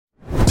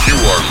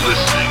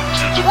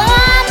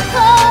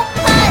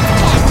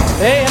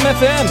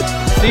FM.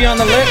 See you on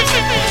the lift.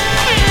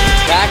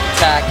 Back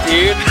attack,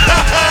 dude.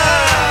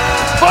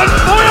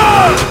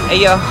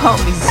 Hey, yo,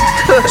 homies,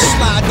 good.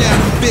 Slide down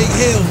the big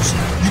hills.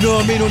 You know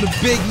what I mean? On the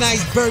big,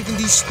 nice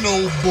burgundy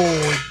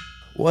snowboard.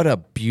 What a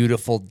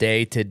beautiful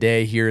day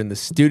today here in the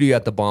studio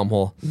at the Bomb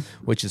Hole,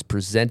 which is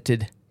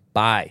presented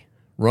by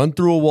Run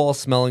Through a Wall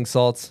Smelling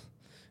Salts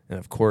and,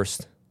 of course,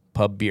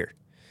 Pub Beer.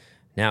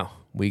 Now,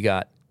 we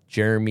got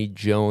Jeremy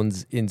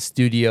Jones in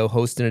studio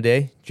hosting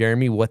today.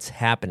 Jeremy, what's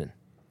happening?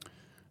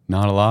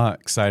 Not a lot.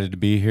 Excited to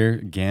be here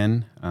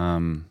again.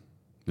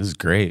 This is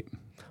great.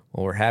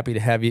 Well, we're happy to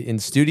have you in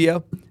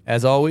studio,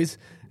 as always.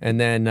 And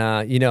then,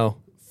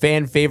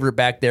 fan favorite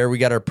back there, we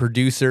got our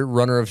producer,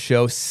 runner of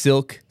show,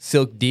 Silk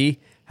D.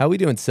 How we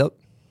doing, Silk?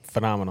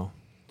 Phenomenal.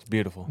 It's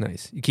beautiful.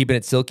 Nice. You keeping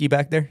it silky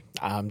back there?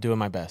 I'm doing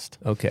my best.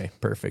 Okay,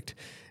 perfect.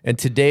 And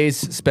today's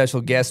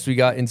special guest we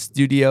got in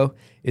studio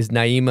is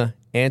Naima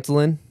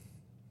Antonin.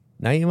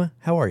 Naima,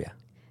 how are you?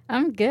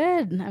 I'm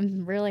good.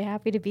 I'm really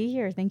happy to be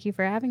here. Thank you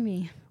for having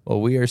me.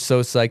 Well, we are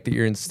so psyched that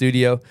you're in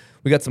studio.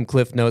 We got some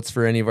cliff notes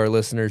for any of our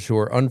listeners who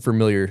are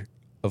unfamiliar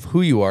of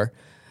who you are.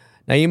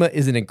 Naima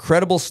is an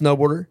incredible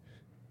snowboarder.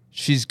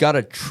 She's got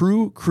a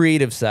true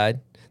creative side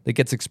that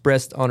gets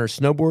expressed on her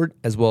snowboard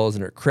as well as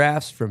in her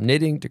crafts, from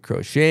knitting to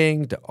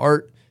crocheting to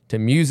art to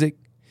music.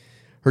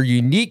 Her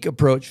unique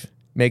approach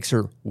makes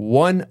her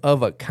one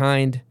of a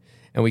kind,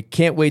 and we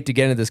can't wait to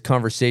get into this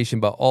conversation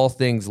about all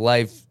things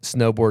life,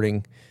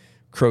 snowboarding,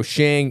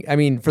 crocheting. I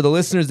mean, for the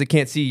listeners that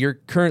can't see, you're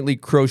currently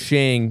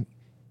crocheting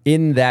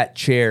in that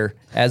chair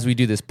as we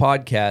do this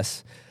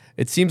podcast.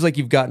 It seems like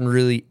you've gotten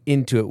really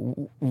into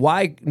it.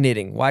 Why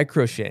knitting? Why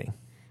crocheting?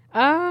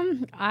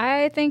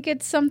 I think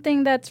it's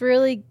something that's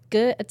really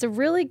good. It's a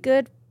really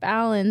good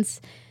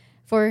balance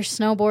for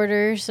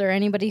snowboarders or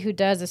anybody who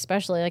does,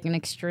 especially like an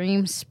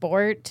extreme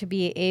sport, to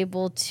be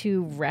able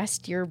to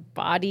rest your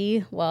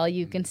body while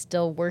you can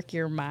still work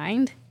your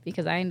mind.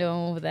 Because I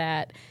know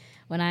that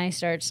when I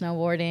start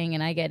snowboarding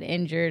and I get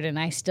injured and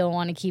I still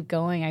want to keep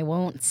going, I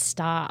won't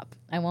stop.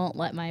 I won't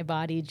let my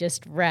body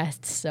just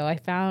rest. So I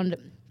found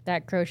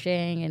that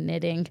crocheting and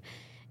knitting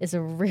is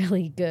a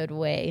really good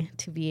way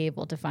to be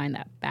able to find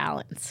that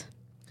balance.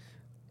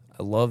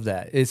 I love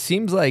that. It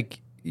seems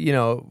like,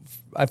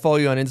 I follow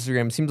you on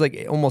Instagram. It seems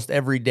like almost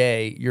every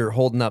day you're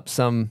holding up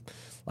some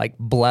like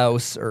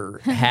blouse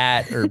or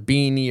hat or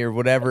beanie or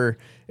whatever.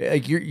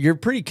 Like you're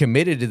pretty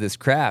committed to this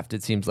craft,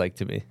 it seems like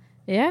to me.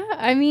 Yeah,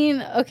 I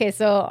mean, okay,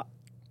 so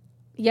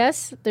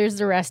yes, there's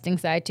the resting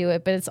side to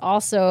it, but it's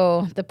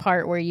also the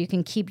part where you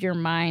can keep your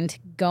mind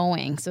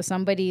going. So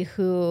somebody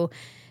who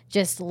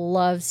just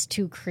loves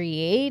to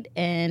create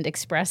and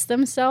express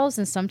themselves,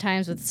 and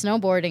sometimes with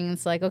snowboarding,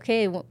 it's like,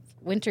 okay,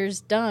 winter's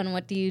done,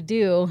 what do you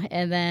do?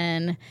 And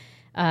then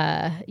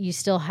you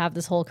still have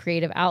this whole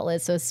creative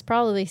outlet. So it's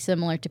probably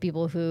similar to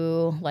people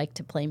who like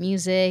to play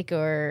music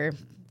or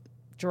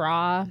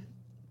draw,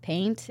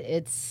 paint.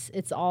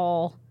 It's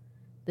all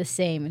the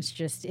same. It's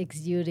just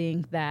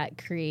exuding that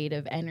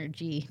creative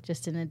energy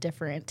just in a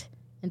different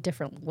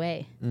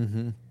way.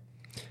 Mm-hmm.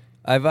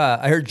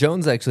 I heard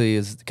Jones actually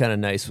is kind of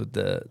nice with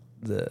the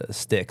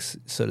sticks,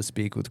 so to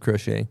speak, with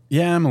crocheting.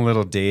 Yeah, I'm a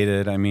little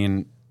dated. I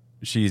mean,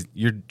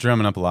 you're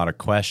drumming up a lot of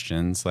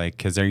questions, like,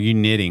 because are you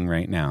knitting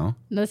right now?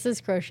 This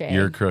is crocheting.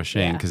 You're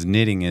crocheting, because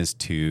knitting is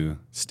 2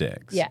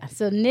 sticks. Yeah,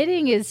 so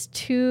knitting is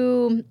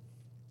 2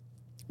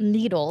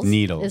 needles.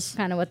 Needles is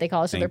kind of what they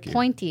call it. So Thank they're you.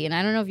 pointy, and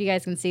I don't know if you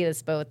guys can see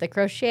this, but with the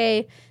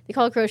crochet, they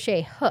call it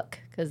crochet hook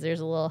because there's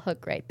a little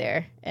hook right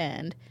there,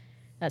 and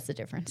that's the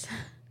difference.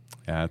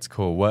 Yeah, that's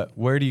cool.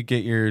 Where do you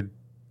get your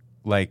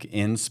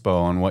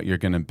inspo on what you're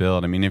going to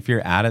build? I mean, if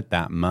you're at it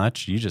that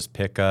much, you just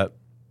pick up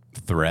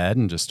thread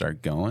and just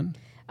start going.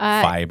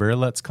 Fiber,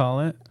 let's call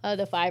it.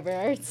 The fiber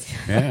arts.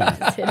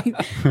 Yeah.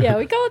 Yeah,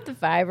 we call it the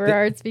fiber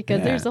arts because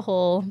yeah. there's a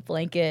whole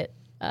blanket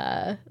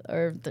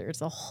or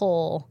there's a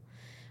whole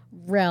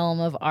realm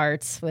of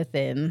arts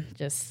within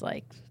just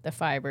like the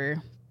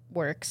fiber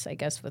works, I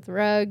guess, with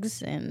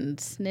rugs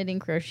and knitting,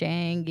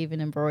 crocheting,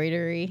 even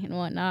embroidery and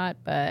whatnot.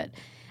 But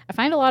I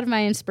find a lot of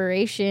my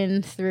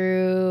inspiration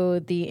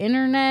through the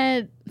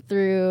internet,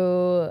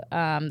 through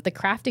the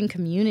crafting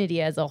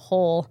community as a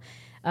whole.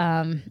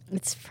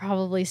 It's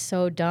probably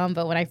so dumb,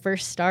 but when I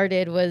first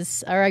started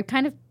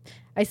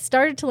I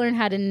started to learn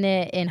how to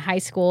knit in high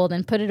school,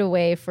 then put it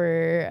away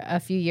for a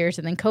few years,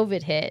 and then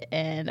COVID hit,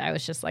 and I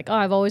was just like,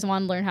 I've always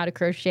wanted to learn how to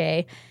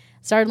crochet.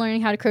 Started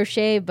learning how to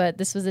crochet, but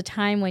this was a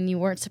time when you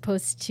weren't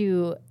supposed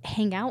to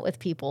hang out with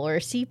people or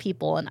see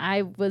people, and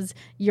I was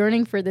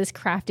yearning for this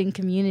crafting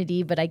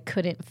community, but I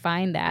couldn't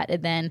find that.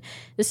 And then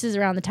this is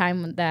around the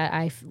time that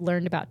I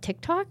learned about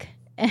TikTok,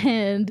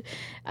 and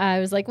I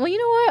was like, well, you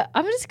know what?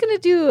 I'm just going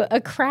to do a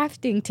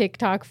crafting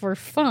TikTok for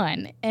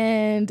fun.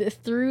 And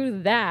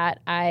through that,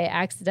 I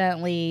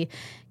accidentally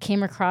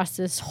came across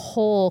this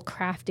whole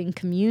crafting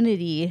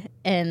community,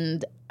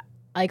 and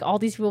like all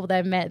these people that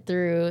I've met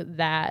through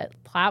that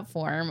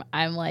platform,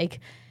 I'm like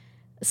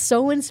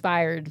so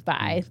inspired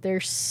by.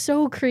 They're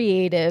so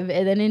creative,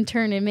 and then in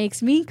turn it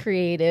makes me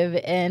creative,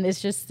 and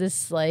it's just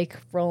this like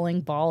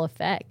rolling ball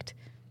effect.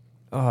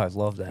 Oh, I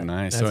love that.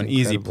 Nice. That's So an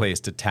easy incredible. place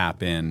to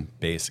tap in,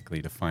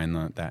 basically, to find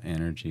that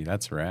energy.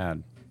 That's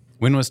rad.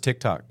 When was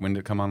TikTok? When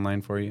did it come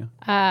online for you?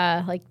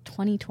 Like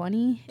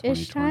 2020-ish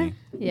 2020. time.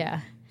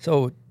 Yeah.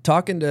 So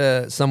talking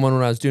to someone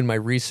when I was doing my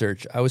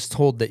research, I was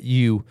told that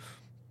you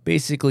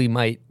basically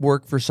might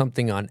work for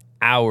something on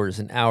hours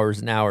and hours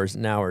and hours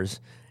and hours,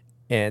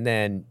 and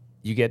then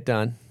you get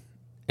done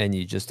and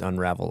you just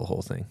unravel the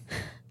whole thing.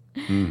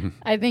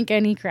 I think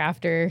any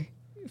crafter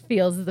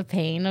feels the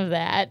pain of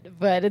that,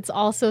 but it's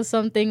also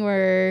something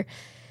where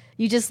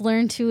you just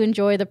learn to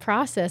enjoy the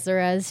process. Or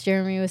as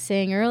Jeremy was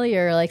saying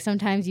earlier, like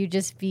sometimes you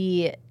just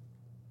be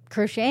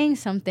crocheting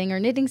something or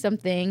knitting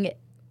something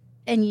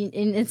and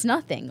it's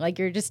nothing. Like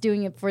you're just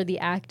doing it for the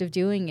act of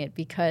doing it,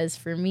 because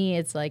for me,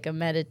 it's like a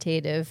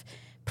meditative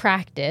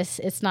practice.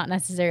 It's not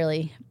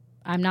necessarily,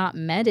 I'm not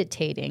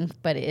meditating,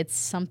 but it's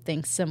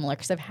something similar,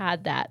 because I've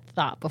had that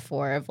thought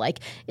before of like,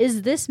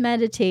 is this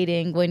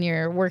meditating when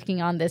you're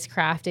working on this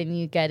craft and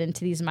you get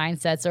into these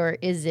mindsets, or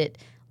is it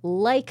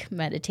like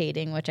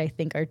meditating, which I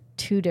think are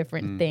two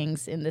different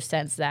things, in the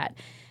sense that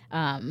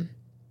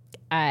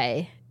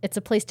it's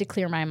a place to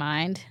clear my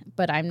mind,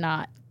 but I'm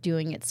not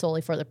doing it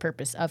solely for the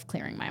purpose of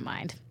clearing my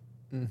mind.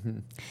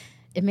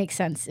 It makes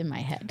sense in my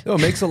head. No,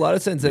 it makes a lot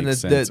of sense. And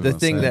Makes the sense, the well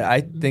thing said. that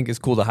I think is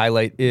cool to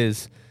highlight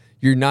is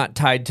you're not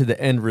tied to the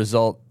end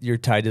result. You're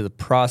tied to the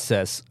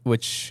process,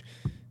 which,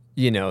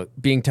 you know,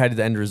 being tied to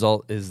the end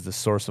result is the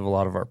source of a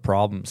lot of our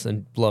problems,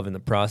 and loving the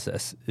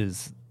process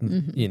is,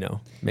 you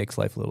know, makes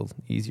life a little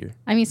easier.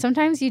 I mean,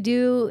 sometimes you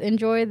do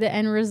enjoy the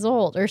end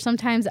result, or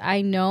sometimes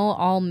I know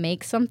I'll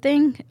make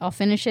something, I'll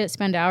finish it,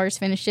 spend hours,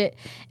 finish it,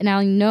 and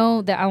I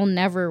know that I'll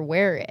never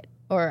wear it,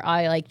 or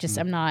I like just,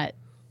 I'm not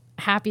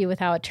happy with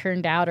how it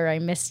turned out, or I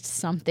missed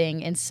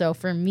something. And so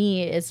for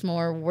me, it's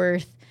more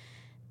worth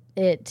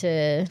it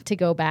to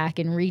go back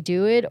and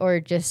redo it, or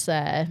just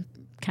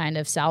kind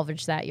of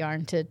salvage that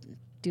yarn to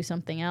do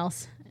something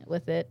else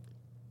with it.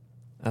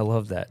 I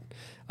love that.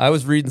 I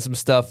was reading some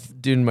stuff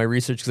doing my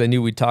research because I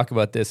knew we'd talk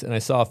about this, and I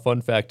saw a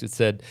fun fact. It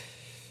said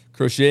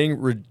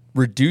crocheting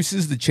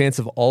reduces the chance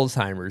of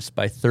Alzheimer's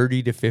by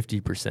 30 to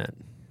 50%.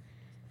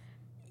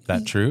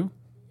 That true?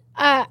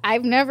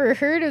 I've never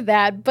heard of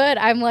that, but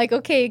I'm like,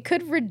 okay, it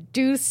could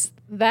reduce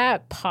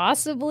that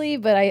possibly,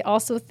 but I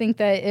also think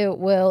that it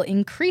will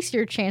increase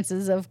your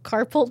chances of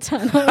carpal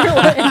tunnel.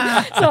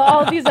 So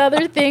all these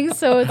other things.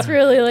 So it's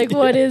really like,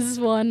 what is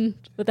one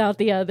without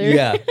the other?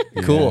 Yeah,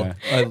 cool.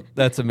 Yeah.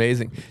 That's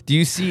amazing. Do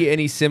you see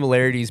any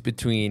similarities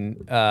between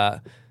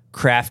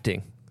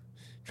crafting?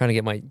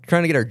 Trying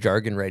to get our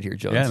jargon right here,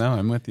 Jones. Yeah, no,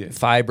 I'm with you.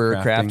 Fiber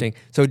crafting.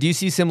 So do you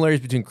see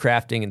similarities between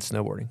crafting and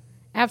snowboarding?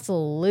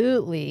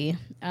 Absolutely.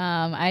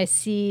 I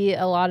see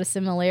a lot of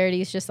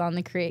similarities just on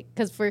the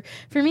because for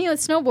me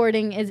with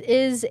snowboarding,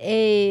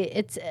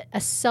 it's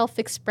a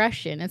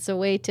self-expression. It's a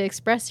way to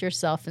express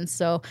yourself. And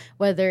so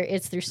whether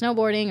it's through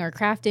snowboarding or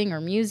crafting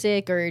or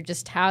music or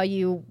just how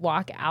you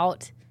walk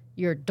out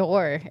your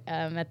door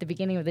at the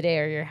beginning of the day,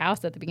 or your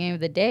house at the beginning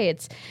of the day,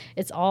 it's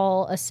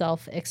all a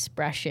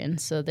self-expression.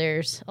 So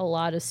there's a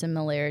lot of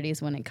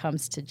similarities when it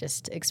comes to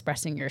just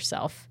expressing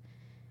yourself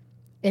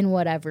in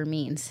whatever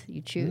means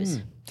you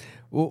choose.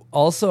 Well,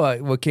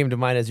 also, what came to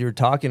mind as you were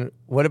talking,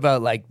 what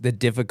about like the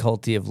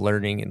difficulty of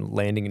learning and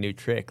landing a new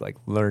trick, like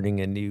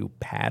learning a new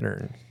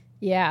pattern?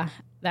 Yeah,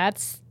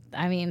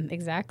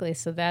 exactly.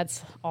 So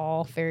that's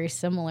all very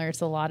similar.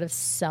 It's a lot of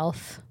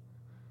self-will,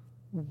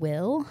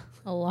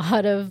 a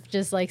lot of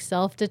just like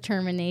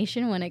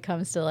self-determination when it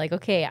comes to like,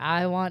 okay,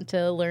 I want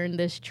to learn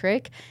this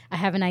trick. I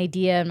have an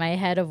idea in my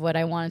head of what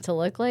I want it to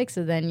look like.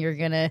 So then you're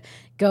going to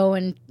go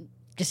and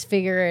just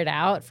figure it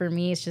out. For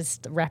me, it's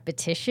just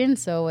repetition.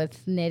 So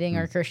with knitting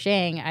or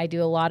crocheting, I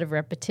do a lot of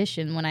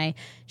repetition when I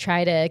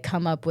try to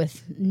come up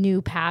with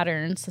new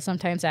patterns. So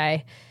sometimes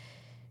I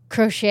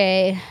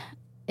crochet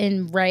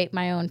and write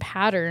my own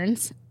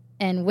patterns.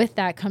 And with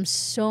that comes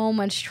so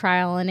much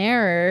trial and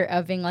error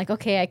of being like,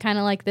 okay, I kind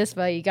of like this,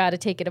 but you got to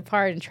take it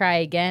apart and try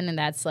again. And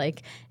that's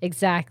like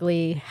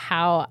exactly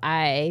how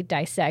I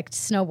dissect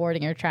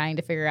snowboarding or trying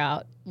to figure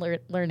out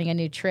learning a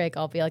new trick.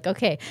 I'll be like,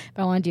 okay, if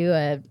I want to do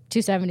a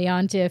 270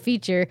 onto a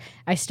feature,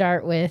 I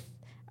start with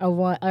a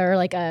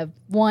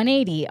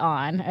 180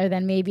 on, or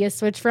then maybe a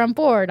switch front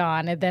board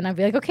on, and then I'll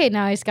be like, okay,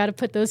 now I just got to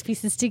put those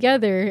pieces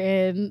together,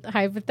 and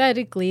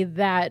hypothetically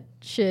that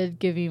should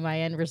give me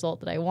my end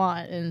result that I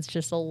want. And it's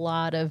just a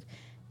lot of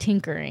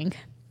tinkering.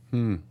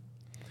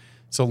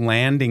 So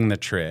landing the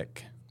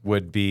trick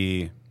would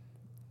be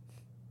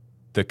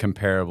the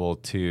comparable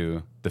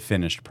to the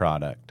finished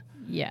product.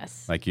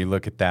 Yes. Like you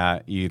look at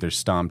that, you either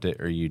stomped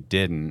it or you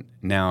didn't.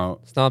 Now,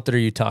 Stomped it or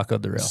you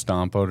tacoed the rail?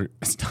 stomp or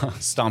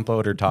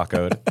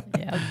tacoed.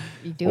 Yeah.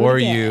 You do or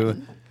it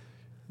again.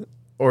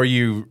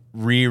 you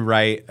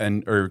rewrite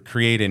or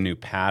create a new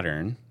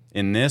pattern.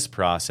 In this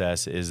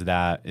process, is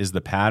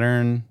the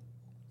pattern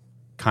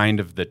kind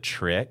of the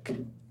trick,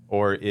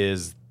 or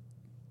is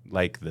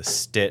like the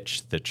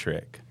stitch the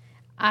trick?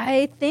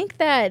 I think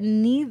that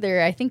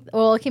neither. I think,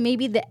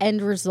 maybe the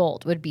end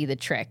result would be the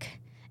trick.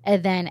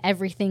 And then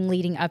everything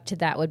leading up to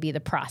that would be the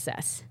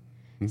process.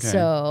 Okay.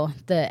 So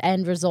the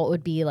end result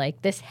would be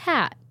like this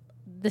hat,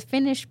 the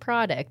finished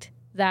product.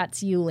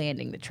 That's you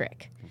landing the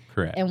trick.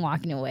 Correct. And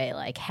walking away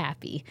like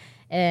happy.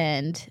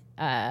 And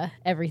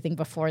everything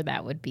before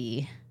that would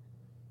be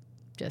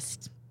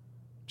just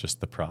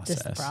the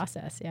process. Just the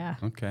process, yeah.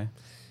 Okay.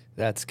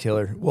 That's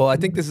killer. Well, I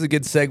think this is a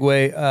good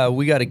segue.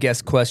 We got a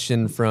guest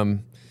question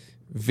from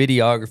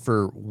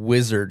videographer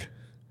Wizard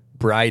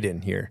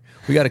Bryden here.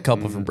 We got a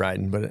couple from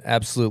Bryden, but an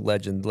absolute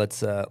legend.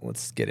 Let's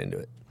get into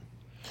it.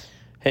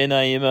 Hey,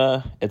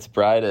 Naima, it's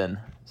Bryden.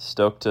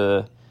 Stoked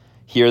to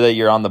hear that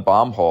you're on the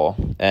bomb hole,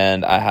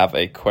 and I have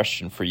a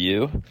question for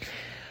you.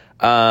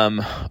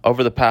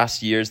 Over the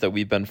past years that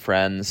we've been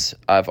friends,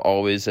 I've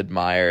always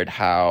admired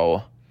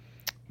how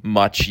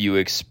much you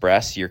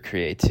express your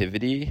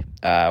creativity,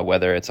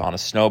 whether it's on a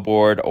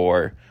snowboard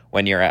or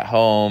when you're at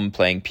home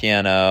playing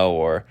piano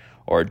or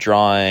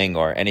drawing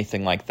or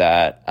anything like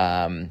that.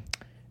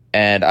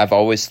 And I've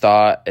always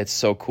thought it's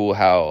so cool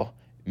how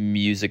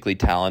musically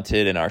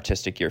talented and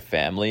artistic your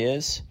family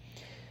is.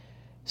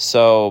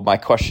 So my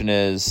question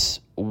is,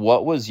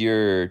 what was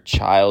your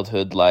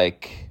childhood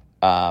like,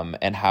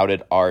 and how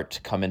did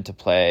art come into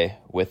play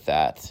with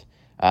that?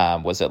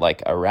 Was it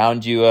like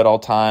around you at all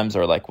times,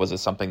 or like was it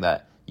something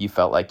that you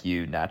felt like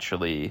you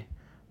naturally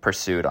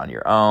pursued on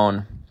your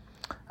own?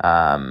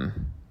 Kind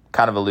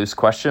of a loose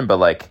question, but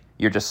like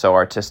you're just so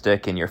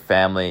artistic and your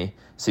family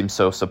seems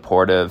so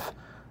supportive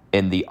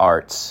in the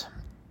arts.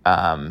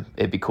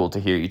 It'd be cool to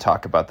hear you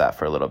talk about that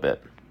for a little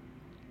bit.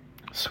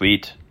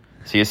 Sweet.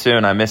 See you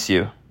soon. I miss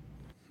you.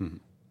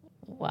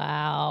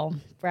 Wow.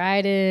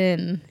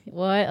 Bryden,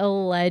 what a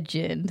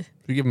legend. Can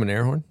we give him an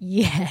air horn?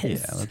 Yes.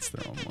 Yeah, let's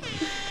throw him one.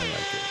 I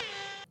like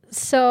it.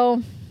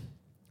 So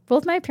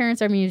both my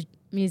parents are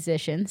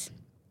musicians,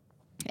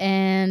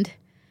 and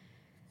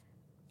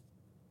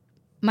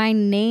my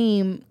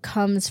name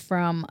comes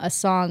from a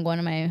song.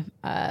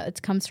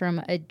 It comes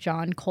from a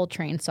John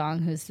Coltrane song,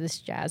 who's this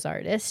jazz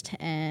artist.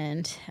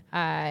 And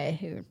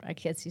I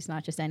guess he's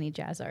not just any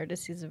jazz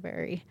artist. He's a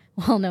very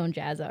well-known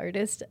jazz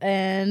artist.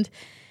 And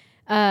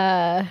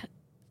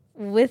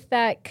with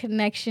that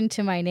connection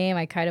to my name,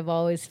 I kind of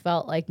always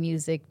felt like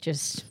music,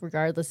 just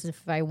regardless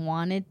if I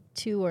wanted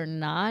to or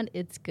not,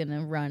 it's going to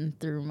run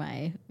through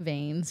my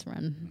veins,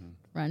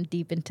 run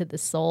deep into the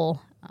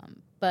soul.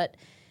 But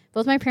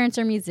both my parents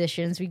are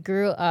musicians. I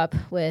grew up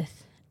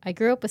with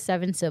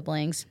 7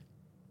 siblings,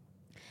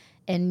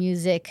 and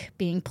music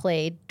being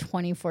played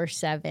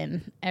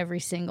 24/7 every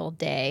single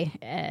day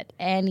at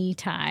any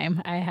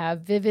time. I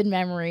have vivid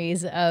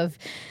memories of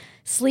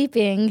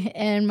sleeping,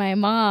 and my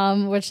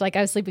mom, which like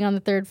I was sleeping on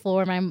the 3rd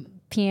floor, my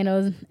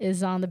piano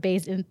is on the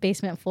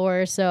basement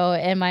floor. So,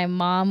 and my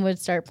mom would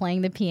start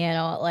playing the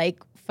piano at like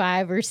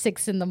 5 or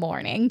 6 in the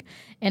morning,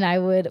 and I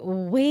would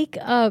wake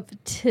up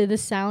to the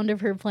sound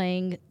of her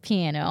playing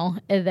piano.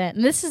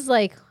 And this is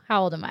like,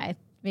 how old am I?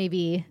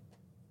 Maybe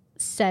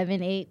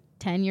 7, 8,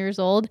 10 years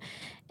old.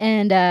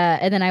 And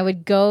then I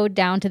would go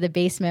down to the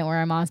basement where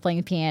my mom's playing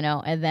the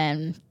piano, and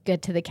then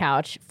get to the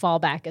couch, fall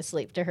back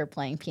asleep to her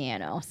playing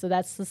piano. So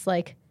that's just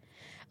like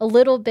a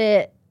little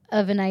bit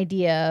of an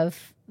idea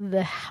of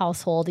the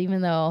household,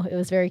 even though it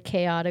was very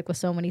chaotic with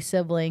so many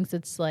siblings.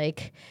 It's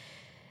like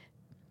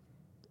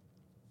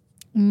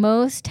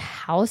most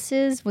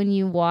houses, when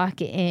you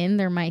walk in,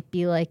 there might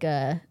be like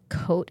a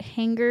coat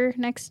hanger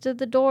next to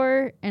the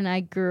door. And I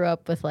grew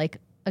up with like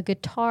a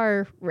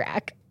guitar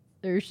rack.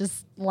 There's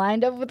just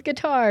lined up with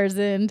guitars,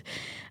 and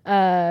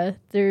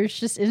there's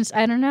just,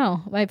 I don't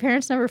know. My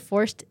parents never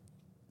forced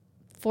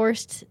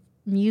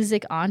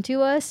music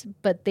onto us,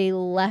 but they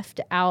left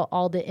out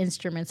all the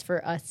instruments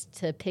for us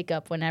to pick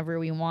up whenever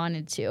we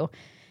wanted to.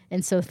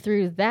 And so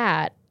through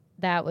that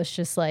was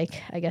just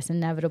like, I guess,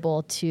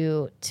 inevitable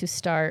to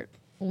start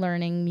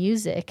learning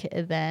music.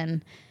 And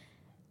then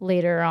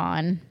later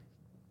on,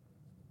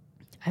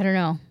 I don't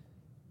know.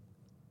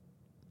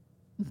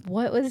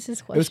 What was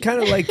his question? It was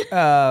kind of like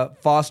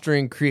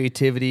fostering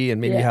creativity, and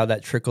maybe how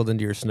that trickled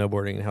into your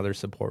snowboarding and how they're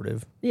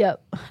supportive.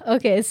 Yep.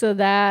 Okay, so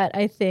that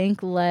I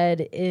think led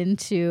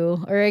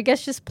into, or I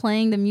guess just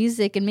playing the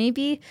music, and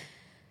maybe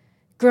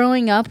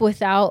growing up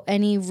without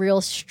any real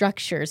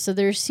structure. So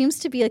there seems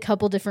to be a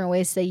couple different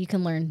ways that you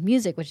can learn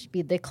music, which would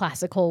be the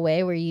classical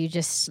way, where you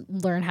just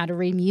learn how to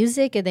read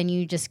music, and then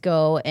you just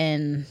go,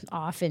 and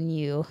often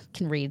you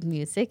can read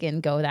music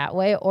and go that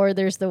way. Or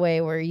there's the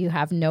way where you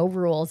have no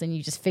rules and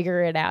you just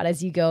figure it out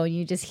as you go, and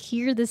you just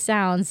hear the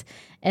sounds,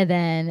 and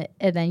then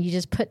you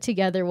just put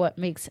together what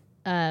makes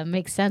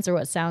sense or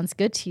what sounds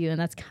good to you. And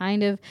that's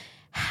kind of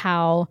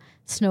how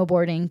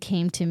snowboarding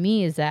came to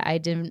me, is that I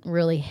didn't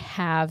really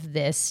have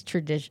this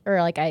tradition,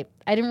 or like I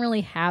didn't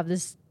really have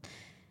this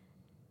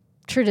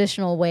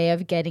traditional way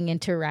of getting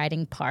into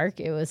riding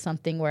park. It was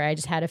something where I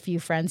just had a few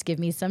friends give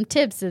me some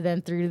tips, and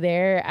then through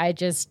there I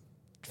just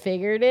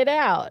figured it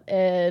out.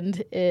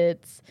 And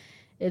it's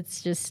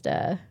just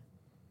I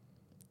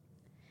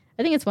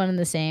think it's one and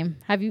the same.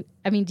 Do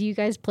you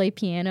guys play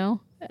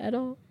piano at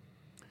all?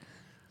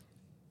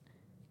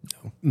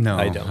 No,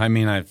 I don't. I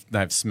mean,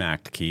 I've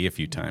smacked key a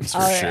few times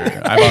for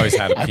sure. I've always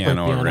had a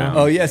piano piano. around.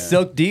 Oh yeah,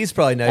 Silk D's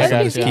probably nice Okay.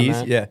 on his Yeah, keys.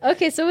 man. Yeah.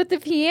 Okay, so with the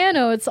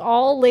piano, it's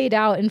all laid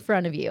out in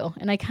front of you.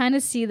 And I kind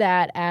of see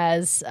that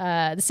as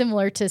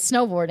similar to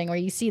snowboarding, where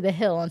you see the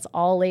hill and it's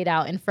all laid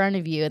out in front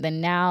of you.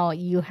 Then now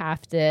you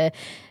have to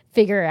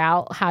figure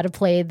out how to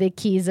play the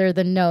keys or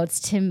the notes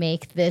to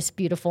make this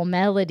beautiful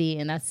melody.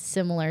 And that's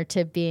similar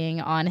to being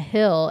on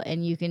hill,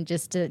 and you can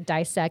just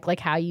dissect like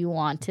how you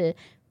want to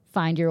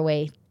find your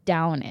way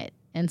down it.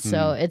 And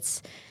so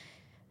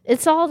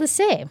it's all the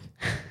same.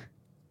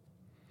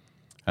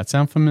 That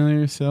sound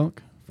familiar,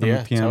 Silk? From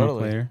Yeah, a piano totally.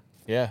 player?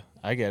 Yeah,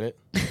 I get it.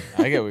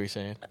 I get what you're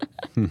saying.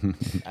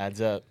 Adds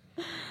up.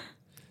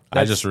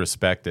 I just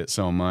respect it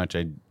so much.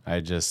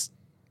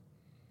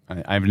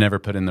 I've never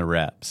put in the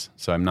reps,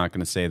 so I'm not going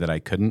to say that I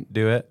couldn't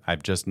do it.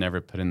 I've just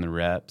never put in the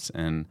reps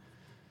and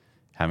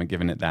haven't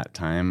given it that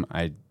time.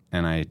 I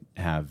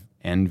have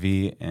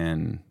envy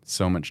and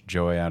so much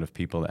joy out of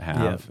people that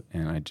have,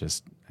 and I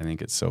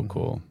think it's so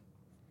cool.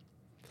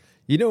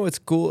 You know what's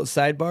cool?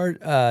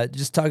 Sidebar.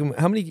 Just talking.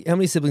 How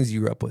many siblings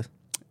you grew up with?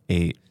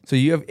 8. So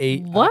you have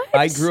 8. What?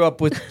 I grew up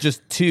with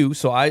just 2.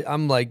 So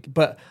I'm like,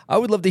 but I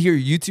would love to hear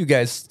you two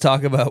guys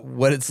talk about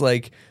what it's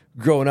like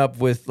growing up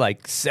with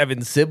like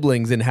 7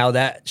 siblings and how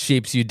that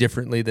shapes you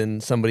differently than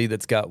somebody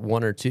that's got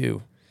 1 or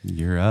 2.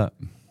 You're up.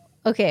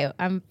 Okay,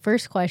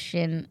 first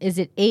question, is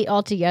it 8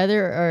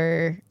 altogether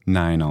or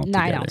 9 altogether.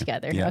 9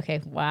 altogether? Yeah.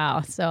 Okay,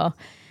 wow. So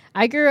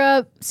I grew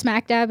up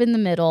smack dab in the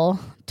middle,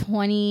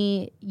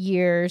 20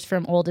 years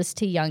from oldest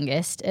to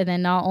youngest. And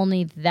then not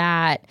only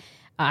that,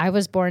 I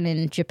was born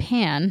in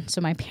Japan.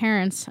 So my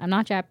parents, I'm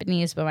not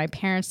Japanese, but my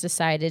parents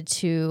decided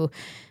to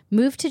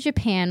move to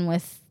Japan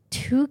with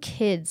 2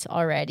 kids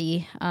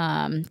already.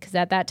 Because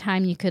at that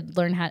time you could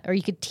learn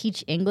you could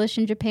teach English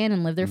in Japan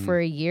and live there for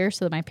a year.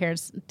 So my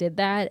parents did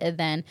that. And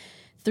then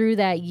through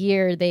that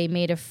year, they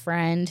made a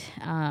friend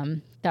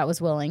that was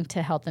willing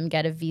to help them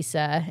get a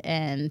visa.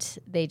 And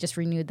they just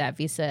renewed that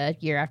visa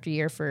year after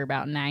year for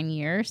about 9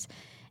 years.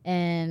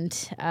 And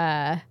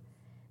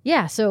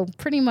so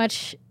pretty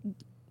much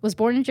was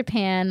born in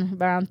Japan,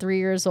 around 3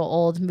 years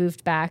old,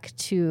 moved back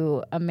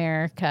to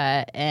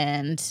America,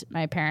 and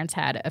my parents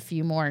had a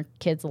few more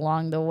kids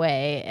along the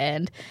way.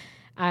 And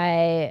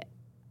I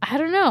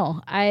don't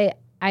know. I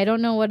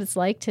don't know what it's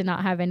like to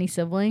not have any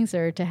siblings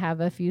or to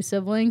have a few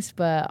siblings,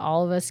 but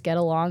all of us get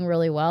along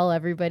really well.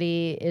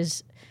 Everybody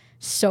is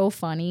so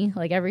funny.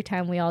 Like every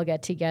time we all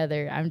get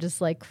together, I'm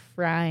just like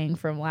crying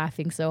from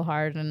laughing so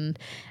hard. And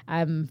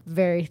I'm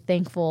very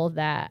thankful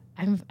that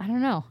I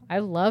don't know. I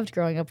loved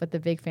growing up with a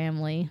big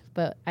family,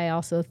 but I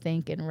also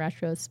think in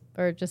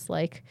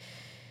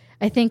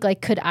I think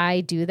like, could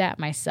I do that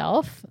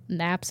myself?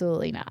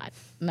 Absolutely not.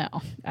 No,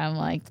 I'm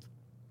like,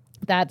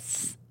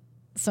 that's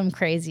some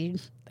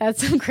craziness.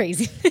 It's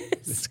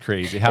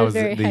crazy. How is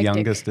it? The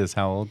youngest is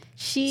how old?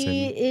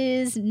 She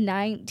is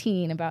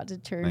 19, about to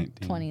turn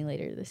 19. 20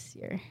 later this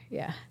year.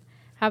 Yeah.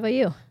 How about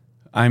you?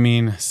 I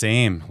mean,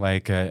 same.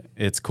 Like,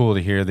 it's cool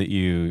to hear that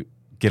you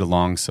get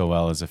along so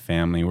well as a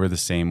family. We're the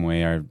same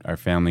way. Our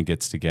family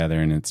gets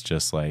together, and it's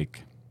just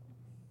like,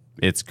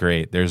 it's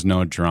great. There's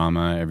no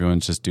drama.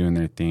 Everyone's just doing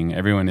their thing.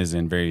 Everyone is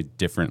in very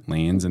different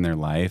lanes in their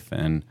life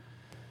and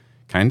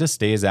kind of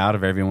stays out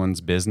of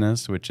everyone's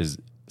business, which is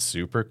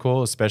super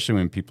cool, especially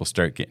when people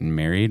start getting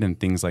married and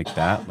things like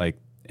that, like,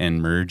 and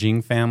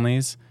merging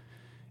families.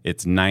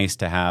 It's nice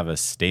to have a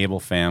stable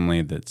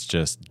family that's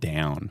just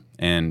down.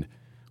 And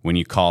when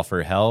you call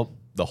for help,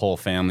 the whole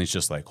family's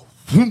just like,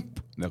 whoop,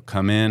 they'll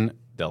come in,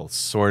 they'll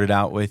sort it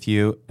out with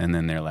you, and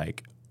then they're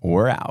like,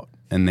 we're out.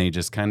 And they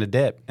just kind of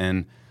dip.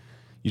 And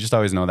you just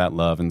always know that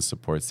love and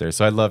support's there.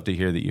 So I'd love to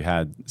hear that you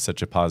had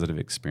such a positive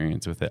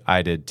experience with it.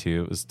 I did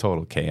too. It was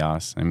total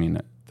chaos. I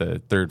mean, the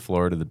 3rd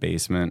floor to the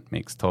basement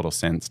makes total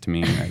sense to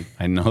me.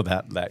 I know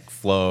that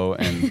flow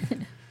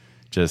and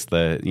just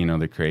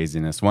the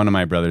craziness. One of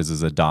my brothers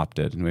is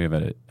adopted, and we have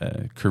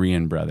a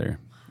Korean brother.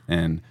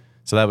 And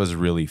so that was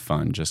really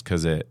fun just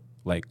because it,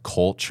 like,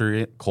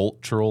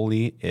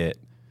 culturally, it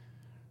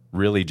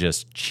really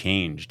just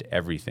changed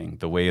everything.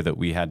 The way that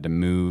we had to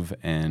move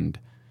and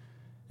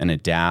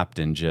adapt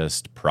and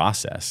just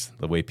process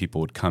the way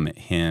people would come at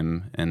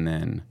him. And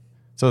then,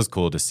 so it was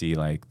cool to see,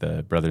 like,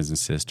 the brothers and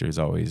sisters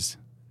always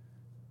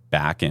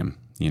back him,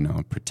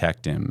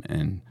 protect him.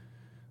 And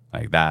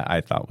like that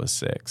I thought was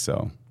sick.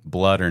 So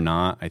blood or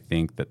not, I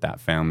think that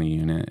family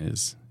unit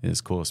is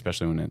cool,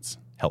 especially when it's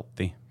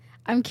healthy.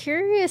 I'm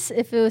curious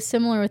if it was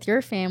similar with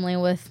your family.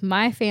 With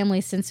my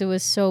family, since it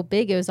was so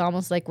big, it was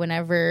almost like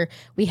whenever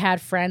we had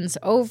friends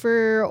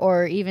over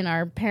or even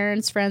our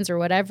parents' friends or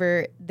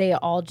whatever, they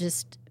all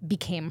just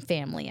became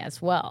family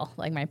as well.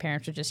 Like my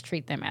parents would just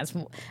treat them as,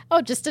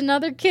 just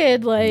another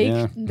kid,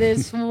 like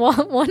this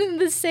one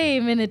and the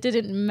same. And it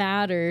didn't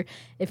matter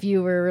if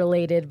you were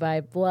related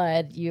by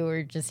blood.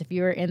 If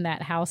you were in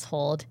that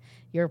household,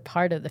 you're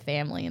part of the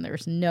family, and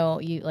there's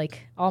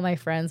all my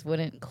friends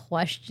wouldn't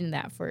question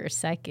that for a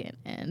second.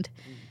 And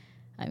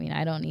I mean,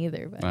 I don't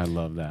either. But I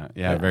love that.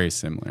 Yeah, very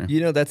similar.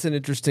 That's an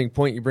interesting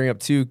point you bring up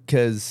too,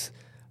 because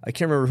I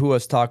can't remember who I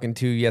was talking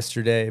to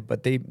yesterday,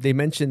 but they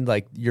mentioned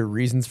like your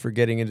reasons for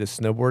getting into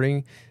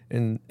snowboarding,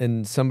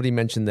 and somebody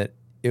mentioned that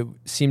it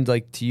seemed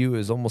like to you it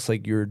was almost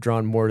like you were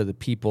drawn more to the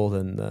people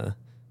than the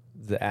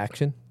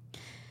action.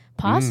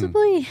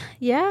 Possibly,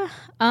 yeah.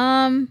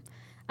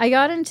 I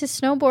got into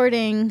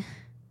snowboarding.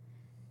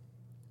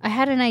 I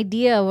had an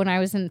idea when I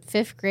was in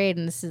 5th grade,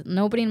 and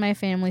nobody in my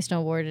family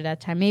snowboarded at that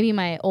time. Maybe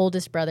my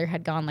oldest brother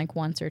had gone like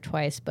once or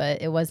twice,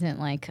 but it wasn't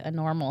like a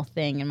normal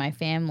thing in my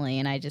family.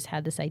 And I just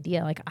had this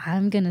idea, like,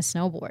 I'm going to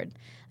snowboard.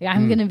 Like,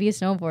 I'm going to be a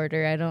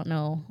snowboarder. I don't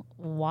know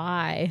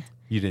why.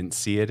 You didn't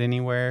see it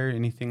anywhere,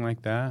 anything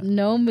like that?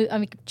 No, I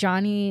mean,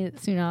 Johnny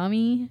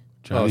Tsunami.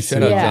 Shout out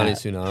Johnny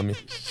Tsunami.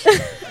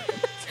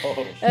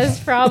 That's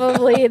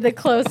probably the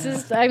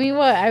closest. I mean,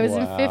 what? I was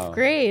in 5th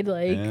grade,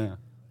 like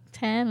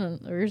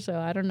 10 or so.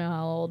 I don't know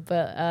how old,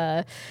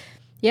 but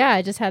yeah,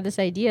 I just had this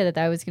idea that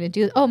I was going to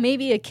do. Oh,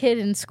 maybe a kid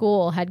in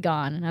school had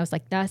gone, and I was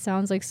like, that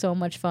sounds like so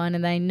much fun.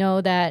 And I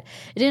know that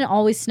it didn't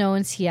always snow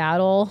in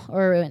Seattle,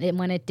 or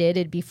when it did,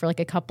 it'd be for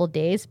like a couple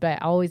days.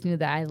 But I always knew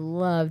that I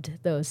loved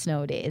those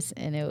snow days,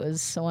 and it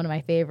was one of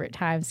my favorite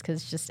times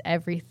because just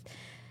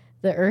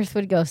the earth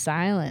would go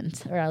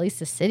silent, or at least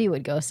the city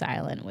would go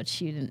silent,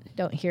 which you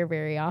don't hear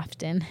very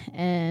often.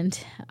 And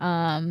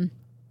I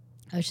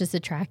was just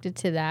attracted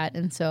to that.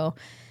 And so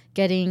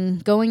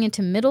going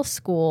into middle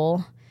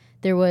school,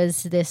 there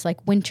was this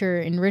like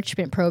winter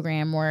enrichment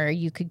program where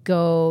you could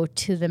go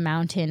to the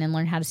mountain and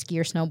learn how to ski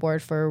or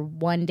snowboard for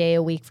 1 day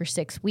a week for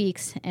 6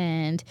 weeks.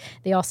 And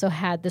they also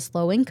had this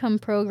low income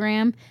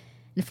program.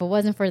 And if it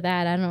wasn't for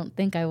that, I don't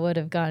think I would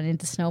have gotten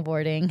into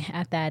snowboarding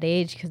at that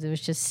age because it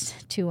was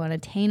just too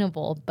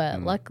unattainable.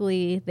 But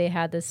luckily, they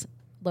had this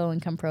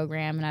low-income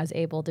program, and I was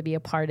able to be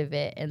a part of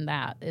it. And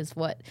that is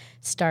what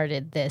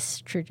started this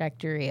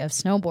trajectory of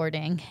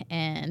snowboarding.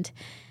 And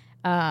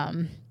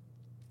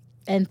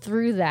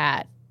through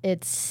that,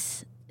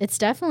 it's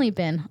definitely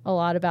been a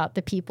lot about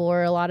the people,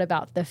 or a lot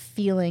about the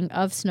feeling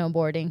of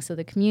snowboarding. So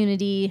the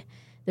community,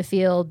 the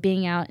field,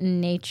 being out in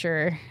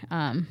nature.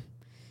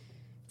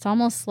 It's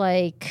almost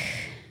like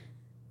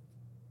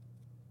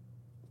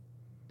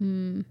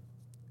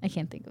I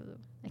can't think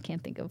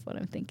of what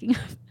I'm thinking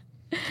of.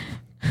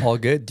 All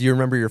good. Do you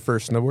remember your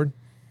first snowboard?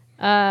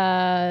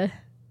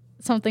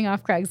 Something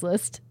off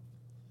Craigslist.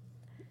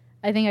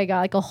 I think I got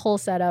like a whole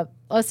setup.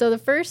 Oh, so the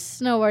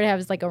first snowboard I have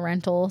is like a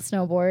rental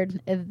snowboard.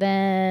 And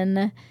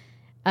then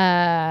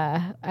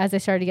as I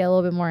started to get a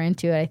little bit more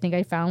into it, I think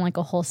I found like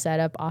a whole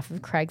setup off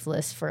of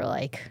Craigslist for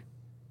like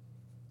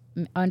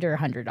under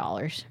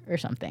 $100 or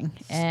something.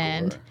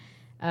 And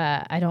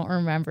I don't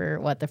remember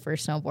what the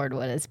first snowboard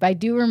was, but I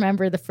do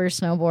remember the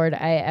first snowboard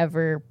I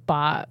ever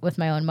bought with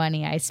my own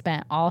money. I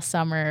spent all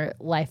summer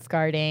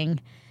lifeguarding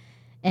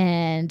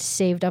and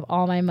saved up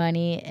all my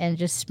money and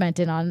just spent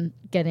it on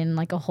getting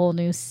like a whole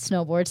new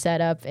snowboard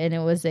setup. And it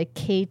was a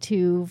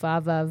K2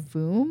 Vava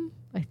Voom.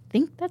 I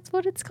think that's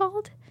what it's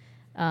called.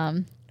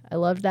 I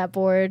loved that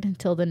board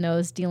until the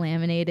nose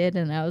delaminated,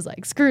 and I was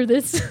like, screw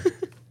this.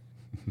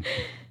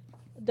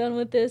 Done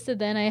with this. And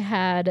then I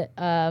had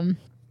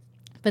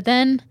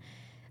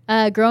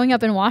growing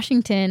up in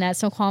Washington at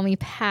Snoqualmie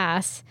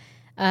Pass,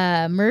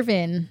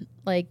 Mervyn,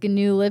 like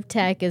New Live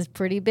Tech, is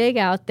pretty big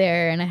out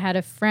there. And I had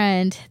a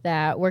friend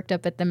that worked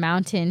up at the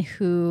mountain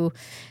who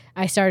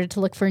I started to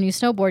look for a new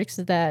snowboard because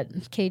that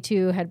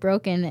K2 had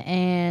broken.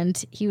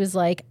 And he was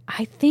like,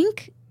 I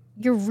think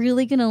you're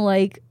really going to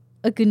like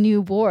a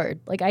GNU board.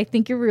 Like, I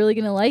think you're really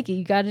going to like it.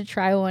 You got to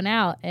try one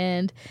out.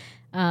 And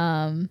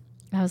I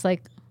was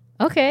like,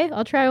 okay,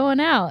 I'll try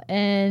one out.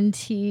 And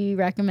he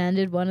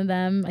recommended one of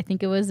them. I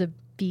think it was a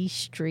B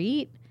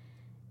Street.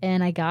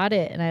 And I got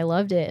it, and I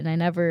loved it, and I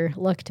never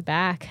looked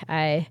back.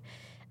 I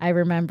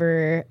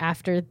remember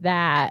after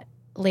that,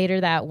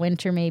 later that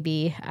winter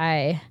maybe,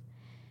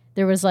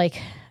 there was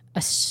like a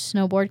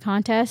snowboard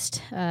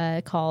contest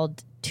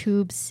called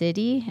Tube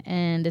City,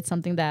 and it's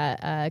something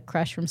that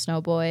Crush from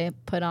Snowboy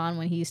put on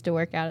when he used to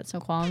work out at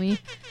Snoqualmie.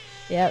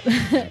 Yep.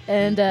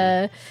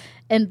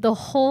 And the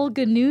whole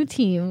GNU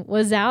team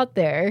was out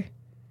there.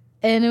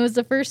 And it was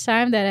the first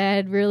time that I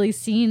had really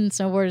seen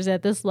snowboarders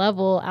at this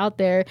level out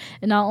there.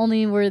 And not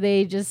only were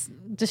they just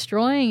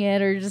destroying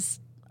it,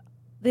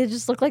 they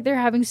just looked like they're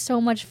having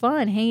so much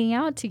fun hanging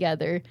out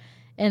together.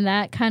 And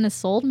that kind of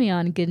sold me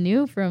on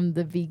GNU from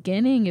the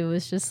beginning. It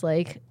was just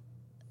like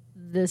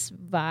this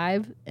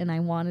vibe, and I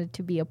wanted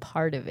to be a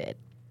part of it.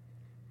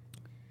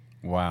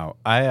 Wow.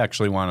 I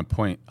actually want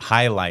to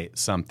highlight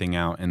something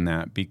out in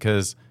that,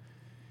 because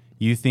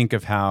you think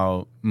of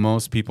how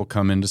most people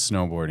come into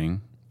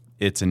snowboarding.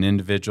 It's an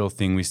individual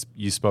thing.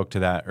 You spoke to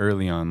that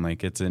early on.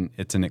 Like it's an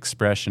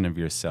expression of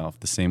yourself,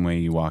 the same way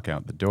you walk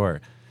out the door.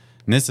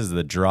 And this is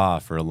the draw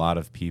for a lot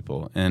of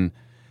people. And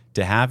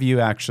to have you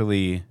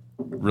actually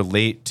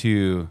relate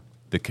to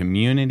the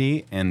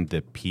community and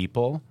the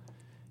people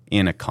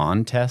in a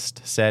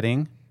contest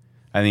setting,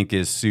 I think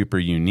is super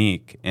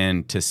unique.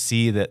 And to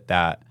see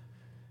that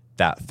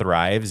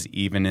thrives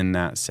even in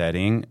that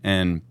setting.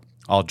 And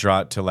I'll draw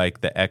it to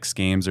like the X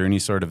Games or any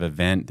sort of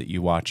event that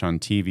you watch on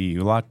TV.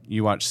 You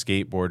watch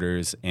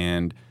skateboarders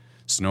and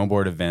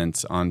snowboard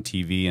events on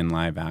TV and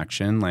live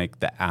action. Like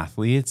the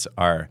athletes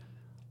are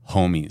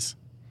homies.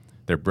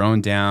 They're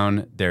broken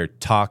down. They're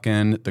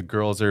talking. The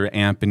girls are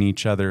amping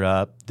each other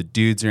up. The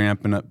dudes are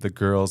amping up the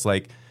girls.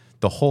 Like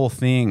the whole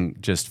thing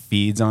just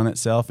feeds on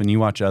itself. And you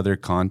watch other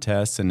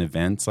contests and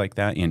events like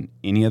that in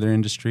any other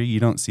industry, you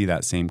don't see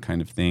that same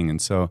kind of thing.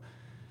 And so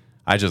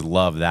I just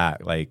love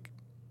that. Like,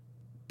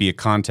 be a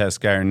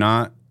contest guy or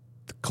not,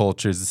 the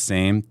culture is the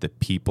same. The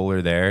people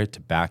are there to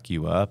back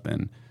you up.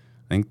 And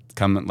I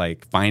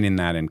think finding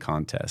that in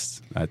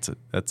contests,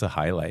 that's a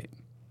highlight.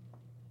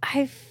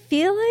 I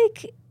feel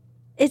like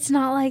it's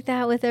not like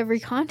that with every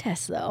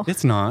contest, though.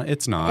 It's not.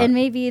 And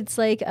maybe it's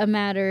like a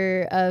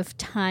matter of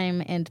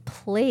time and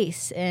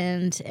place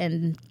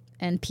and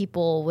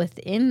people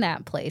within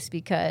that place,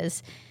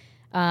 because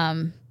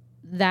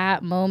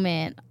that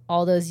moment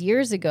all those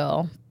years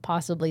ago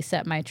possibly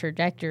set my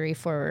trajectory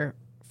for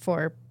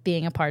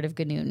being a part of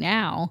GNU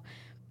now.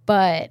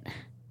 But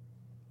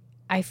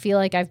I feel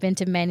like I've been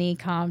to many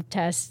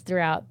contests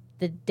throughout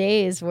the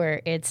days where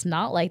it's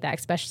not like that,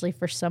 especially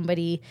for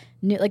somebody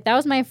new. Like that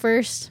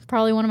was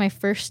probably one of my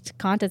first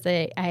contests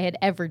that I had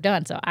ever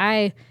done. So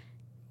I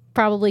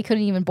probably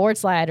couldn't even board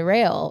slide a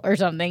rail or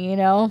something, you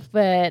know?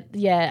 But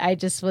yeah, I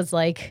just was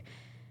like,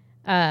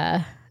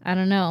 I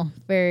don't know,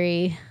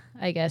 very,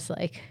 I guess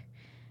like,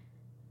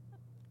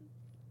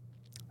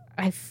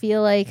 I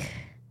feel like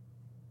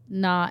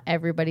not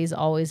everybody's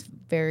always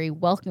very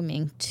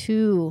welcoming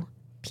to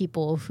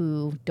people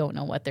who don't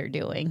know what they're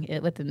doing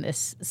within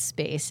this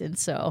space. And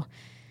so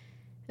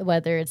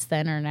whether it's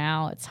then or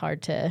now, it's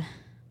hard to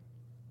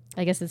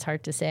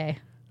say.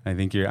 I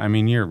think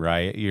you're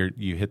right.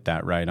 You hit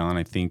that right on.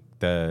 I think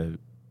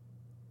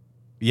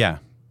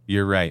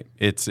you're right.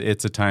 It's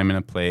a time and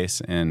a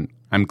place, and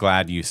I'm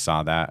glad you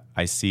saw that.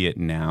 I see it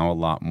now a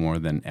lot more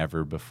than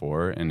ever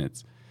before, and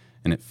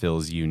it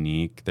feels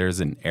unique. There's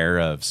an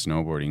era of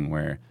snowboarding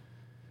where,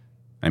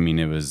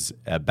 it was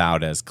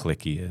about as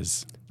cliquey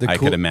as I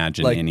could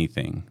imagine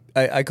anything.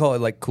 I call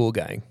it like cool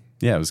guying.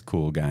 Yeah, it was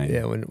cool guying.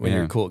 Yeah, when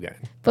you're cool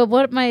guying. But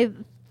what my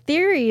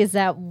theory is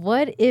that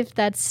what if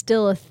that's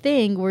still a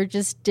thing? We're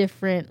just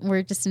different.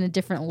 We're just in a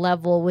different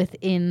level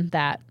within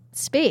that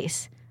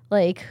space.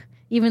 Like,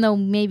 even though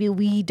maybe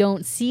we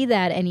don't see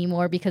that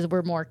anymore because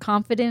we're more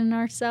confident in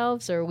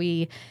ourselves or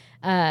we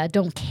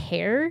don't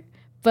care,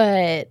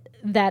 but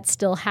that's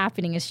still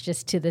happening. It's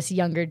just to this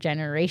younger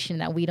generation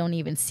that we don't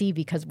even see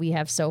because we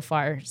have so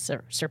far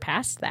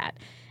surpassed that.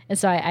 And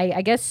so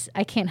I guess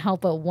I can't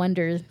help but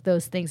wonder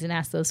those things and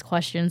ask those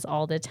questions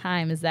all the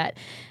time, is that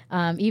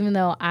even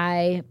though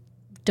I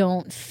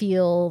don't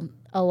feel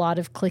a lot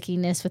of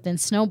clickiness within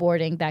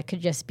snowboarding, that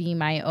could just be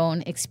my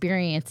own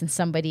experience, and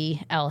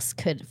somebody else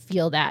could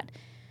feel that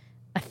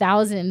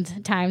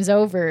 1,000 times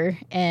over.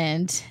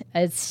 And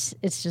it's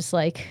just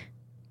like,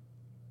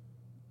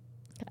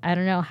 I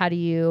don't know, how do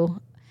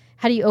you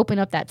open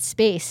up that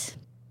space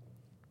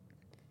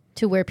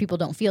to where people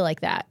don't feel like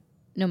that,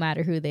 no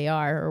matter who they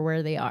are or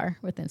where they are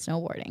within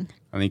snowboarding?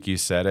 I think you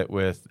said it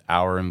with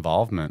our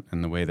involvement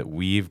and the way that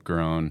we've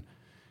grown,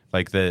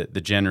 like the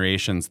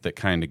generations that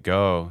kind of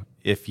go.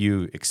 If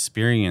you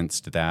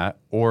experienced that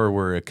or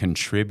were a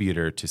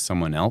contributor to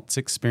someone else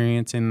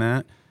experiencing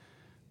that,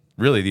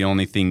 really the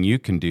only thing you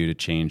can do to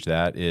change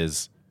that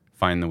is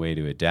find the way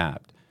to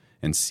adapt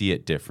and see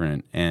it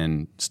different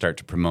and start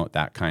to promote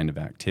that kind of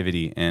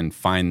activity and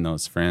find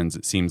those friends.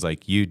 It seems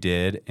like you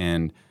did.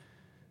 And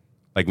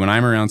like when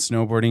I'm around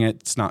snowboarding,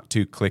 it's not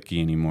too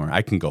cliquey anymore.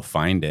 I can go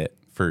find it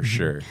for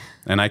sure.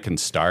 And I can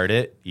start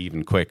it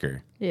even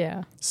quicker.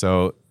 Yeah.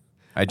 So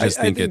I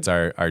think it's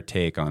our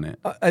take on it.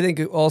 I think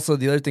also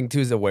the other thing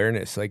too is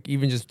awareness. Like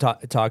even just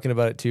talking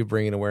about it too,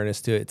 bringing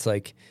awareness to it. It's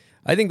like,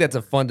 I think that's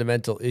a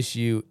fundamental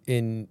issue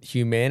in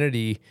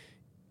humanity,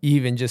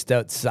 even just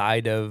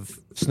outside of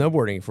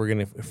snowboarding. If we're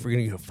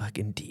gonna go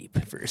fucking deep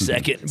for a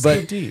second,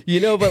 but deep.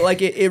 But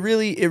like it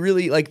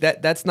really like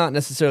that's not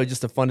necessarily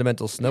just a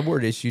fundamental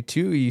snowboard issue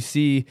too. You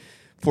see,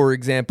 for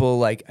example,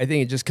 like I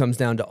think it just comes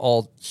down to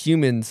all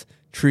humans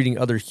treating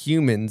other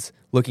humans,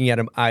 looking at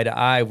them eye to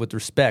eye with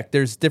respect.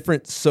 There's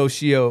different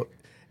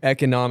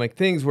socio-economic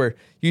things where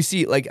you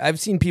see, like I've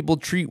seen people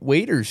treat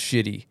waiters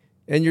shitty,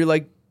 and you're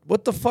like,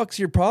 what the fuck's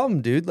your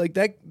problem, dude? Like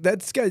that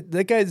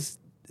guy's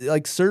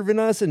like serving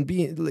us and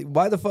being like,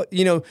 why the fuck,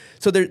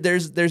 So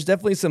there's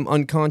definitely some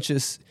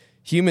unconscious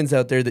humans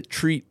out there that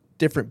treat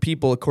different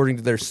people according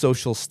to their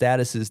social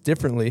statuses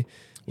differently,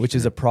 which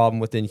is a problem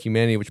within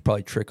humanity, which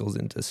probably trickles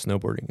into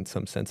snowboarding in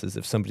some senses.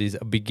 If somebody's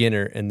a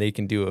beginner and they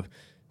can do a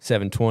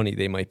 720,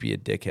 they might be a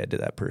dickhead to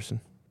that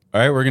person.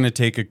 All right, we're going to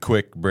take a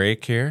quick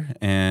break here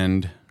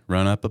and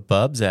run up a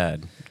Bubs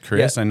ad.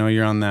 Chris, yeah. I know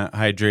you're on that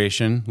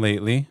hydration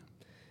lately.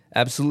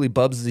 Absolutely.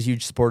 Bubs is a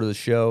huge supporter of the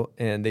show,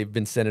 and they've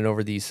been sending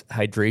over these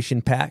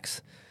hydration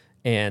packs,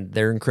 and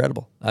they're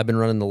incredible. I've been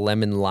running the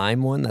lemon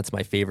lime one. That's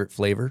my favorite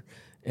flavor.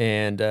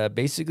 And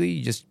basically,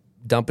 you just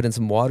dump it in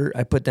some water.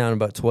 I put down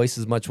about twice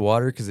as much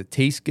water because it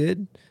tastes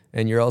good,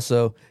 And you're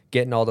also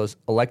getting all those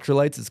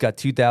electrolytes. It's got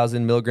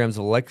 2,000 milligrams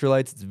of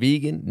electrolytes. It's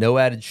vegan, no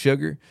added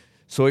sugar,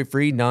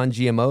 soy-free,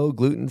 non-GMO,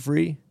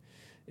 gluten-free.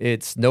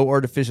 It's no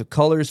artificial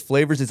colors,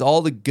 flavors. It's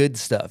all the good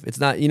stuff. It's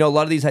not, a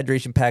lot of these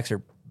hydration packs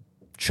are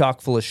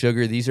chock full of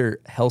sugar. These are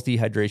healthy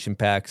hydration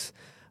packs.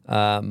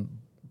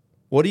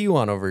 What are you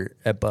on over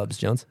at Bubs,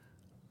 Jones?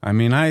 I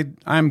mean,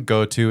 I'm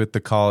go-to with the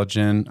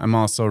collagen. I'm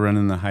also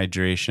running the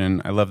hydration.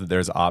 I love that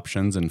there's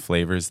options and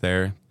flavors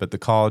there, but the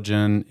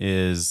collagen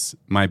is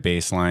my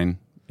baseline.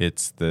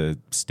 It's the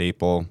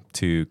staple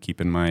to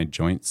keeping my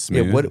joints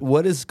smooth. Yeah,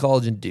 what does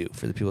collagen do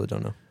for the people that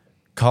don't know?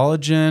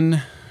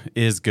 Collagen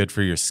is good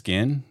for your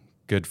skin,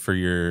 good for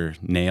your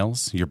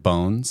nails, your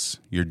bones,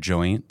 your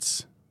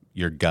joints,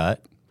 your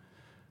gut,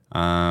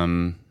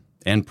 and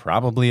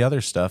probably other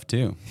stuff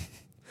too.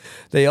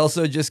 They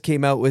also just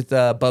came out with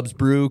Bubs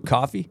Brew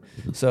coffee.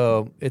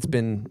 So we've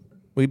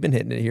been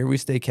hitting it here. We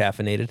stay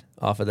caffeinated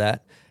off of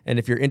that. And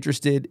if you're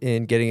interested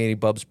in getting any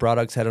Bubs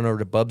products, head on over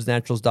to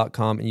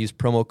bubsnaturals.com and use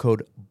promo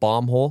code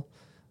BOMBHOLE.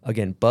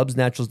 Again,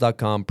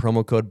 bubsnaturals.com,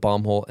 promo code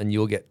BOMBHOLE, and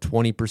you'll get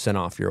 20%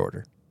 off your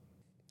order.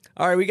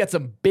 All right, we got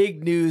some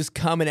big news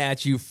coming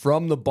at you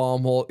from the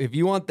Bomb Hole. If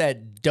you want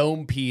that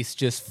dome piece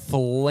just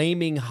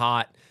flaming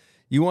hot,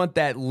 you want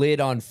that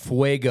lid on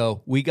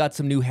fuego, we got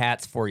some new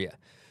hats for you.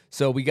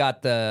 So we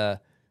got the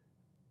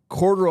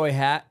corduroy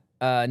hat,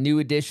 new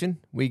edition.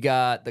 We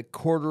got the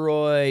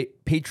corduroy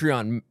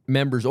Patreon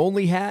members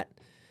only hat.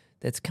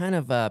 That's kind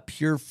of a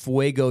pure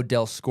fuego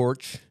del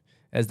scorch,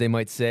 as they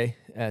might say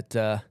at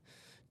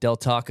Del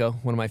Taco,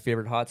 one of my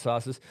favorite hot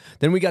sauces.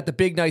 Then we got the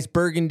big, nice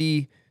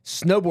burgundy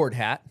snowboard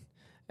hat.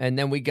 And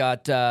then we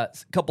got a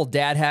couple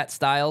dad hat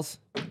styles.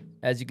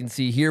 As you can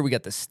see here, we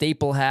got the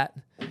staple hat.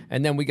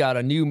 And then we got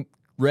a new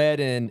red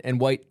and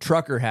white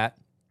trucker hat.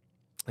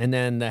 And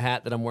then the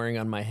hat that I'm wearing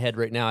on my head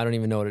right now, I don't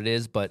even know what it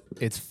is, but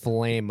it's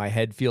flame. My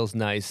head feels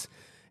nice.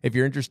 If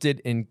you're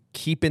interested in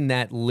keeping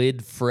that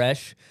lid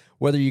fresh,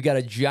 whether you got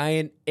a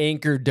giant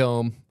anchor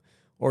dome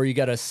or you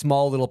got a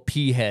small little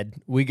pea head,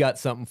 we got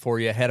something for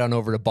you. Head on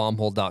over to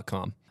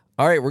bombhole.com.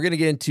 All right, we're going to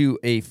get into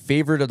a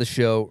favorite of the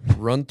show,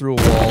 Run Through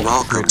a Wall.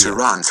 Welcome to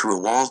Run Through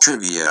a Wall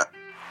Trivia.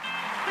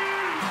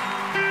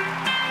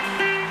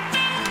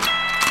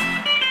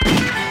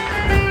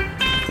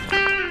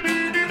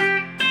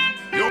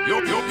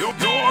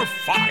 You're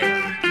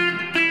fired.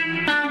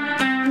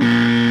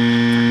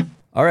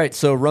 All right,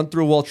 so Run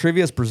Through a Wall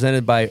Trivia is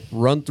presented by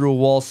Run Through a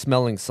Wall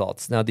Smelling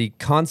Salts. Now, the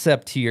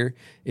concept here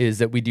is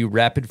that we do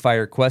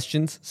rapid-fire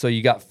questions, so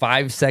you got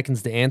 5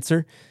 seconds to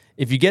answer.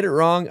 If you get it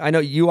wrong, I know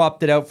you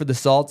opted out for the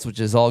salts, which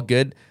is all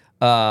good.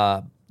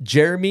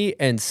 Jeremy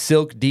and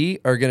Silk D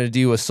are going to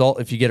do a salt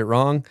if you get it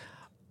wrong.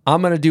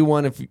 I'm going to do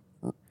one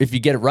if you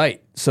get it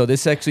right. So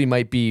this actually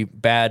might be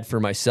bad for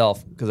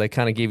myself because I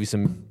kind of gave you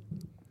some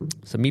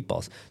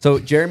meatballs. So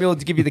Jeremy will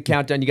give you the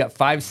countdown. You got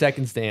 5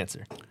 seconds to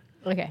answer.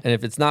 Okay. And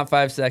if it's not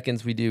 5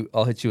 seconds,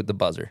 I'll hit you with the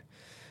buzzer.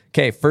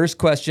 Okay, first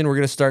question. We're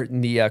going to start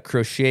in the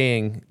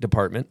crocheting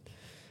department.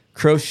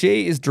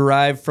 Crochet is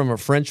derived from a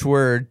French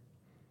word,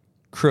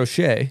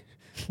 crochet,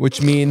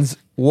 which means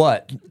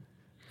what?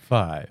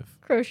 5,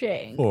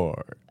 Crocheting.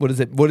 4, What is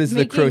it? What does the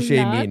Making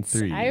crochet mean? knots?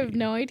 3, I have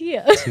no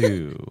idea.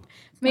 2.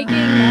 Making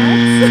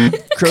knots?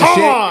 Crochet.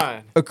 Come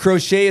on! A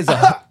crochet is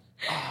a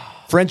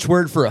French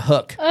word for a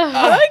hook. A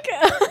hook?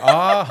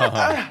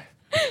 Oh.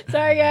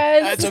 Sorry,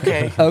 guys. That's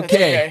okay. That's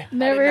Okay.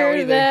 Never heard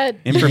of that.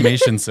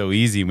 Information's so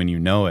easy when you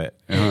know it.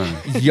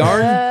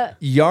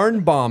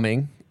 Yarn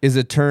bombing is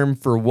a term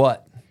for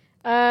what?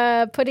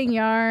 Putting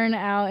yarn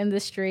out in the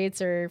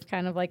streets or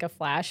kind of like a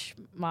flash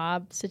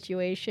mob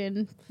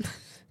situation.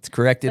 It's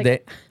correct.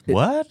 Like-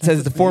 What? It says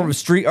it's a form of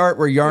street art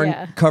where yarn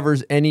Yeah.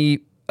 covers any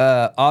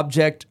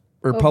object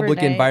or public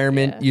Overnight,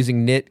 environment yeah.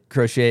 using knit,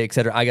 crochet,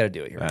 etc. I got to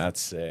do it here. That's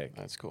sick.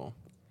 That's cool.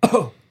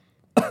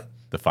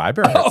 The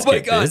fiber arts my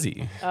get God.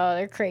 busy. Oh,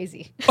 they're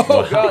crazy.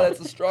 Oh, God, that's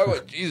a strong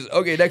one. Jesus.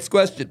 Okay, next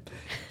question.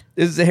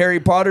 This is the Harry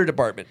Potter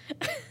department.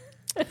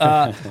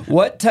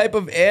 What type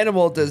of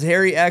animal does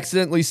Harry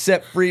accidentally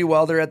set free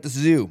while they're at the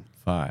zoo?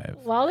 5,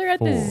 While they're at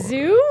the 4,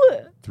 zoo?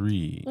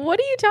 3, What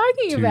are you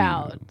talking 2,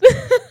 about?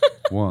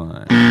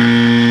 1.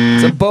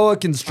 It's a boa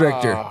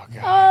constrictor. Oh,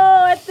 God.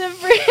 Oh, at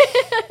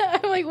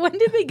the I'm like, when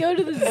did they go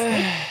to the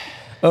zoo?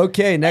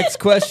 Okay, next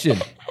question.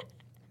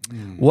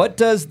 What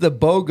does the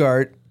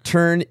Bogart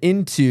turn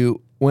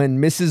into when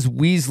Mrs.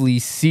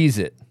 Weasley sees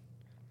it?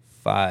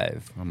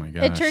 5. Oh my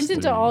gosh. It turns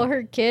into 3, all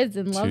her kids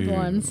and loved 2,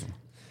 ones.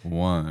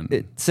 1.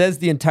 It says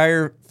the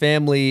entire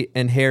family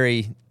and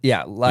Harry.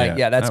 Yeah,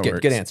 Yeah, that's that good.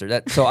 works. Good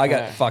answer. So I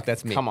got fuck.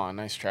 That's me. Come on,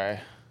 nice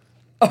try.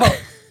 Oh,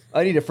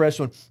 I need a fresh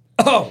one.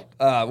 Oh,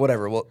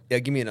 whatever. Well, yeah,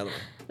 give me another one.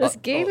 This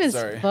game is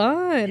sorry.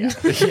 fun.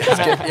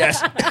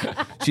 Yes.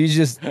 She's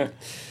just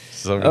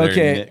So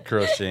Okay. knit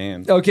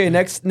crocheting. okay.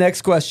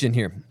 Next question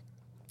here.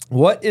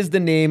 What is the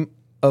name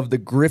of the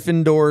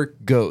Gryffindor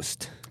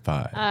ghost?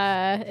 5,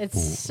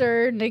 It's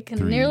Sir Nick,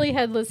 3, nearly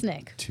headless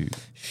Nick. 2.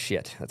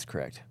 Shit, that's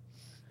correct.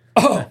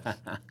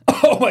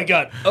 Oh my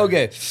God.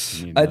 Okay.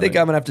 You I know think it.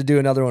 I'm gonna have to do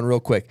another one real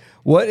quick.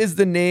 What is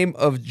the name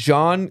of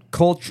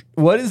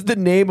What is the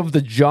name of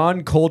the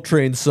John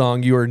Coltrane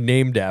song you are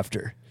named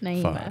after?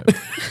 Naima.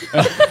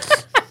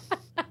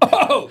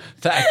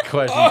 That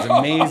question's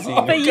amazing.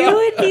 But you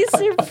would be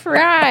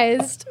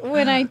surprised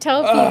when I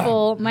tell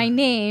people my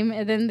name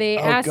and then they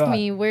ask God.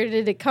 me where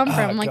did it come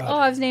from. I'm like,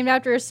 I was named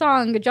after a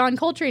song, a John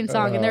Coltrane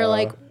song, and they're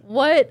like,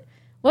 what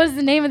is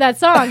the name of that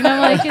song? And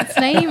I'm like, it's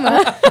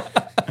Naima.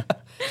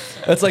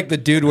 That's like the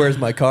dude where's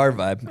my car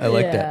vibe. I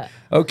like that.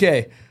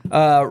 Okay.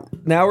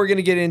 Now we're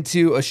gonna get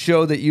into a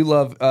show that you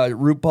love,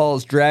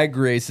 RuPaul's Drag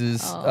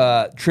Races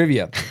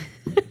trivia.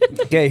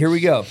 Okay, here we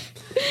go.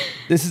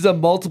 This is a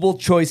multiple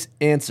choice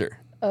answer.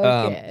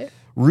 Okay.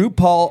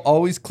 RuPaul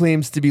always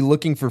claims to be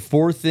looking for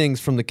 4 things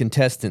from the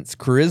contestants: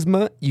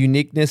 charisma,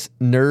 uniqueness,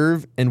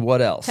 nerve, and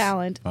what else?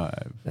 Talent.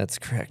 5. That's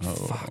correct.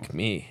 Fuck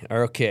me.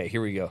 Okay,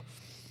 here we go.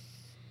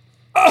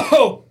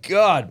 Oh,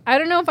 God. I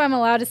don't know if I'm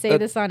allowed to say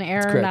this on air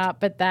or correct. not,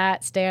 but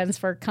that stands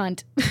for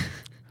cunt.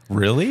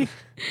 Really?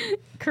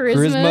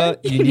 Charisma,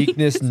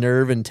 uniqueness,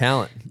 nerve, and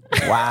talent.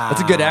 Wow.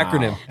 That's a good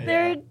acronym.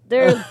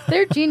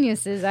 They're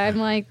geniuses. I'm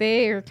like,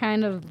 they are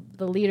kind of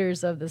the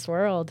leaders of this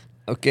world.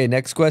 Okay,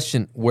 next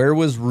question. Where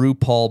was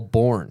RuPaul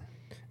born?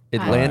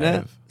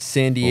 Atlanta, 5,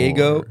 San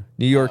Diego, 4,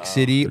 New York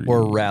City, 3.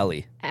 or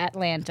Raleigh?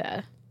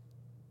 Atlanta.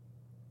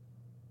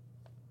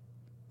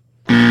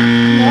 No,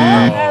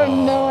 I have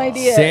no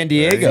idea. San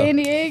Diego. San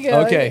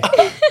Diego. Okay.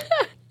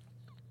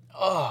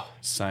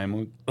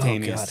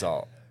 Simultaneous God.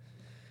 salt.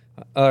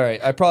 All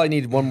right. I probably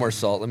need one more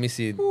salt. Let me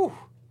see. If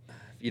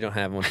you don't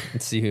have one,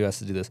 let's see who has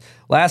to do this.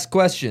 Last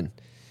question.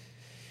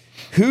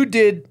 Who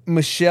did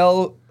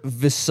Michelle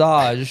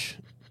Visage,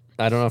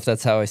 I don't know if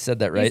that's how I said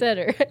that You right, said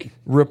it right.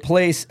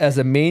 replace as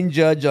a main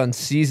judge on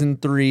season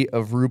 3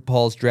 of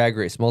RuPaul's Drag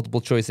Race? Multiple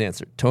choice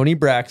answer. Toni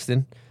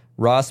Braxton,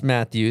 Ross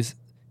Matthews,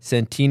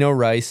 Santino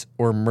Rice,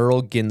 or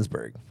Merle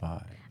Ginsburg?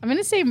 5. I'm going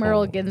to say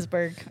Merle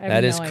Ginsburg. I have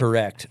That is no idea.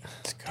 correct.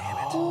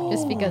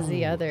 Just because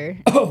the other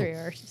 3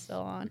 are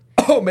still on.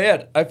 Oh,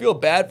 man. I feel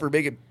bad for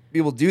making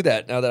people do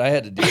that now that I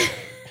had to do it.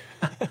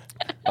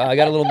 I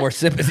got a little more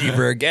sympathy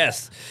for our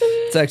guests.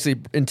 It's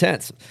actually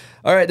intense.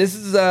 All right, this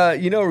is,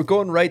 we're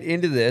going right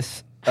into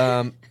this.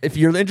 If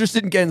you're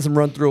interested in getting some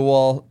run through a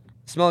wall,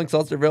 smelling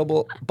salts are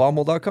available at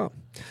bombhole.com.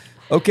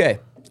 Okay,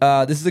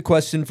 this is a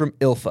question from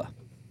Ilfa.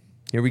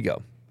 Here we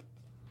go.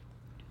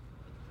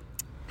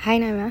 Hi,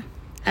 Naima.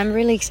 I'm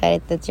really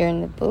excited that you're in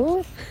the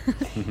booth,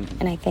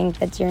 and I think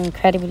that you're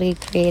incredibly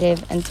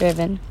creative and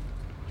driven.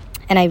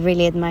 And I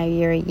really admire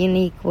your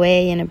unique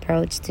way and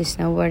approach to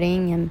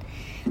snowboarding and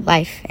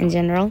life in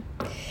general.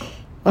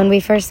 When we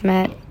first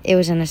met, it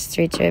was on a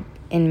street trip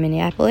in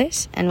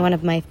Minneapolis, and one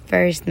of my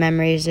first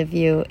memories of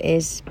you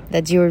is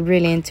that you were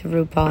really into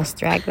RuPaul's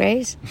Drag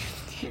Race,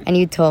 and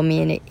you told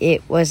me and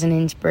it was an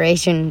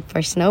inspiration for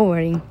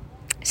snowboarding.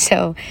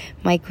 So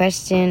my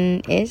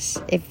question is,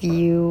 if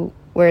you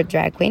were a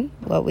drag queen,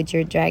 what would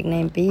your drag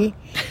name be?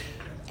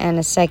 And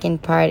the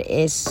second part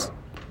is,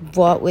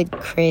 what would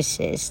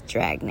Chris's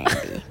drag name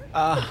be?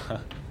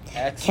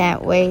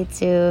 Can't wait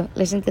to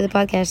listen to the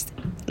podcast.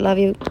 Love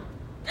you.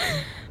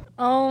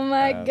 Oh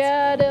my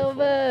God,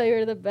 Ilva,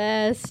 you're the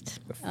best.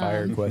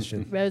 Fire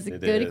question. That was a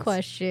It good is.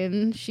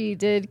 question. She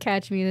did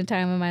catch me in a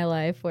time of my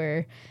life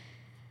where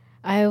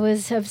I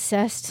was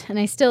obsessed, and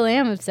I still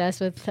am obsessed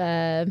with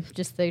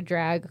just the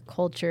drag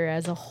culture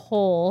as a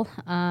whole.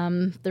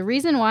 The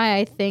reason why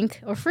I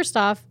think, or first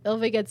off,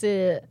 Ilva gets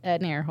an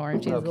air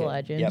horn. She's a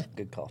legend. Yep,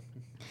 good call.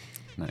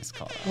 Nice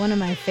call. One of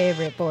my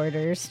favorite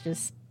boarders,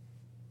 just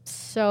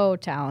so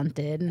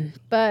talented.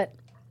 But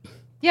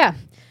yeah,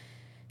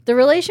 the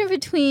relation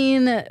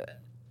between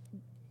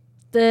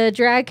the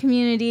drag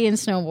community and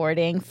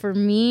snowboarding for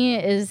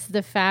me is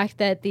the fact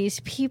that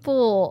these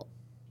people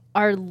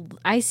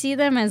I see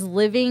them as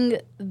living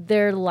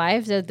their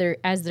lives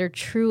as their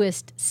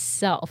truest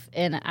self,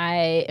 and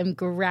I am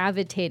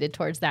gravitated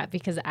towards that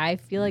because I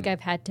feel like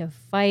I've had to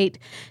fight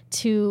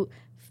to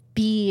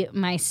be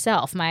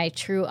myself, my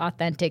true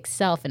authentic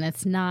self, and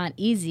it's not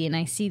easy. And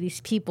I see these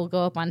people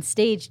go up on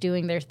stage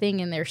doing their thing,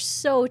 and they're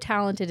so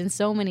talented in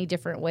so many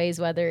different ways,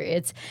 whether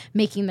it's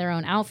making their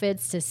own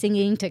outfits to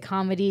singing to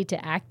comedy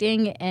to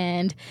acting.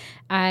 And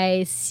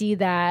I see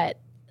that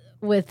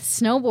with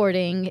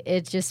snowboarding,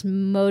 it just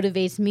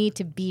motivates me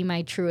to be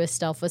my truest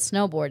self with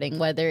snowboarding,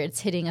 whether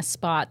it's hitting a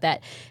spot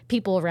that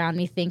people around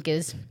me think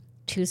is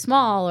too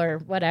small or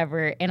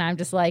whatever. And I'm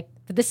just like,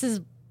 this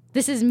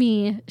is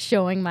me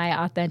showing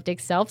my authentic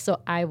self, so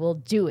I will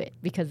do it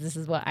because this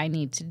is what I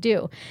need to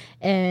do.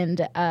 And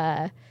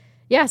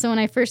so when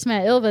I first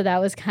met Ilva, that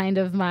was kind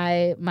of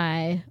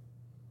my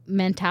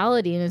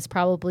mentality, and it's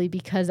probably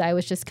because I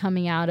was just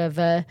coming out of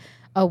a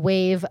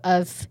wave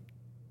of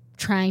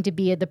trying to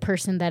be the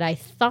person that I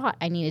thought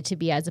I needed to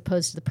be as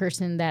opposed to the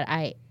person that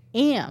I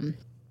am.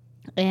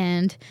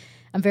 And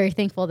I'm very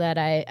thankful that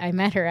I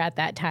met her at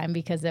that time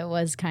because it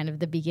was kind of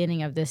the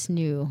beginning of this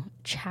new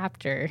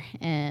chapter.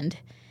 And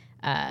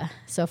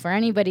so for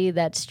anybody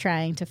that's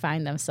trying to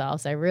find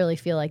themselves, I really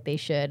feel like they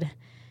should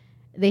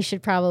they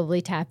should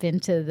probably tap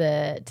into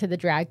the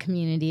drag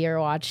community or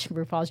watch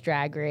RuPaul's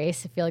Drag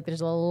Race. I feel like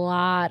there's a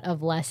lot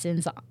of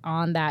lessons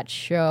on that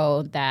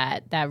show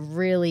that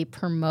really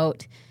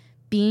promote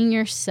being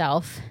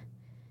yourself,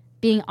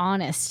 being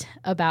honest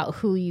about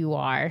who you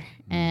are.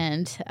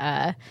 And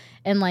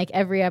like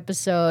every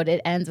episode,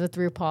 it ends with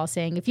RuPaul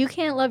saying, if you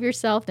can't love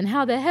yourself, then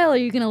how the hell are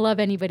you going to love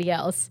anybody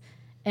else?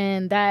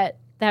 And that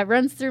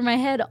runs through my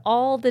head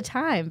all the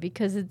time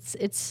because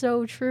it's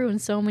so true in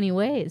so many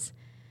ways.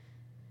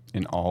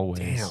 In all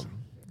ways.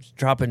 Damn. Just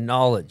dropping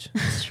knowledge.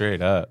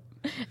 Straight up.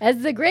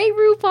 As the great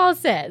RuPaul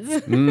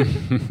says.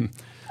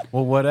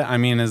 Well, what I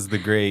mean is the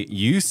great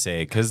you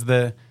say, because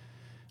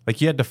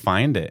you had to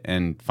find it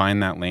and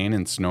find that lane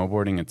in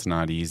snowboarding. It's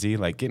not easy.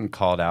 Like getting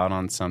called out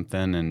on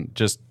something, and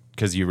just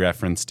because you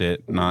referenced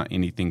it, not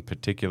anything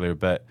particular,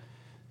 but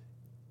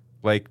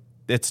like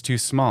it's too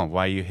small.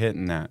 Why are you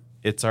hitting that?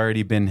 It's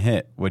already been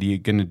hit. What are you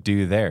going to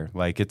do there?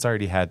 Like it's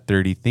already had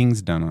 30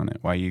 things done on it.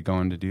 Why are you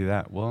going to do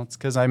that? Well, it's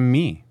because I'm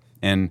me.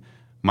 And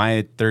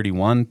my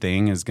 31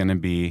 thing is going to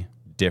be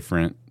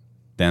different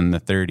than the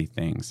 30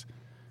 things.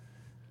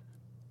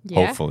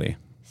 Yeah. Hopefully.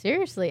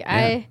 Seriously.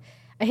 Yeah.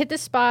 I hit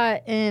this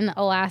spot in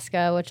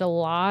Alaska, which a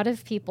lot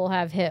of people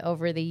have hit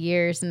over the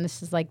years. And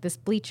this is like this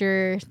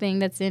bleacher thing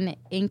that's in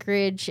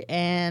Anchorage.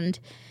 And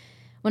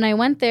when I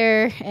went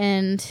there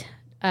and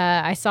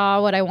I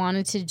saw what I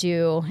wanted to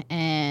do,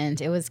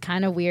 and it was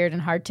kind of weird and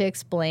hard to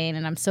explain.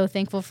 And I'm so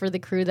thankful for the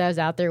crew that I was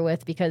out there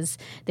with because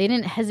they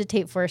didn't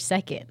hesitate for a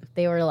second.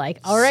 They were like,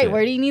 all right,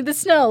 where do you need the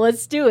snow?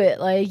 Let's do it.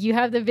 Like, you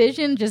have the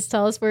vision. Just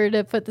tell us where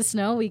to put the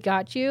snow. We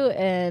got you.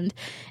 And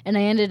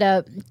I ended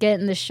up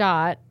getting the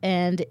shot.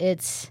 And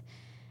it's,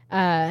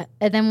 and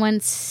then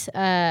once,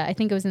 I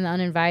think it was in the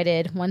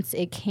uninvited, once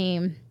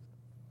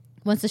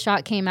the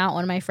shot came out,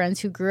 one of my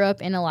friends who grew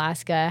up in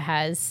Alaska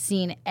has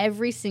seen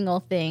every single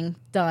thing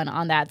done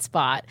on that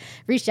spot,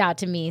 reached out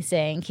to me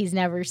saying he's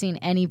never seen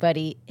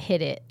anybody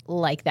hit it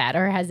like that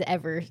or has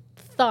ever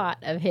thought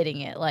of hitting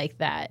it like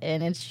that.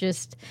 And it's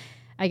just,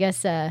 I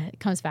guess it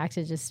comes back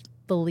to just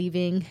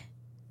believing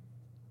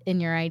in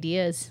your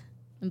ideas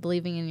and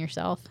believing in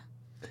yourself.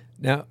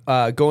 Now,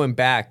 going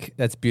back,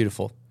 that's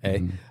beautiful.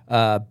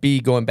 A. B,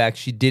 going back,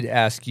 she did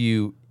ask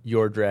you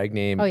your drag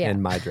name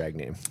and my drag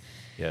name.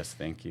 Yes,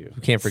 thank you.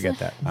 You can't forget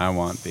that. I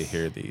want to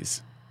hear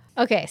these.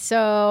 Okay,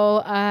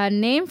 so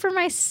name for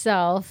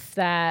myself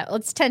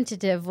it's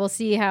tentative. We'll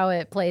see how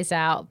it plays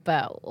out,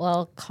 but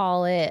I'll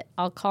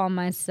call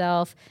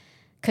myself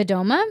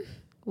Kadoma,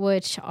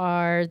 which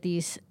are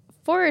these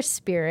forest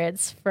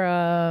spirits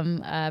from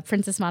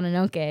Princess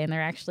Mononoke, and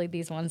they're actually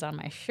these ones on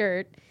my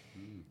shirt.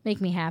 Make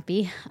me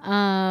happy.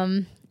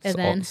 And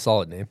then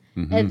solid name.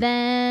 Mm-hmm. And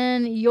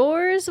then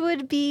yours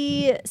would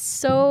be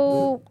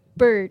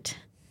Sobert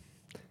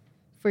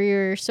for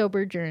your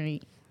sober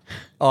journey.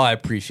 Oh, I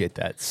appreciate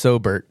that.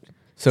 Sobert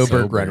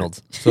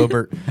Reynolds.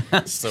 Sobert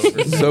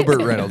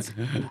Reynolds.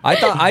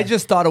 I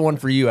just thought of one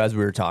for you as you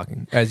were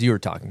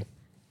talking.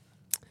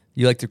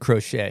 You like to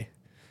crochet.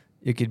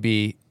 It could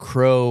be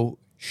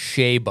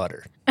crochet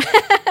butter.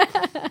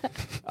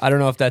 I don't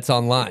know if that's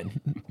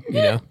online,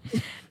 you know?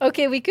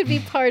 Okay, we could be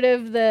part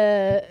of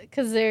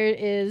because there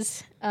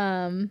is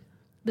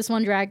this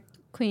one drag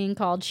queen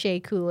called Shea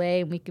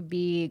Coulee, and we could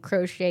be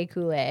Crochet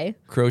Coulee.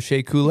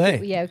 Crochet Coulee.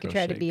 We could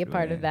try to be a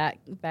part of that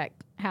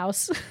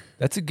house.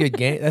 That's a good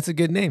game. That's a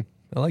good name.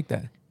 I like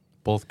that.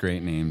 Both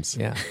great names.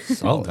 Yeah.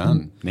 Well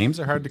done. Names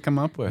are hard to come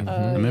up with.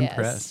 I'm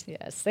impressed.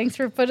 Yes. Thanks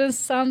for putting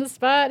us on the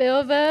spot,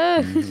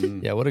 Ilva.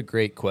 Mm-hmm. Yeah, what a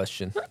great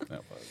question.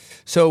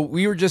 So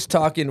we were just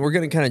talking, we're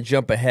going to kind of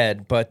jump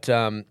ahead, but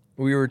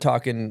we were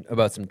talking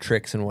about some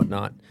tricks and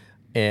whatnot.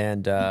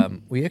 And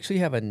we actually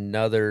have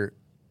another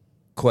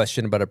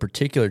question about a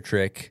particular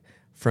trick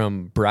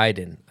from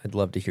Bryden. I'd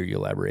love to hear you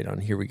elaborate on.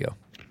 Here we go.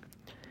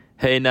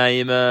 Hey,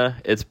 Naima,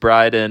 it's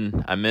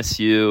Bryden. I miss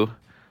you.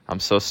 I'm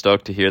so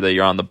stoked to hear that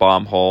you're on the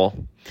bomb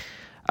hole.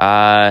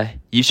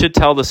 You should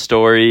tell the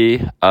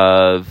story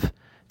of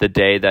the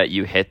day that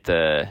you hit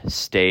the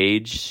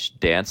stage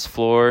dance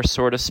floor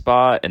sort of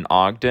spot in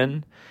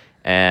Ogden,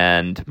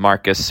 and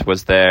Marcus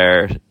was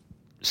there,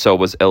 so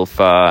was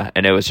Ilfa,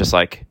 and it was just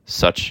like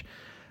such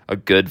a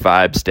good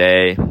vibes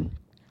day.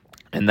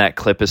 And that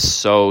clip is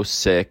so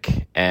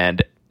sick,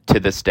 and to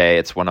this day,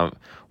 it's one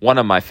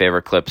of my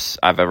favorite clips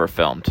I've ever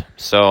filmed.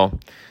 So,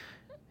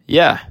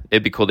 yeah,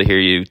 it'd be cool to hear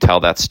you tell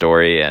that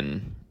story,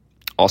 and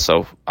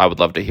also, I would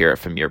love to hear it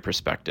from your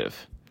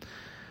perspective.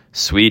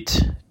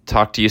 Sweet.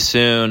 Talk to you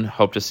soon.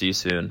 Hope to see you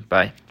soon.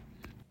 Bye.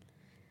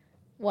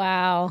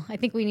 Wow. I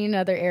think we need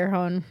another air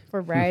horn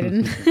for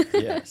Bryden.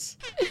 Yes.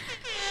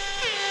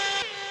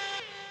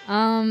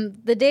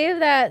 The day of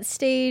that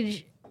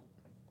stage,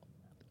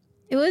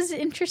 it was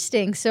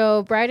interesting.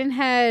 So Bryden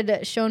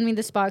had shown me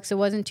the spot, so it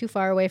wasn't too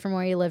far away from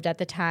where he lived at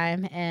the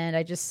time, and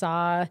I just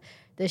saw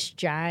this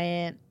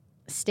giant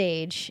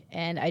stage,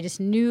 and I just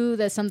knew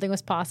that something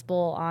was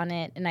possible on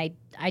it, and I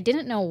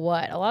didn't know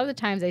what. A lot of the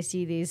times I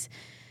see these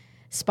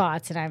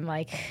spots, and I'm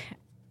like,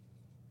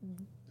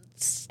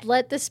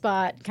 let the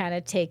spot kind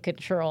of take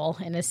control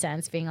in a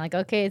sense, being like,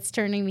 okay, it's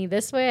turning me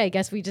this way. I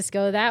guess we just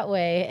go that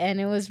way. And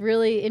it was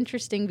really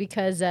interesting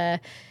because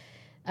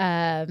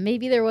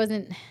maybe there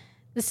wasn't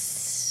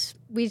this.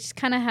 We just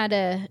kind of had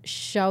to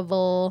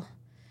shovel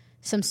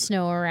some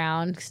snow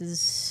around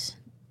because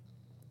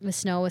the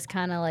snow was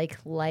kind of like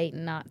light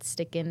and not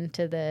sticking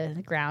to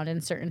the ground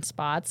in certain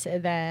spots.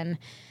 And then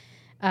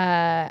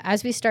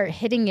as we start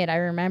hitting it, I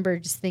remember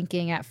just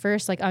thinking at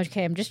first, like,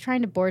 okay, I'm just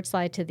trying to board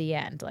slide to the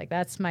end. Like,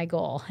 that's my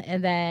goal.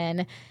 And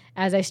then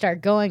as I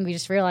start going, we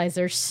just realize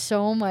there's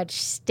so much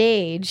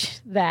stage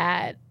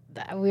that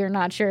we were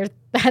not sure if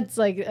that's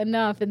like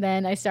enough. And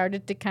then I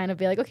started to kind of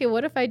be like, okay,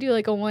 what if I do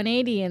like a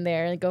 180 in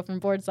there and go from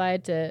board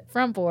slide to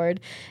front board?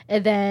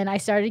 And then I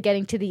started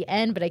getting to the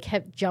end, but I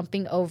kept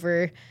jumping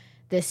over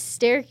this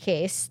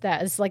staircase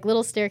that is like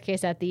little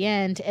staircase at the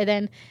end.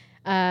 And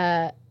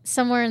then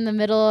somewhere in the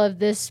middle of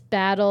this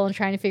battle and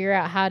trying to figure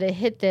out how to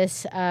hit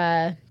this,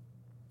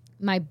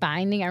 my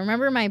binding, I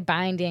remember my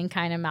binding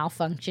kind of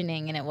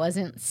malfunctioning and it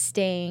wasn't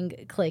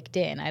staying clicked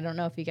in. I don't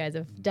know if you guys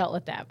have dealt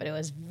with that, but it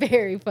was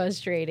very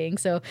frustrating.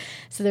 So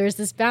there was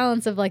this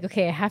balance of like,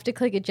 okay, I have to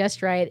click it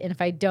just right. And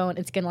if I don't,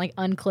 it's going to like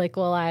unclick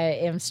while I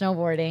am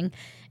snowboarding.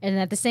 And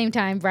at the same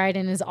time,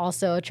 Bryden is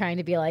also trying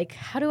to be like,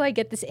 how do I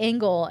get this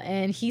angle?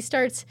 And he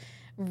starts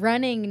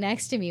running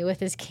next to me with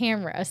his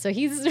camera. So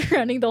he's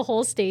running the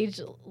whole stage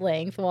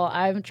length while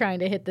I'm trying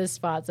to hit this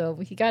spot. So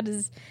he got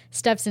his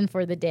steps in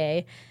for the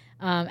day.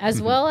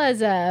 As well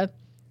as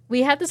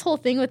we had this whole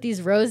thing with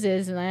these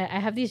roses, and I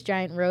have these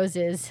giant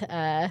roses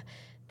that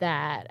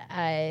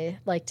I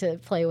like to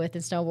play with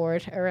and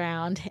snowboard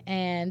around.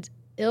 And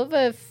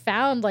Ilva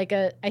found like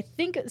I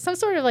think some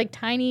sort of like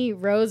tiny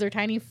rose or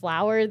tiny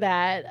flower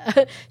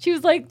that she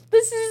was like,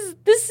 this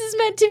is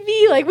meant to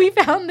be. Like, we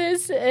found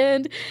this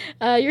and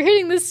you're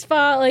hitting this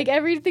spot, like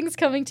everything's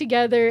coming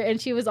together.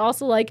 And she was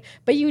also like,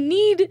 but you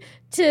need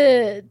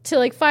to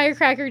like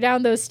firecracker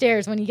down those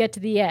stairs when you get to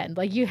the end.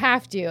 Like, you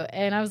have to.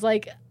 And I was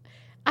like,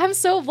 I'm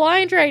so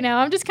blind right now.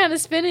 I'm just kind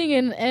of spinning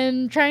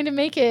and trying to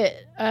make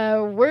it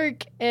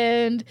work.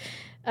 And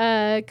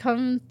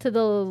come to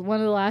one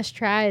of the last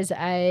tries,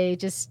 I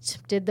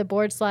just did the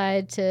board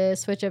slide to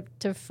switch up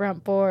to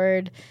front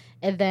board,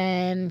 and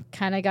then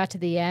kind of got to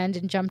the end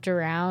and jumped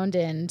around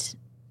and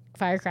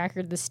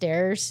firecrackered the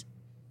stairs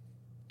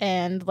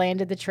and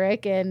landed the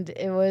trick. And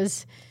it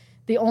was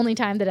the only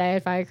time that I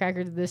had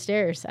firecrackered the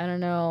stairs. I don't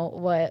know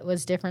what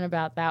was different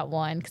about that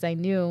one because I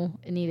knew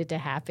it needed to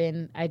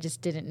happen. I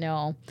just didn't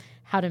know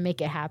how to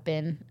make it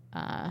happen,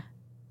 and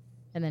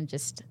then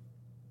just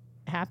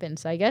happen.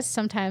 So I guess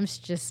sometimes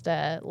just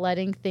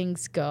letting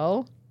things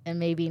go and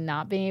maybe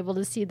not being able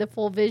to see the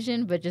full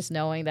vision, but just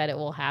knowing that it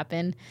will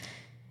happen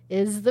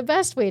is the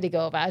best way to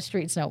go about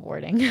street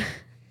snowboarding.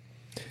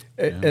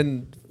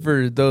 And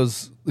for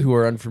those who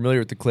are unfamiliar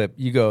with the clip,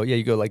 you go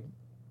like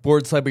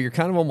board slide, but you're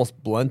kind of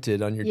almost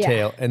blunted on your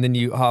tail. And then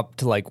you hop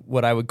to like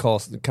what I would call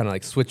kind of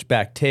like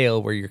switchback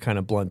tail, where you're kind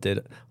of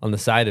blunted on the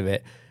side of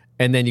it.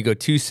 And then you go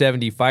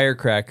 270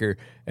 firecracker,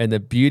 and the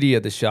beauty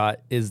of the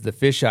shot is the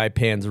fisheye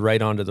pans right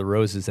onto the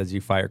roses as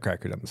you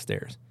firecracker down the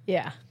stairs.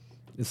 Yeah.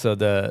 So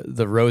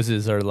the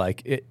roses are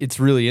like, it's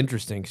really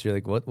interesting because you're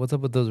like, what's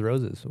up with those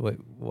roses?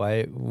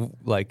 Why?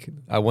 Like,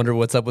 I wonder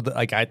what's up with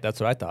that's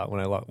what I thought when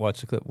I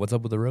watched the clip. What's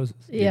up with the roses?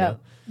 Yeah. You know?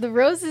 The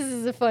roses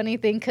is a funny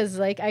thing because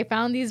like I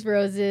found these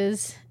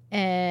roses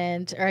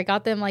or I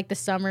got them like the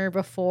summer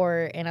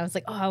before, and I was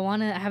like, oh, I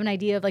want to have an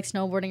idea of like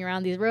snowboarding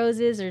around these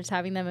roses or just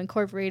having them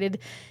incorporated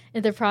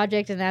in the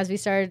project. And as we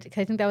started,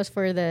 cause I think that was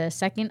for the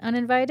second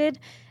Uninvited,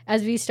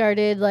 as we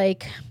started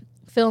like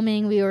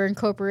filming, we were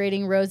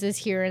incorporating roses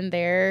here and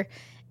there.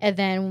 And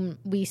then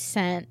we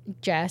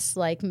sent Jess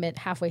like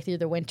halfway through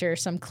the winter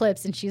some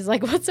clips, and she's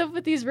like, what's up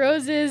with these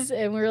roses?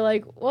 And we were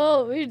like,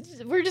 well,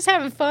 we're just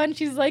having fun.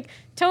 She's like,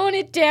 tone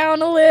it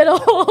down a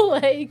little.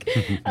 like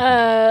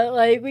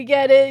we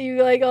get it.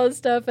 You like all this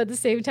stuff at the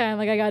same time.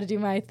 Like, I got to do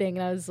my thing.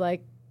 And I was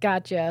like,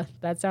 gotcha.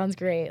 That sounds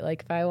great.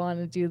 Like, if I want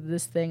to do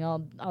this thing,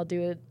 I'll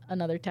do it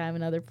another time,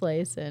 another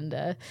place. And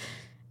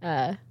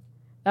that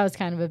was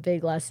kind of a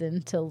big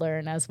lesson to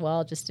learn as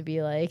well, just to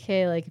be like,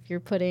 hey, like if you're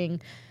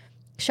putting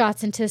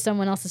shots into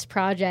someone else's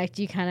project,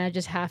 you kind of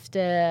just have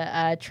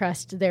to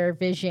trust their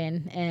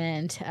vision.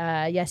 And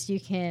yes, you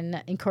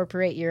can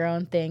incorporate your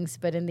own things,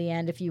 but in the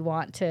end, if you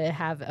want to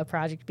have a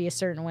project be a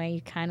certain way,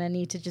 you kind of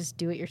need to just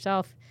do it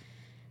yourself,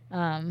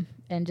 and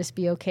just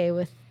be okay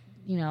with,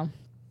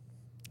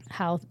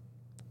 how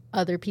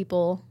other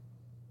people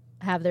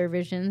have their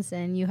visions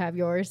and you have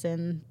yours,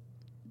 and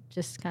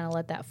just kind of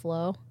let that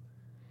flow.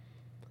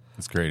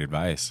 That's great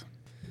advice.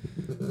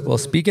 Well,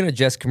 speaking of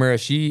Jess Kimura,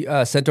 she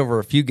sent over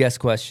a few guest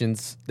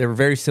questions. They were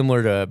very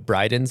similar to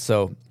Bryden's,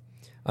 so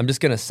I'm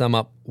just going to sum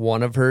up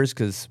one of hers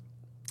because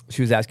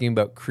she was asking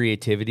about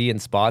creativity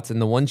and spots,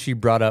 and the one she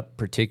brought up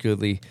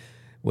particularly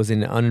was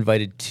in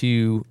Uninvited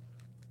 2,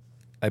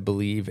 I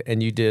believe,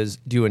 and you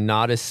do a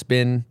novice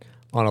spin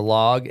on a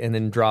log and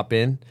then drop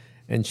in,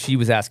 and she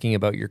was asking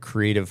about your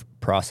creative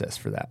process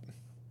for that.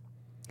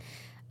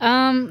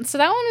 So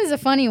that one is a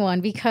funny one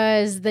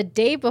because the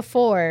day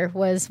before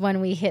was when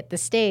we hit the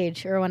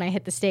stage, or when I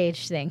hit the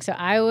stage thing. So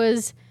I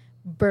was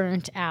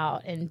burnt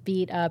out and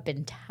beat up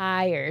and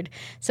tired.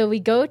 So we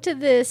go to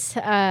this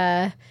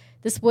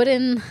this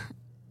wooden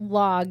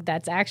log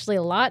that's actually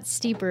a lot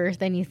steeper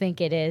than you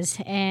think it is.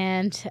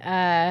 And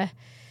I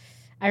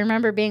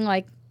remember being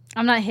like,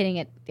 I'm not hitting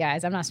it,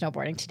 guys. I'm not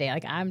snowboarding today.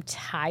 Like, I'm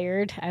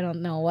tired. I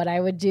don't know what I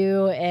would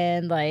do.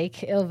 And like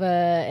Ilva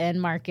and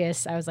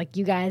Marcus, I was like,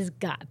 you guys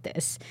got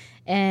this.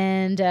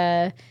 And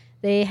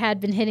they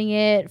had been hitting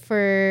it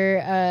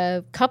for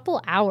a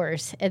couple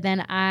hours. And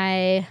then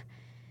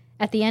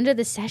at the end of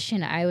the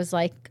session, I was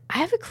like, I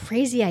have a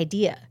crazy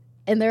idea.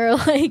 And they're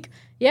like,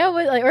 yeah,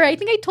 or I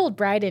think I told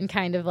Bryden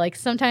kind of like,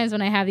 sometimes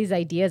when I have these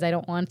ideas, I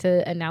don't want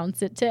to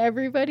announce it to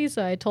everybody.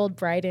 So I told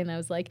Bryden, I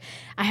was like,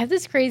 I have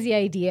this crazy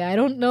idea. I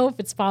don't know if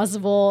it's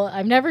possible.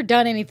 I've never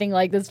done anything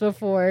like this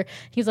before.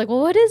 He's like, well,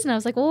 what is it? And I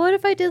was like, well, what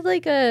if I did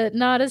like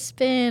not a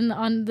spin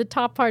on the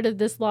top part of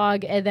this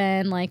log and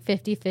then like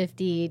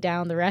 50-50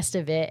 down the rest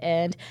of it?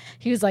 And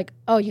he was like,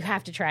 oh, you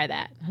have to try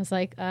that. I was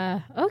like,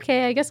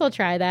 okay, I guess I'll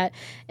try that.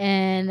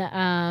 And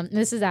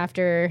this is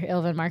after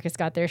Ilva and Marcus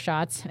got their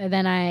shots. And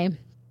then I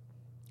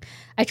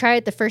tried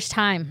it the first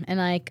time and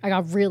like I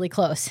got really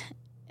close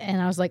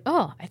and I was like,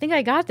 oh, I think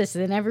I got this.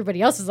 And then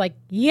everybody else was like,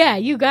 yeah,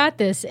 you got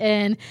this.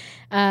 And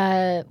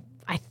I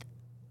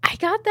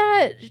got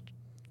that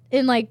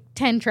in like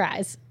 10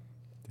 tries.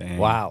 Dang.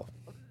 Wow.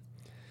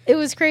 It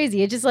was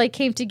crazy. It just like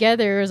came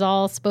together. It was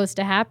all supposed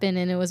to happen.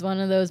 And it was one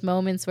of those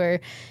moments where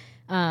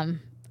I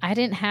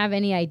didn't have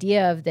any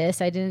idea of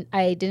this. I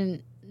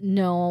didn't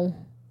know.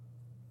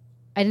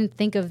 I didn't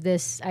think of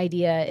this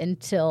idea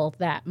until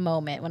that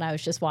moment when I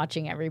was just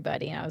watching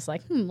everybody. And I was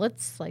like,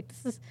 this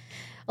is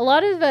a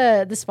lot of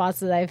the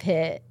spots that I've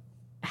hit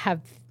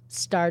have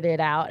started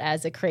out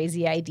as a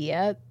crazy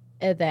idea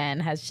and then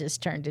has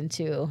just turned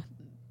into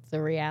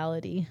the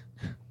reality.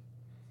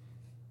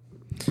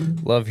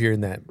 Love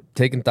hearing that.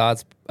 Taking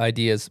thoughts,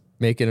 ideas,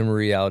 making them a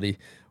reality.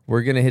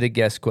 We're going to hit a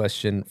guest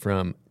question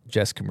from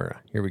Jess Kimura.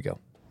 Here we go.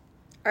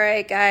 All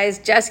right, guys.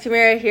 Jess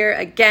Kimura here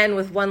again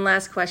with one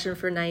last question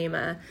for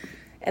Naima.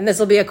 And this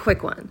will be a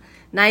quick one.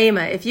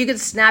 Naima, if you could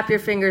snap your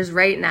fingers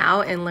right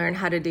now and learn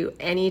how to do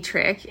any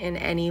trick in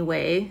any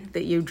way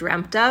that you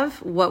dreamt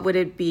of, what would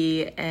it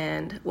be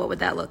and what would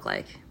that look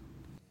like?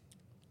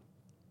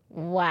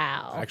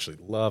 Wow. I actually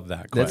love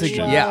that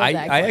question.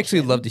 I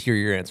actually love to hear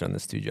your answer on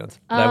this too, Jones.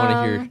 But I want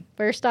to hear.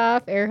 First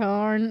off, air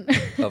horn.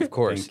 Of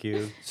course. Thank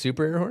you.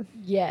 Super air horn?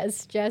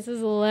 Yes, Jess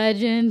is a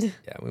legend.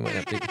 Yeah, we might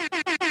have to.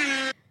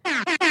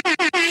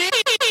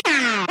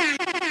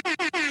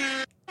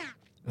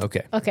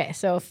 Okay,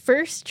 so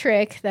first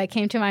trick that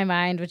came to my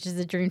mind, which is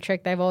a dream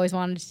trick that I've always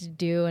wanted to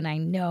do, and I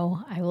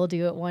know I will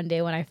do it one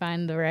day when I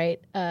find the right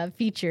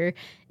feature,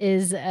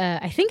 is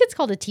I think it's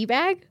called a tea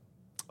bag.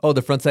 Oh,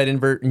 the front side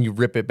invert and you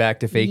rip it back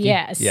to fakie?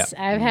 Yes. Yeah.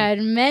 I've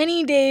had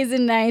many days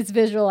and nights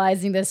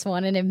visualizing this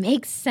one, and it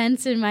makes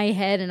sense in my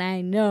head, and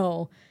I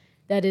know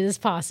that it is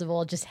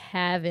possible. Just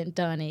haven't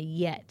done it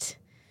yet.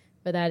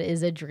 But that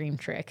is a dream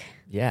trick.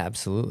 Yeah,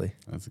 absolutely.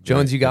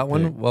 Jones, you got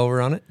one while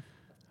we're on it?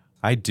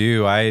 I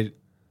do.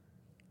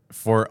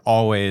 For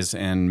always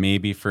and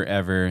maybe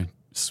forever,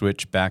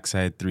 switch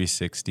backside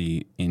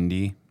 360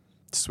 indie,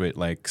 switch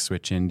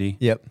indie.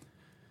 Yep.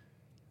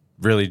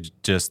 Really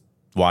just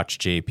watch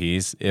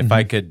JP's. If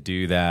I could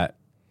do that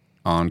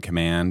on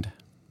command,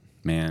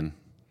 man,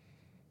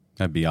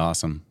 that'd be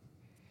awesome.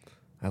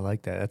 I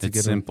like that. That's it's a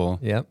good simple. One.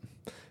 Yep.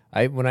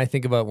 When I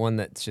think about one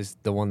that's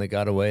just the one that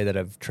got away that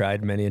I've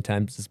tried many a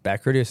times, is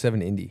back rodeo 7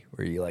 indie,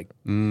 where you like,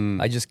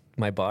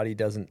 my body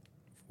doesn't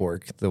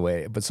work the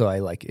way, but so I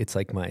like, it's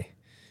like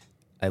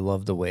I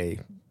love the way,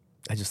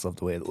 I just love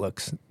the way it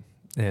looks.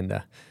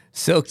 And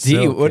Silk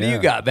D, what do you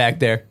got back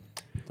there?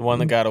 The one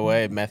that got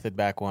away, method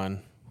back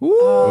one. Ooh.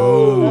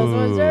 Oh, those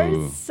ones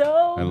are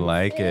so I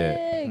like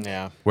big. it.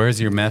 Yeah.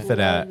 Where's your method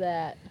Love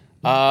at?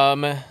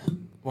 That.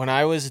 When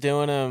I was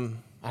doing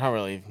them, I don't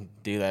really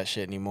do that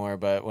shit anymore,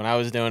 but when I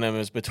was doing them, it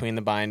was between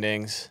the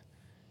bindings,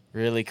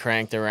 really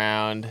cranked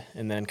around,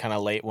 and then kind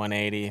of late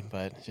 180,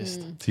 but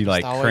just... So you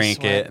like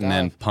crank it and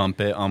then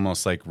pump it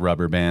almost like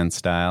rubber band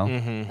style?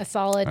 A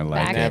solid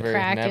like back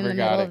crack in the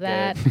middle of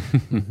that.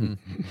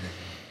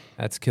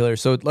 That's killer.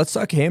 So let's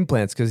talk hand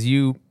plants, because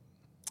you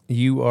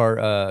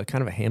are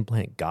kind of a hand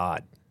plant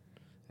god.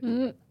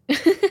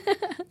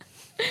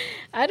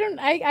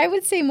 I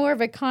would say more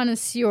of a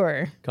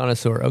connoisseur.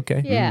 Connoisseur,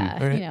 okay.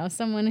 Yeah, Right.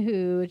 Someone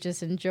who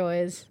just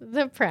enjoys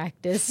the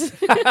practice.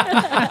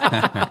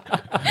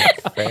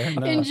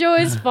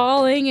 Enjoys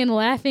falling and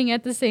laughing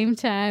at the same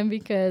time,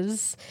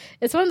 because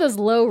it's one of those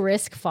low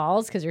risk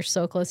falls because you're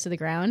so close to the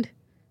ground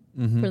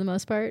for the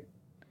most part.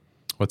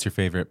 What's your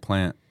favorite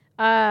plant?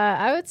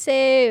 I would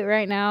say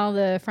right now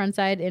the front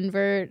side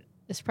invert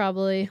is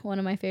probably one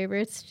of my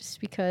favorites,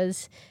 just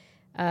because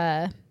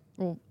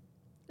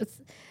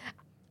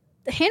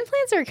hand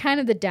plants are kind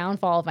of the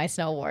downfall of my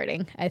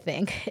snowboarding, I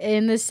think,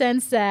 in the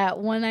sense that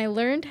when I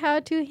learned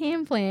how to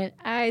hand plant,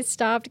 I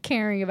stopped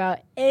caring about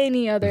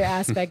any other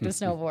aspect of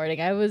snowboarding.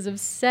 I was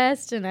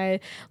obsessed and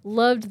I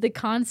loved the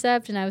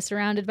concept, and I was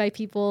surrounded by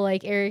people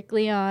like Eric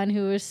Leon,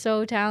 who was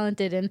so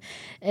talented, and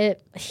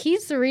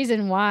he's the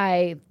reason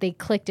why they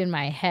clicked in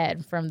my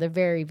head from the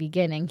very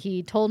beginning.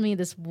 He told me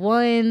this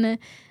one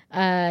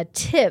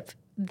tip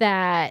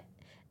that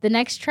the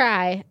next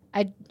try,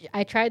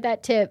 I tried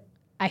that tip,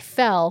 I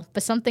fell,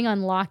 but something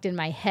unlocked in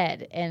my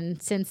head.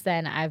 And since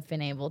then, I've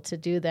been able to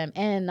do them.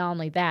 And not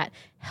only that,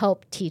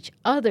 help teach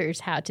others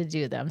how to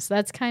do them. So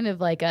that's kind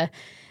of like a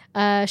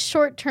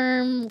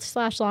short-term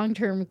 /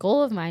 long-term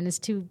goal of mine, is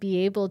to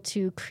be able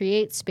to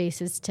create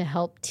spaces to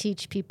help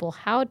teach people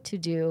how to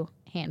do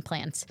hand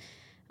plants.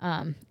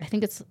 I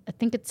think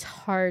it's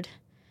hard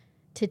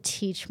to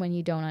teach when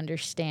you don't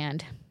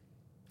understand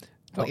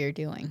what you're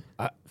doing.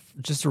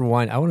 Just to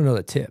rewind, I want to know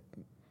the tip.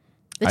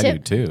 I do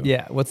too.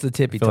 Yeah, what's the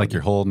tip? I feel like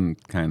you're holding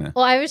kind of.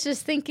 Well, I was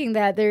just thinking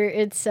that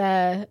it's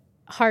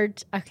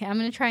hard. Okay, I'm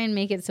going to try and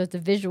make it so it's a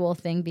visual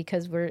thing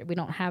because we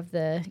don't have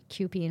the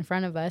QP in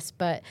front of us.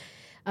 But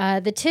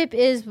the tip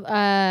is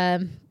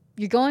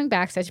you're going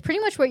backside. Pretty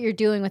much what you're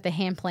doing with the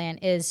hand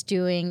plant is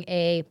doing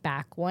a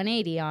back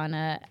 180 on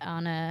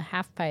a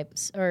half pipe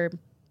or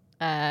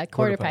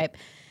quarter pipe.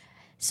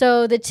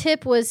 So the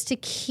tip was to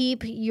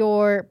keep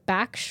your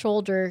back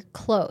shoulder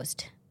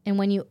closed. And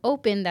when you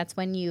open, that's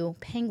when you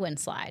penguin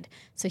slide.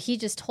 So he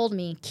just told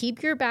me,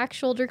 keep your back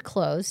shoulder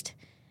closed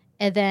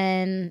and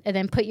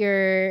then put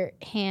your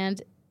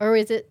hand, or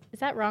is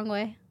that wrong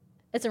way?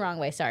 It's the wrong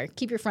way, sorry.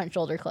 Keep your front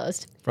shoulder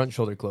closed. Front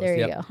shoulder closed, There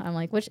you go. I'm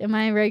like, which, am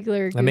I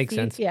regular goofy? That makes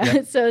sense. Yeah.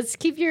 Yep. So it's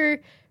keep your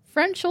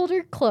front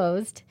shoulder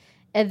closed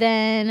and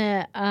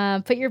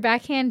then put your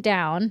back hand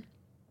down.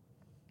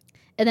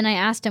 And then I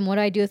asked him, what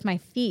do I do with my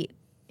feet?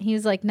 He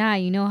was like, nah,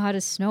 you know how to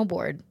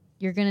snowboard.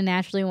 You're going to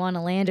naturally want to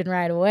land and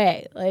ride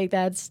away. Like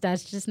that's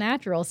just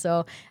natural.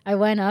 So I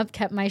went up,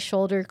 kept my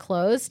shoulder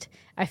closed.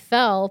 I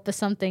fell, but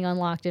something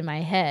unlocked in my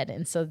head.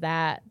 And so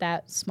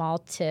that small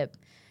tip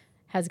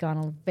has gone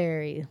a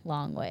very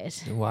long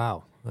ways.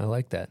 Wow. I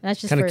like that.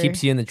 That's just kind of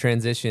keeps you in the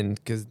transition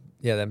because,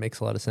 yeah, that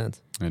makes a lot of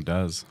sense. It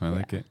does. I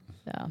like it.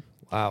 So.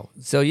 Wow.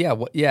 So,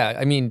 yeah,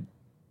 I mean,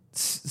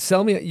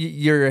 sell me,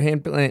 you're a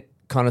hand plant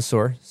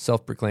connoisseur,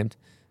 self-proclaimed.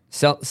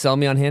 Sell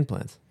me on hand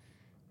plants.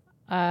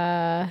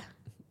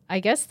 I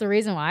guess the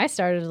reason why I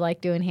started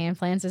like doing hand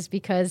plants is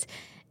because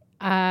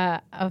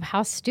of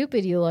how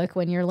stupid you look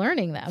when you're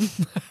learning them.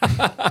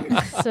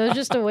 So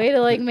just a way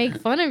to like make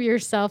fun of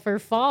yourself or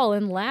fall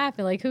and laugh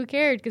and like who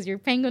cared because you're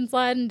penguin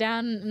sliding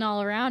down and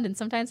all around. And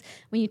sometimes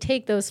when you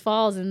take those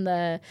falls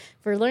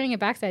for learning a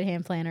backside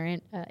hand plant or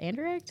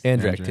Andirect?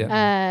 Andirect,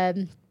 yeah.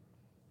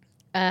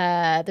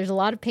 There's a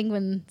lot of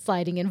penguin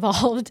sliding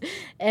involved,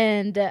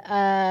 and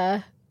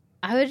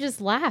I would just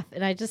laugh,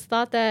 and I just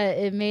thought that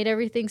it made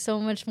everything so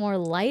much more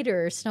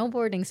lighter,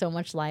 snowboarding so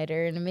much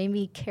lighter, and it made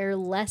me care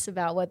less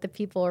about what the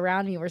people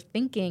around me were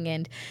thinking,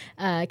 and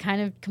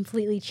kind of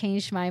completely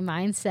changed my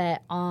mindset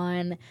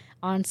on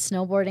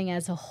snowboarding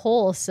as a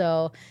whole.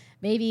 So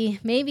maybe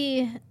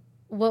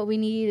what we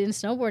need in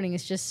snowboarding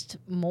is just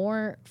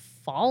more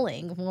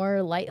falling,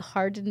 more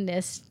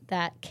lightheartedness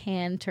that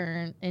can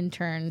turn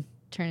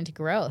into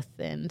growth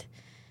and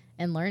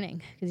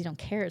learning because you don't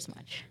care as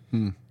much.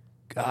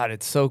 God,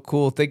 it's so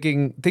cool.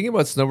 Thinking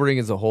about snowboarding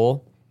as a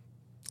whole,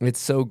 it's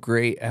so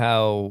great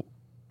how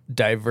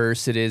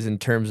diverse it is in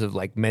terms of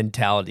like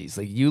mentalities.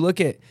 Like you look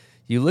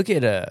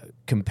at a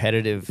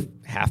competitive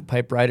half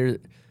pipe rider,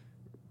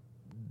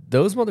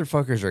 those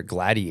motherfuckers are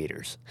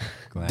gladiators.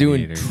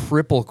 Doing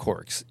triple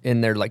corks,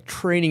 and they're like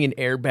training in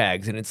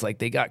airbags, and it's like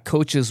they got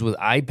coaches with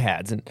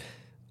iPads. And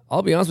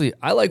I'll be honest with you,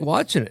 I like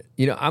watching it.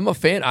 You know, I'm a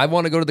fan. I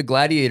want to go to the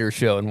Gladiator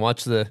show and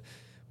watch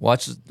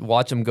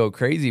them go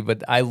crazy.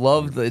 But I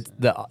love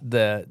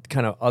the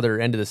kind of other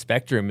end of the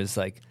spectrum is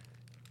like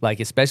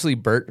especially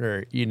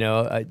Bertner, you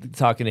know,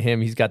 talking to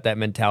him, he's got that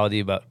mentality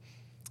about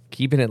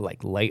keeping it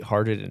like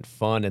lighthearted and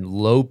fun and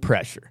low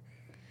pressure.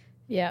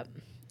 Yep.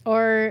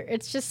 Or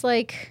it's just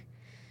like,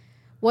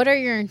 what are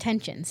your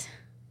intentions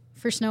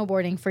for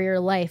snowboarding, for your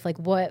life? Like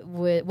what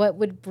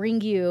would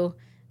bring you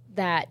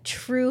that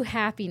true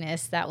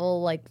happiness that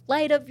will like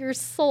light up your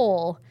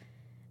soul?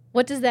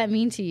 What does that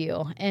mean to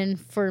you? And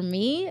for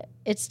me,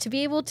 it's to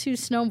be able to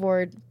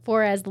snowboard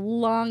for as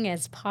long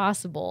as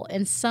possible.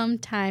 And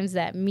sometimes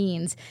that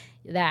means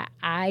that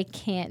I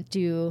can't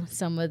do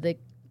some of the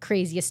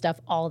craziest stuff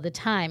all the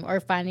time, or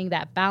finding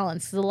that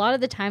balance. Because a lot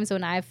of the times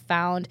when I've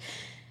found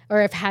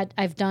or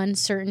I've done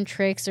certain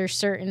tricks or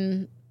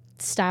certain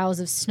styles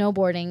of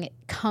snowboarding, it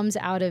comes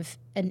out of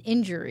an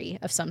injury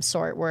of some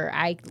sort where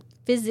I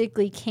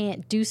physically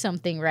can't do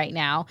something right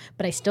now,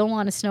 but I still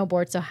want to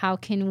snowboard. So how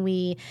can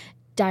we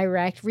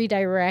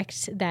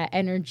redirect that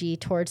energy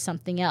towards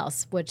something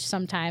else, which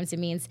sometimes it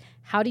means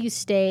how do you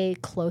stay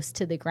close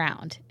to the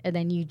ground? And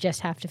then you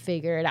just have to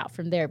figure it out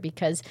from there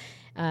because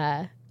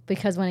when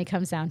it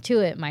comes down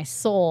to it, my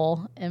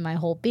soul and my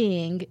whole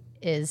being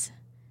is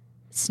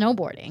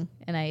snowboarding,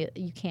 and I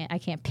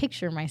can't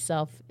picture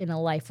myself in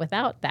a life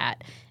without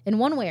that in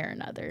one way or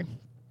another.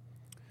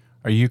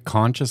 Are you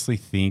consciously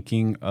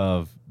thinking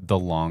of the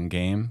long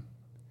game?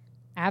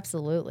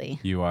 Absolutely.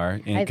 You are?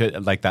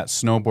 And like that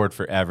snowboard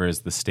forever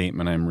is the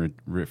statement I'm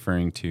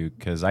referring to,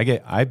 because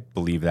I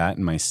believe that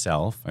in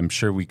myself. I'm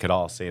sure we could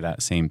all say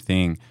that same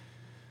thing.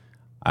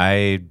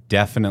 I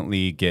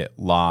definitely get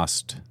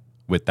lost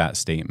with that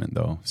statement,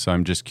 though. So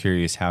I'm just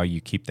curious how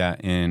you keep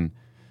that in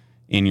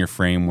your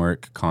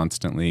framework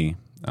constantly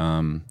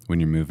when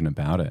you're moving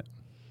about it.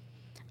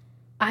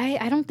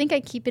 I don't think I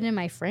keep it in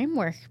my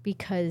framework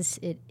because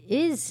it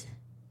is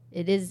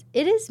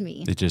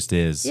me. It just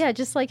is. Yeah,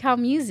 just like how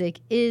music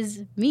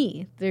is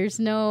me. There's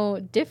no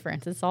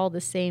difference. It's all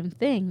the same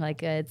thing.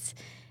 Like it's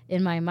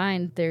in my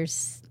mind,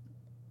 there's,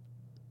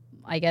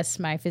 I guess,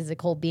 my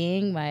physical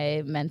being,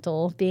 my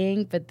mental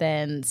being, but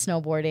then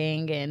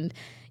snowboarding and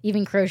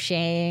even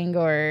crocheting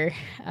or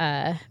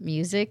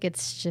music,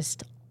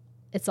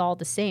 it's all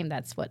the same.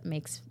 That's what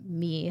makes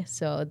me.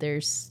 So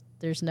there's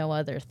no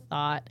other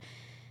thought.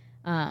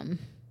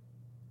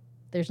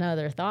 There's no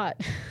other thought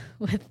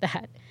with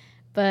that.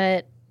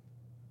 But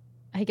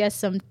I guess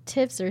some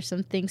tips or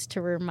some things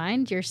to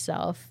remind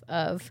yourself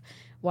of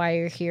why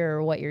you're here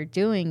or what you're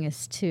doing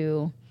is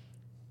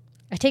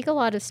I take a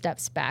lot of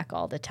steps back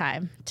all the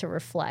time to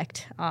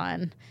reflect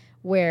on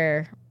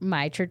where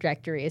my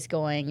trajectory is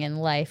going in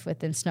life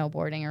within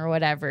snowboarding or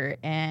whatever.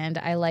 And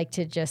I like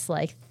to just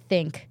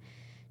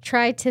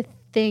try to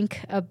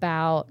think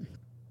about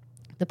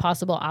the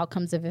possible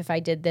outcomes of if I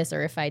did this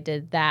or if I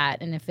did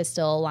that, and if it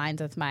still aligns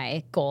with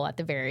my goal at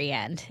the very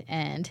end.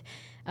 And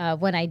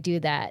when I do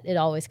that, it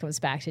always comes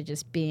back to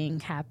just being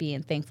happy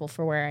and thankful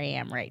for where I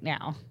am right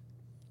now.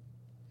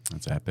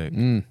 That's epic.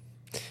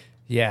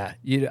 Yeah,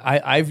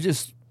 I've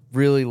just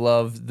really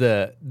loved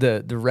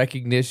the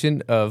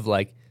recognition of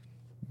like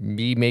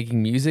me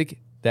making music.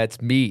 That's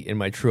me in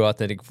my true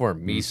authentic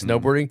form. Me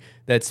snowboarding.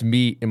 That's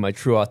me in my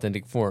true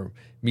authentic form.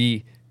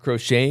 Me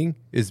crocheting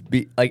is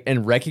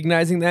and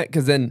recognizing that,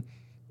 because then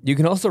you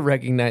can also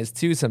recognize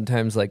too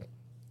sometimes like,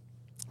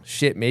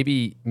 shit,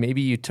 maybe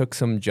you took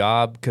some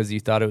job because you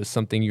thought it was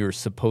something you were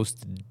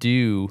supposed to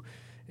do,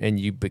 and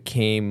you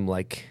became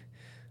like,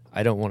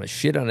 I don't want to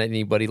shit on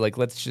anybody, like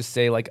let's just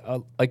say like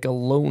a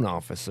loan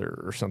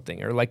officer or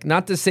something, or like,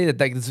 not to say that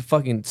this is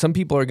fucking, some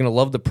people are gonna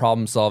love the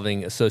problem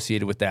solving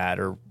associated with that,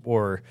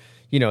 or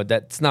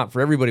that's not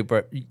for everybody,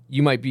 but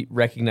you might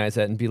recognize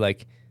that and be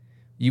like,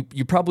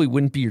 you probably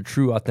wouldn't be your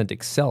true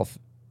authentic self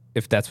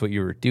if that's what you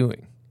were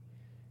doing.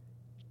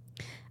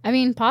 I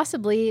mean,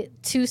 possibly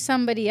to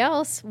somebody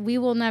else, we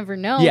will never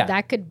know. Yeah.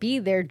 That could be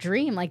their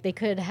dream. Like they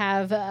could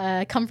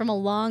have come from a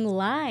long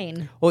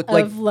line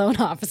of loan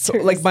officers. So,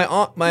 like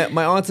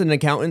my aunt's an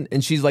accountant,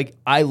 and she's like,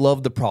 I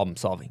love the problem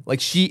solving.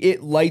 Like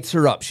it lights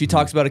her up. She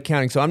talks about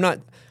accounting. So I'm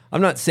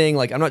not saying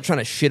like, I'm not trying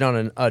to shit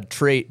on a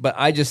trait, but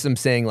I just am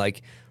saying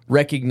like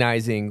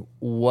recognizing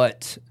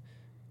what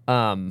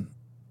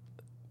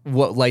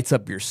lights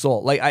up your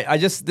soul. Like I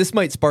just, this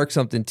might spark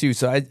something too.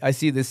 So I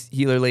see this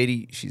healer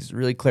lady. She's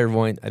really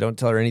clairvoyant. I don't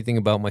tell her anything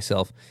about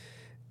myself.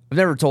 I've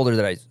never told her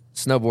that I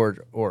snowboard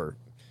or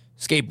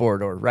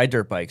skateboard or ride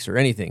dirt bikes or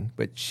anything,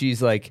 but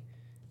she's like,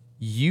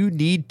 you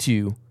need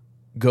to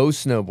go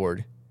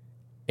snowboard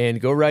and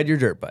go ride your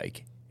dirt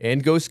bike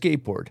and go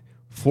skateboard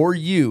for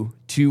you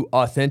to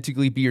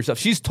authentically be yourself.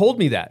 She's told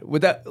me that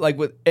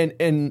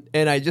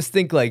and I just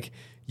think like,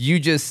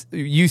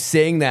 you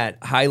saying that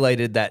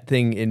highlighted that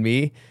thing in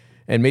me,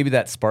 and maybe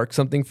that sparked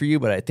something for you,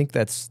 but I think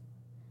that's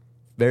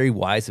very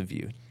wise of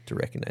you to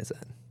recognize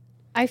that.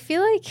 I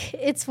feel like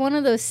it's one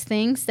of those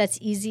things that's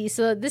easy.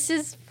 So this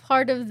is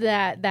part of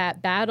that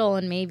battle,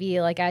 and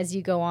maybe like as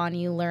you go on,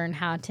 you learn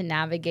how to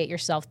navigate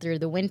yourself through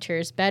the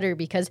winters better,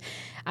 because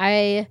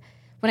when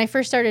I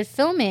first started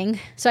filming,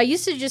 so I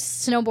used to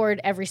just snowboard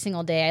every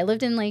single day. I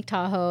lived in Lake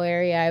Tahoe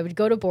area. I would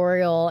go to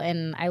Boreal,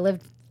 and I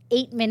lived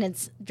 8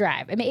 minutes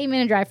drive. I'm an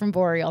 8-minute drive from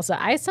Boreal. So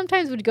I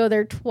sometimes would go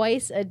there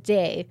twice a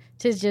day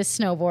to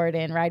just snowboard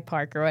and ride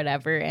park or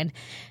whatever. And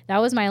that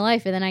was my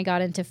life. And then I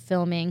got into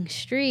filming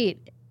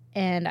street,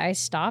 and I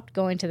stopped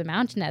going to the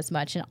mountain as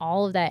much. And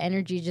all of that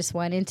energy just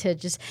went into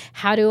just,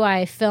 how do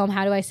I film?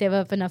 How do I save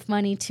up enough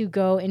money to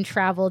go and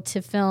travel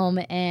to film?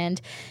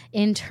 And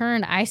in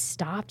turn, I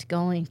stopped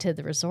going to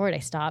the resort. I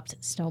stopped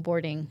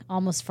snowboarding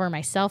almost for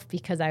myself,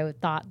 because I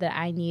thought that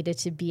I needed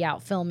to be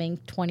out filming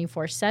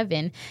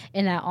 24/7.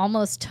 And that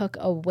almost took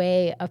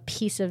away a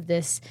piece of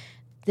this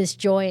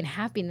joy and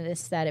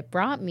happiness that it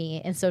brought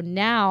me. And so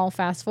now,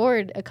 fast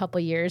forward a couple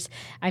years,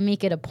 I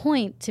make it a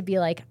point to be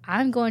like,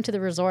 I'm going to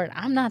the resort.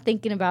 I'm not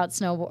thinking about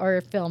snow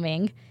or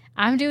filming.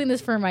 I'm doing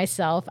this for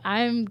myself.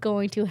 I'm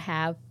going to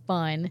have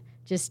fun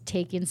just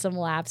taking some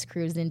laps,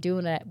 cruising,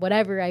 doing it,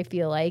 whatever I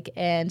feel like.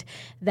 And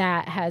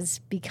that has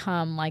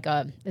become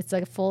it's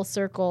like a full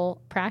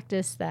circle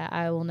practice that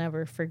I will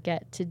never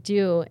forget to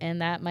do. And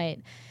that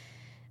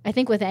I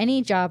think with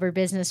any job or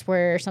business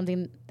where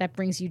something that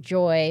brings you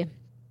joy,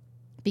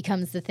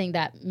 becomes the thing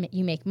that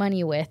you make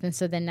money with. And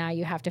so then now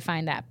you have to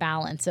find that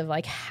balance of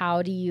like,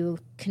 how do you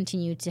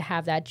continue to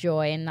have that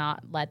joy and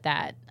not let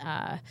that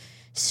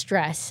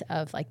stress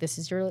of like, this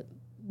is your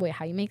way,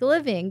 how you make a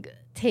living,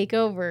 take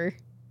over.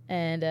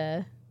 And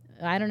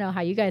I don't know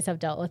how you guys have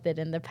dealt with it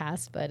in the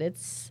past, but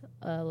it's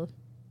a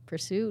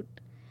pursuit.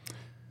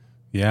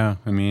 Yeah.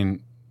 I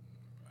mean,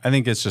 I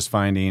think it's just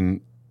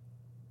finding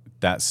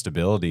that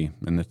stability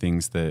and the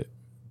things that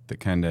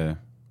kind of,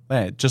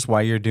 just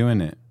why you're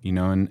doing it, you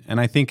know, and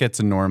I think it's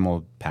a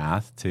normal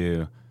path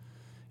to,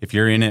 if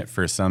you're in it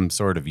for some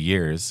sort of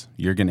years,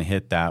 you're going to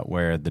hit that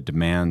where the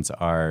demands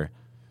are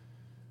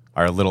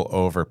a little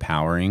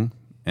overpowering,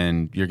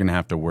 and you're going to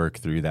have to work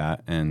through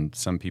that. And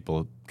some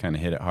people kind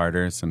of hit it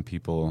harder. Some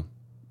people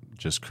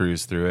just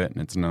cruise through it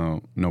and it's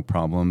no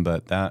problem.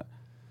 But that,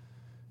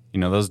 you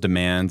know, those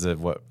demands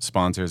of what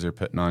sponsors are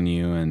putting on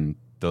you and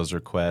those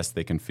requests,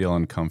 they can feel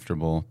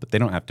uncomfortable, but they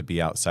don't have to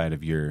be outside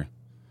of your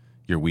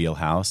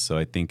wheelhouse. So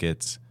I think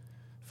it's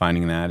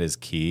finding that is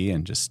key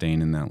and just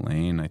staying in that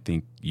lane. I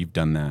think you've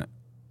done that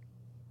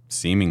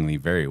seemingly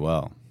very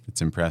well.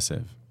 It's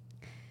impressive.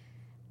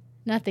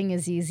 Nothing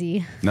is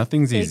easy.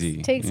 Nothing's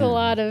easy. Takes a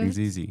lot of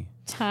easy.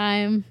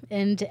 time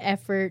and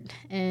effort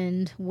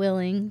and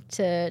willing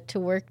to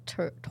work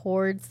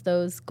towards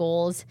those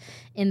goals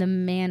in the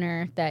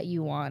manner that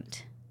you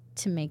want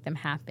to make them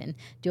happen.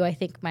 Do I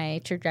think my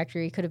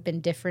trajectory could have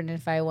been different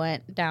if I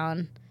went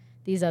down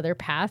these other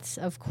paths?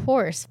 Of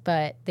course,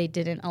 but they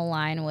didn't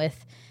align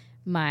with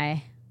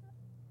my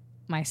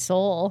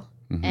soul.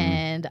 Mm-hmm.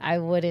 And I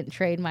wouldn't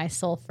trade my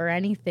soul for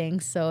anything.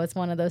 So it's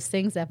one of those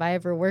things that if I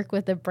ever work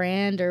with a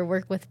brand or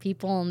work with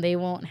people and they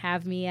won't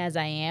have me as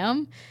I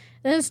am,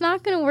 then it's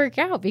not going to work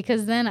out,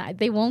 because then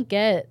they won't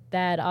get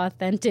that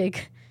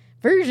authentic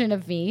version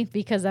of me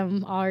because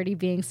I'm already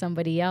being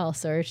somebody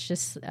else. Or it's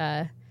just,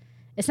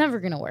 it's never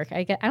going to work.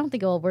 I don't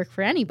think it will work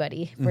for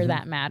anybody for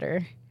that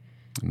matter.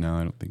 No,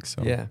 I don't think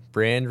so. Yeah,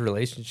 brand,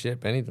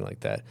 relationship, anything like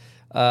that.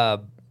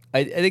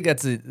 I think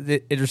that's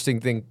an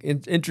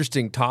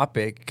interesting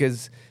topic,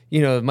 because,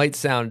 you know, it might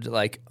sound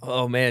like,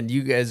 oh, man,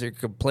 you guys are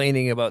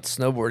complaining about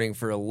snowboarding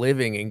for a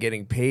living and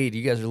getting paid.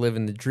 You guys are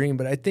living the dream.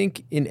 But I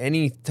think in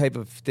any type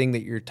of thing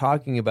that you're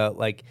talking about,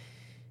 like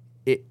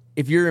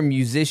if you're a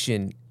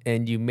musician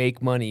and you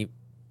make money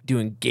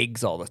doing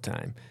gigs all the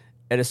time,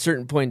 at a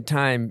certain point in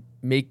time,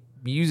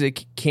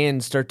 music can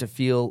start to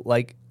feel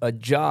like a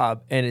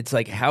job. And it's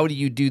like, how do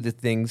you do the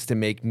things to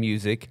make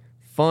music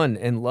fun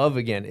and love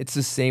again? It's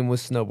the same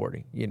with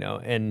snowboarding, you know,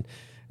 and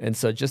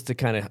so just to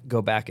kind of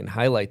go back and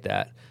highlight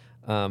that,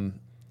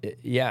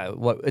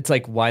 it's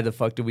like, why the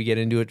fuck did we get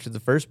into it in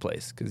the first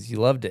place? Because you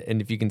loved it, and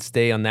if you can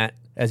stay on that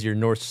as your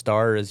North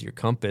Star, as your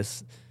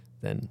compass,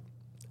 then,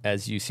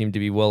 as you seem to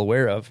be well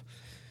aware of,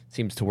 it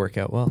seems to work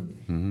out well.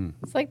 Mm-hmm.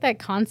 It's like that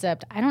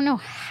concept. I don't know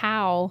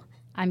how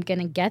I'm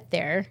gonna get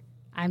there.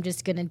 I'm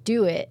just going to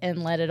do it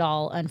and let it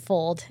all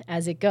unfold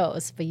as it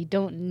goes. But you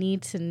don't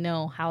need to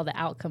know how the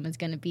outcome is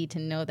going to be to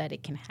know that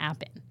it can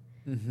happen.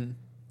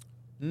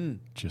 Mm-hmm.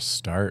 Just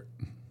start.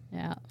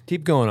 Yeah.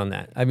 Keep going on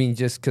that. I mean,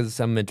 just because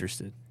I'm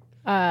interested.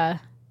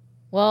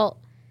 Well,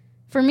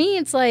 for me,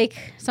 it's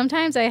like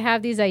sometimes I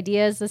have these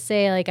ideas. Let's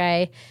say like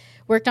I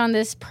worked on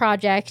this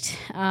project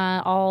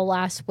all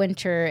last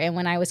winter. And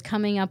when I was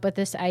coming up with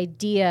this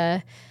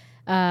idea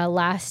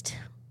last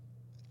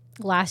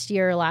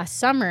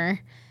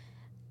summer,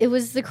 it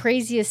was the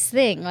craziest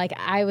thing. Like,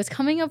 I was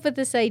coming up with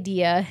this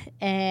idea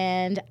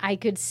and I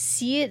could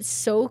see it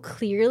so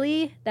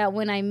clearly that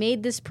when I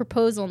made this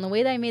proposal, and the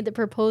way that I made the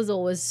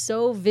proposal was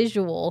so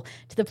visual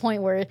to the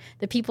point where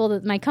the people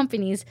that my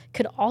companies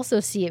could also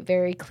see it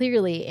very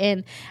clearly.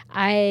 And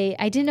I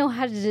didn't know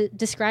how to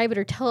describe it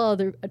or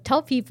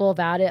tell people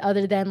about it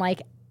other than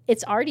like,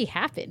 it's already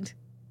happened.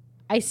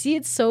 I see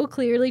it so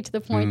clearly to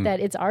the point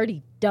that it's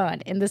already done.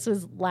 And this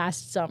was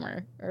last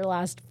summer or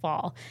last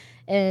fall.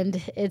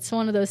 And it's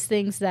one of those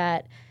things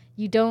that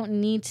you don't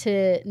need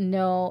to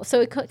know.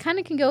 So it kind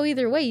of can go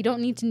either way. You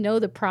don't need to know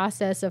the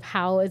process of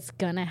how it's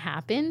going to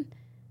happen.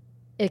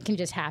 It can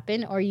just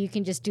happen, or you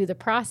can just do the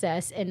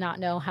process and not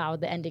know how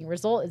the ending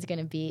result is going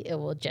to be. It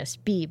will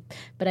just be.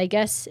 But I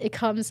guess it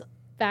comes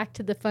back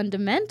to the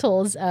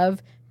fundamentals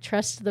of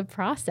trust the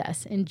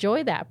process,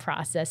 enjoy that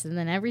process, and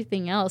then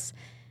everything else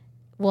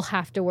will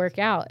have to work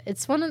out.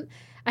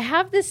 I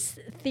have this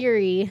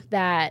theory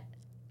that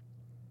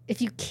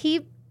if you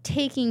keep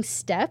taking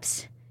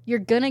steps, you're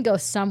going to go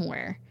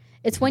somewhere.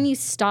 It's when you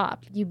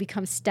stop, you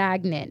become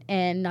stagnant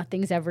and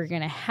nothing's ever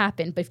going to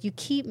happen. But if you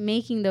keep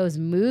making those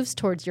moves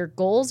towards your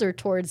goals or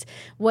towards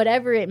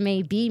whatever it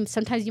may be,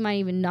 sometimes you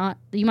might not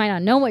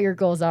know what your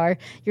goals are.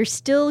 You're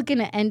still going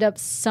to end up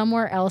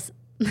somewhere else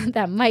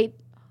that might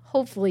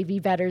hopefully be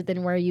better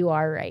than where you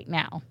are right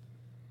now.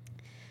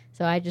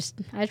 So I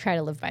try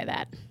to live by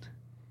that.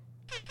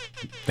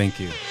 Thank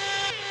you.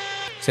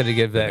 Just had to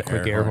give that a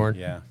quick air horn.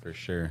 Yeah, for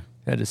sure.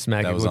 Had to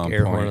smack a quick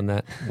air horn on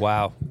that.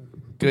 Wow.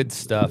 Good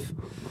stuff.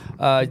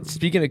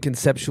 Speaking of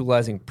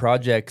conceptualizing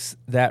projects,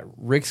 that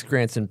Rick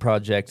Scranton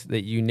project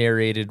that you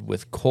narrated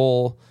with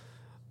Cole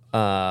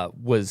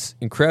was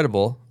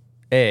incredible.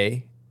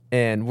 A.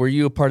 And were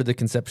you a part of the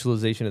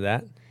conceptualization of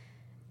that?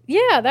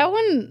 Yeah, that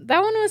one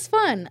was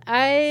fun.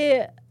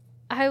 I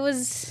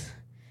was.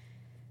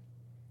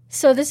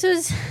 So this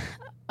was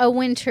a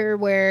winter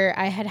where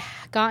I had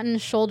gotten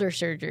shoulder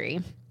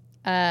surgery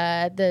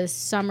the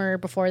summer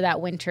before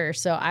that winter.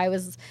 So I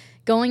was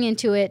going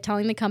into it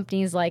telling the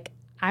companies, like,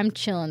 I'm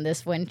chilling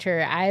this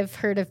winter. I've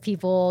heard of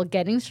people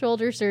getting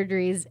shoulder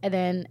surgeries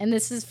and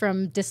this is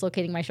from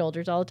dislocating my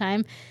shoulders all the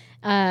time.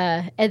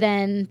 And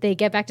then they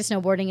get back to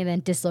snowboarding and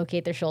then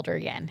dislocate their shoulder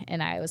again.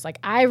 And I was like,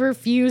 I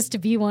refuse to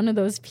be one of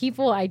those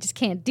people. I just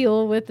can't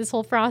deal with this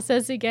whole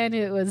process again.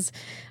 It was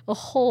a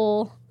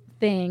whole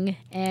thing.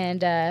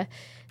 And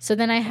so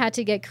then I had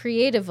to get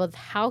creative with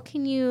how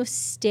can you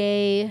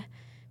stay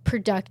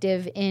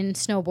productive in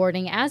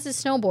snowboarding as a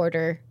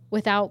snowboarder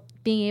without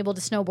being able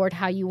to snowboard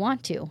how you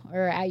want to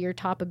or at your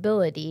top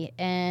ability.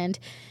 And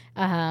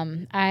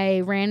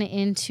I ran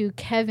into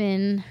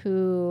Kevin,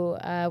 who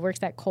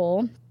works at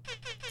Cole.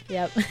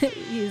 Yep,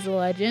 he's a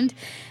legend.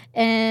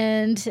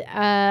 And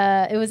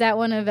it was at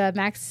one of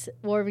Max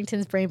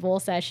Warvington's Brain Bowl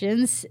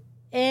sessions.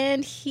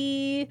 And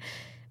we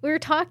were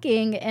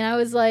talking, and I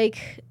was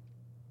like,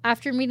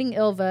 after meeting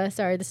Ilva,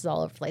 sorry, this is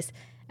all over the place.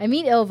 I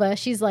meet Ilva.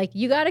 She's like,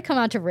 you got to come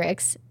out to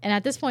Rick's. And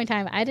at this point in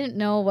time, I didn't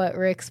know what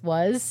Rick's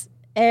was.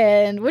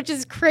 And which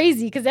is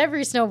crazy because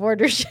every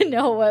snowboarder should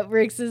know what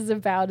Rick's is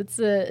about. It's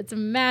a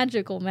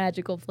magical,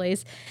 magical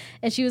place.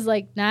 And she was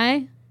like,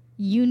 Nai,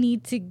 you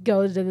need to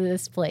go to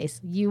this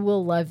place. You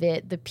will love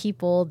it. The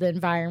people, the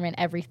environment,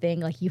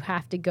 everything. Like, you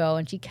have to go.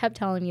 And she kept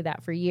telling me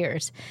that for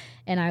years.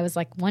 And I was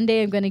like, one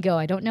day I'm going to go.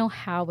 I don't know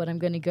how, but I'm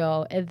going to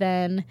go. And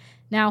then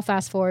now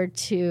fast forward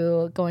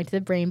to going to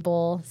the Brain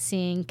Bowl,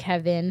 seeing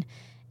Kevin.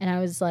 And I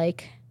was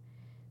like,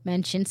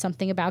 mentioned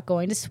something about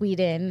going to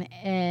Sweden,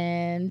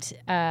 and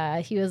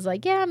he was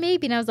like, yeah,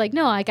 maybe. And I was like,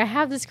 no, like, I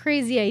have this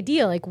crazy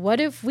idea. Like,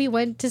 what if we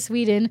went to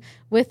Sweden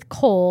with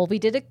Cole? We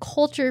did a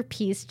culture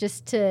piece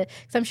just to,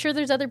 because I'm sure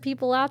there's other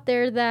people out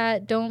there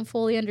that don't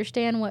fully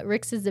understand what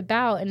Rick's is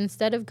about. And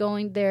instead of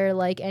going there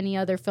like any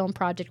other film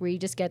project where you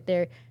just get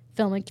there,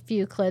 film a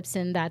few clips,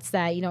 and that's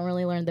that, you don't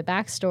really learn the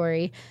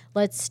backstory.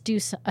 Let's do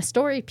a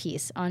story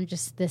piece on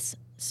just this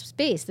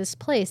space, this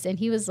place. And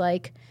he was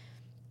like,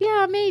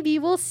 yeah, maybe,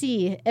 we'll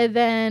see. And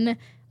then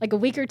like a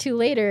week or two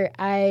later,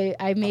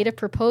 I made a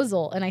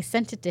proposal and I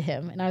sent it to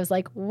him. And I was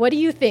like, what do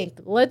you think?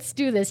 Let's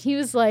do this. He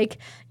was like,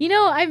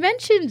 I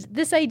mentioned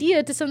this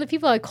idea to some of the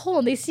people at Cole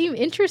and they seem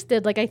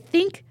interested. Like, I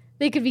think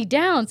they could be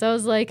down. So I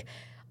was like,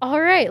 all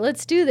right,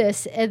 let's do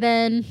this. And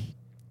then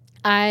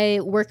I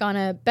work on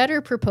a better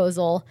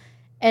proposal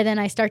and then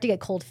I start to get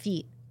cold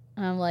feet.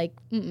 And I'm like,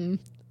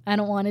 I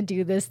don't want to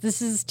do this.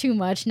 This is too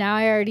much. Now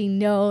I already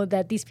know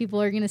that these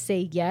people are going to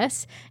say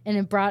yes. And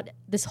it brought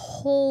this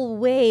whole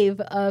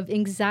wave of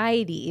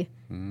anxiety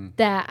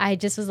that I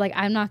just was like,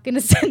 I'm not going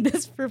to send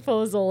this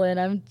proposal. And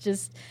I'm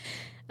just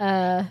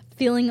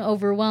feeling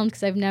overwhelmed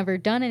because I've never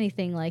done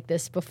anything like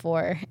this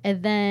before.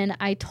 And then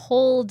I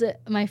told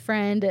my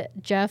friend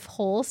Jeff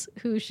Holz,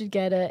 who should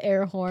get an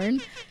air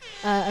horn,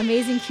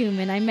 amazing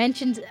human.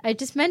 I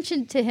just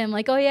mentioned to him,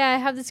 like, oh yeah, I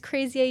have this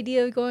crazy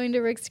idea of going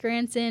to Rick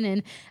Scranton,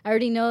 and I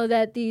already know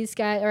that these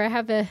guys, or I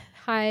have a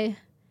high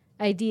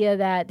idea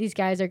that these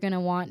guys are going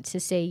to want to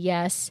say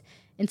yes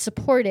and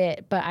support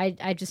it, but I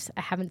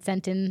haven't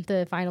sent in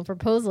the final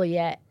proposal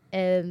yet.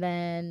 And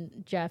then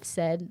Jeff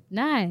said,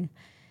 nah.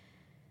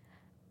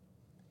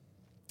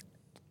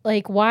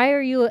 Like, why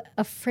are you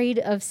afraid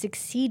of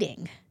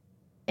succeeding?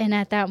 And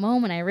at that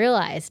moment, I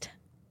realized,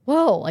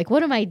 whoa, like,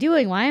 what am I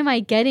doing? Why am I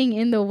getting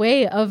in the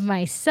way of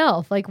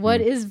myself? Like, what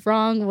is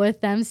wrong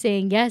with them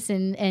saying yes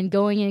and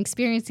going and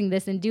experiencing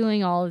this and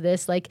doing all of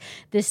this? Like,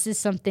 this is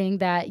something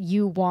that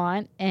you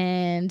want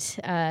and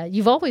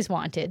you've always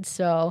wanted.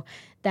 So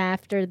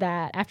after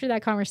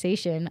that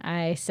conversation,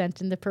 I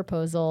sent in the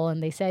proposal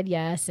and they said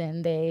yes,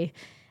 and they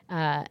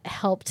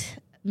helped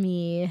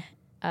me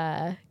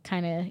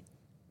kind of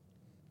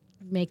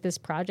make this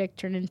project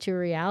turn into a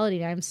reality.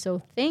 And I'm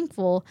so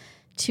thankful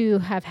to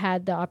have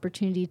had the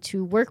opportunity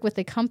to work with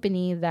a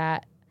company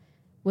that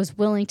was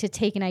willing to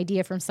take an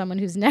idea from someone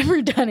who's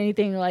never done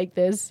anything like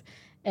this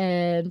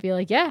and be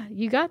like, yeah,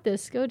 you got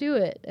this, go do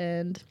it.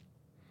 And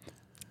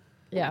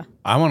yeah.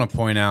 I want to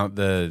point out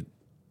the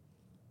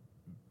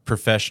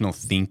professional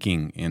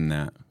thinking in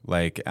that.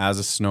 Like, as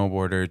a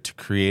snowboarder, to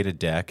create a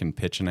deck and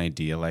pitch an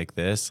idea like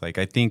this, like,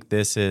 I think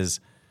this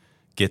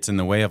gets in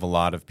the way of a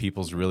lot of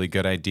people's really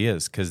good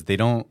ideas because they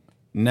don't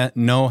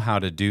know how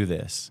to do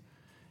this.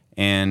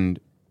 And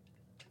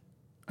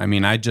I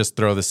mean, I just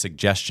throw the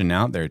suggestion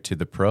out there to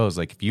the pros.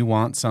 Like, if you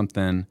want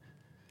something,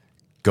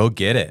 go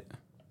get it.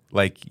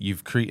 Like,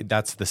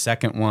 that's the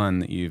second one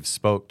that you've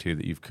spoke to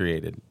that you've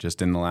created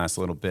just in the last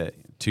little bit.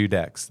 2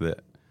 decks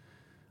that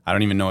I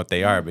don't even know what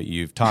they are, but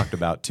you've talked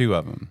about 2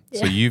 of them.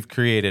 Yeah. So you've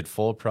created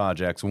full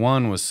projects.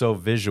 One was so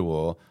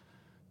visual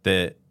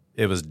that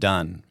it was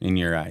done in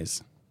your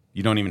eyes.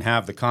 You don't even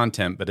have the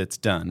content, but it's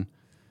done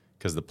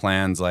because the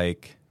plan's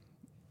like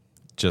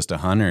just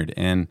 100.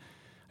 And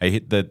I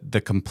hit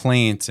the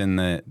complaints and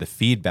the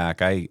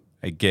feedback. I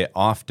I get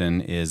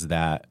often is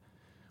that,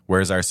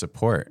 where's our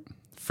support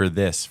for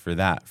this, for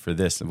that, for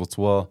this?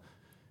 Well,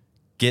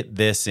 get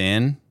this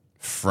in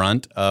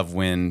front of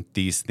when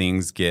these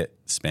things get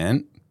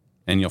spent,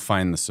 and you'll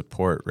find the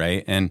support,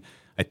 right? And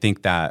I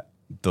think that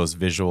those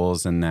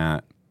visuals and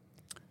that,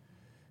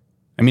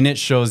 I mean, it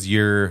shows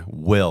your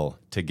will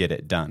to get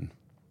it done.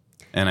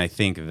 And I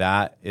think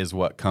that is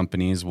what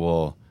companies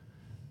will,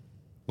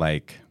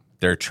 like,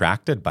 they're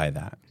attracted by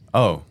that.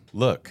 Oh,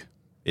 look,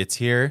 it's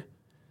here,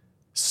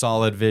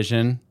 solid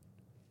vision.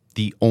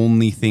 The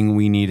only thing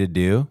we need to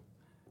do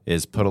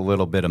is put a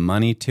little bit of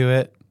money to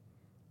it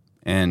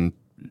and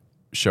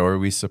show her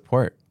we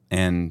support.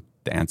 And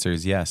the answer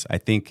is yes. I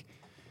think,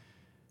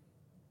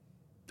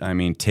 I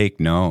mean, take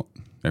note,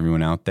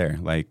 everyone out there.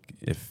 Like,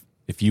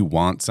 if you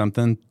want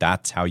something,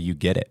 that's how you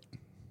get it.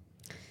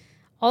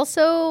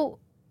 Also,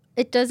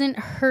 it doesn't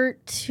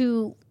hurt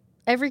to,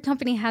 every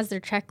company has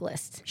their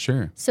checklist.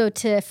 Sure. So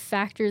to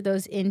factor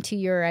those into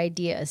your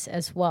ideas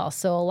as well.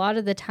 So a lot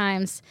of the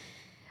times,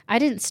 I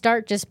didn't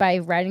start just by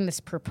writing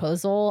this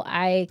proposal.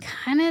 I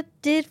kind of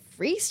did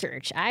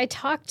research. I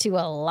talked to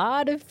a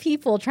lot of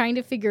people trying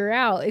to figure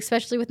out,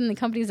 especially within the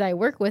companies I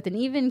work with and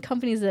even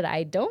companies that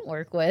I don't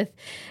work with,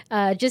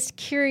 just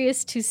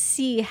curious to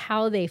see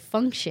how they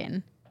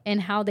function and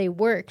how they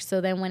work.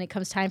 So then when it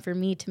comes time for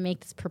me to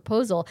make this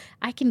proposal,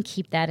 I can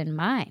keep that in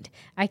mind.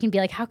 I can be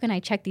like, how can I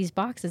check these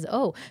boxes?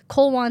 Oh,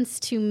 Cole wants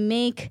to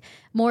make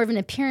more of an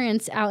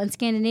appearance out in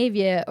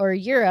Scandinavia or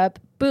Europe.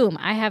 Boom,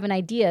 I have an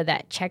idea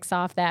that checks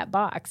off that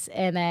box.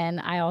 And then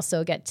I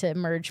also get to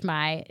merge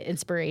my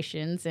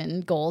inspirations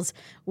and goals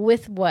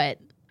with what,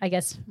 I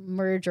guess,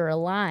 merge or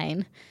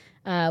align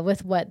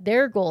with what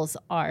their goals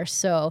are.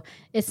 So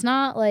it's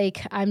not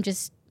like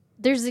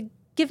there's a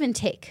give and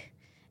take.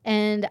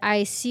 And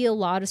I see a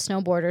lot of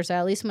snowboarders,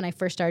 at least when I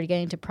first started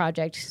getting into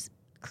project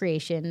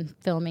creation,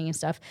 filming and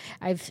stuff,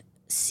 I've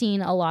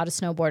seen a lot of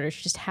snowboarders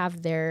just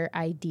have their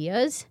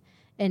ideas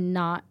and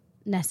not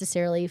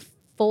necessarily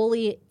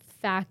fully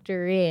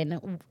factor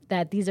in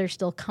that these are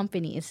still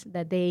companies,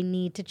 that they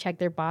need to check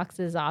their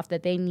boxes off,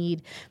 that they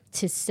need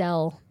to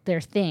sell their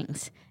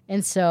things.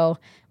 And so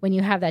when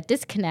you have that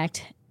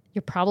disconnect,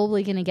 you're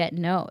probably going to get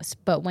no's.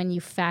 But when you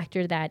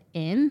factor that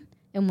in,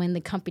 and when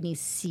the companies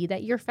see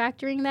that you're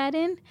factoring that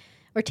in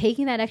or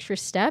taking that extra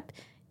step,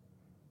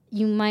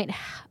 you might,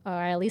 or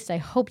at least I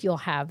hope you'll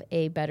have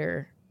a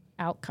better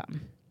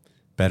outcome.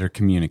 Better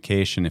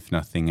communication, if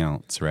nothing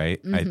else,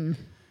 right?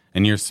 Mm-hmm.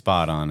 And you're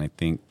spot on. I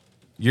think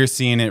you're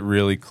seeing it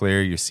really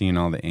clear. You're seeing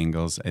all the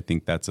angles. I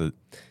think that's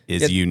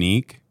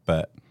unique,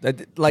 but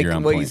like you're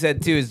on what point. you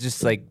said too is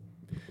just like,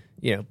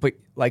 you know, but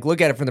like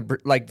look at it from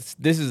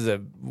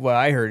what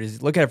I heard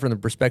is look at it from the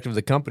perspective of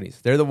the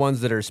companies. They're the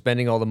ones that are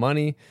spending all the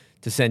money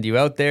to send you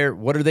out there.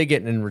 What are they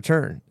getting in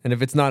return? And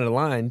if it's not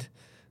aligned,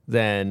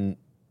 then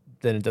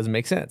it doesn't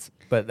make sense.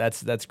 But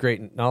that's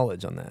great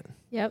knowledge on that.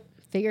 Yep.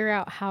 Figure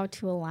out how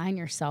to align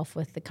yourself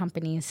with the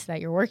companies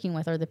that you're working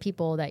with or the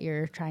people that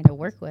you're trying to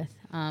work with.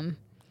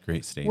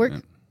 Great statement.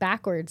 Work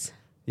backwards.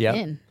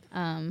 Yeah.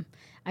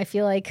 I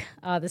feel like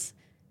this.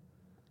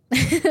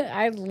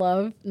 I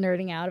love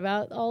nerding out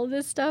about all of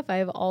this stuff.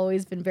 I've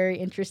always been very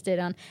interested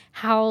on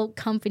how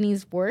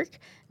companies work,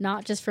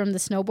 not just from the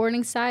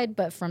snowboarding side,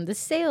 but from the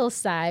sales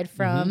side,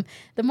 from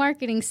the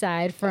marketing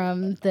side,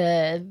 from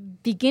the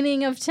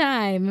beginning of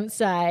time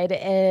side,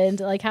 and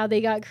like how they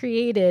got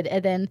created.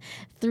 And then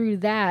through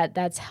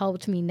that's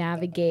helped me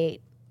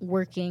navigate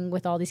working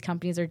with all these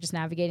companies or just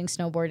navigating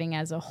snowboarding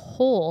as a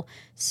whole.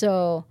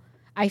 So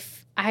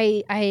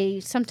I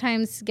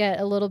sometimes get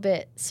a little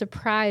bit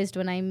surprised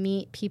when I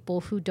meet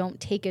people who don't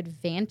take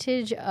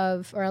advantage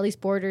of, or at least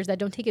boarders that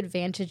don't take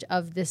advantage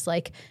of this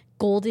like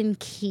golden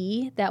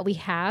key that we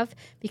have,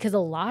 because a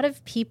lot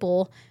of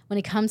people, when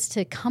it comes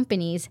to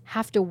companies,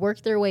 have to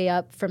work their way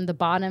up from the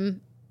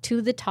bottom to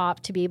the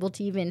top to be able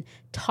to even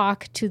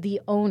talk to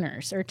the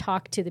owners or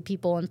talk to the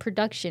people in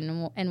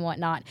production and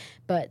whatnot.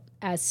 But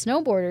as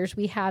snowboarders,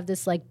 we have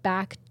this like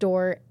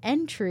backdoor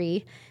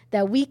entry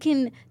that we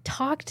can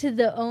talk to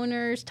the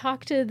owners,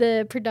 talk to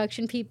the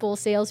production people,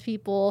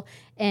 salespeople,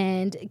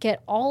 and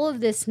get all of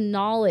this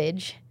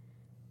knowledge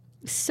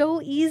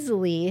so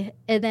easily,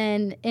 and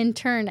then in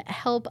turn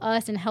help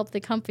us and help the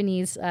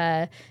companies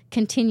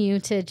continue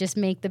to just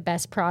make the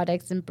best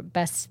products and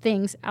best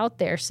things out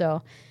there.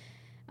 So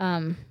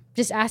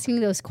just asking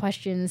those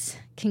questions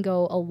can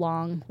go a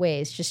long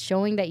ways, just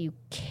showing that you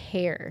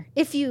care.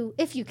 If you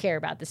care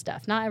about this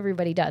stuff. Not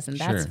everybody does, and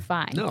that's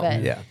fine. No,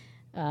 but, yeah.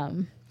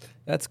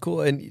 That's cool.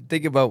 And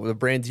think about the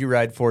brands you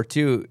ride for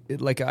too.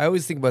 I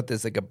always think about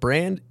this, like a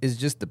brand is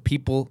just the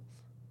people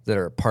that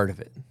are a part of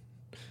it.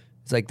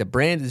 It's like the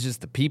brand is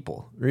just the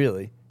people,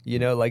 really. You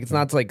know, like it's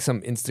not like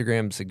some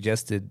Instagram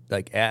suggested,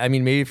 like, I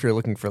mean, maybe if you're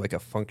looking for like a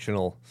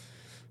functional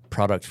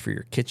product for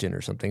your kitchen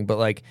or something, but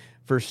like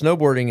for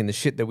snowboarding and the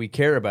shit that we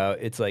care about,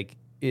 it's like,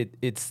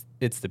 it's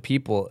the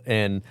people.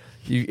 And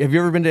have you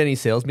ever been to any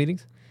sales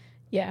meetings?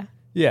 Yeah.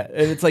 Yeah,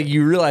 and it's like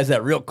you realize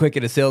that real quick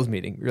at a sales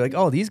meeting. You're like,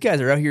 oh, these guys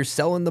are out here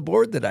selling the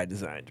board that I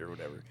designed or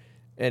whatever.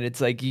 And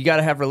it's like you got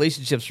to have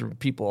relationships from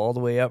people all the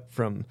way up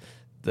from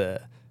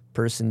the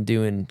person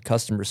doing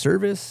customer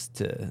service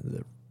to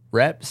the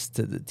reps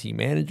to the team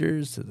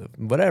managers to the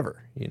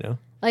whatever, you know?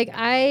 Like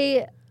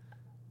I've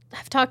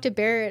talked to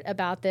Barrett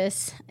about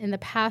this in the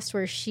past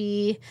where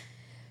she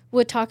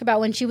would talk about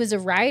when she was a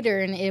rider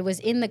and it was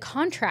in the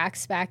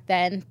contracts back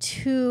then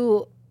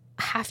to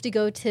have to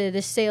go to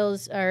the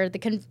sales or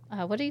the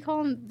what do you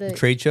call them? The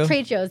trade show?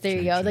 Trade shows. There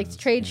you go. Like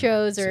trade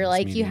shows or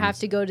like you have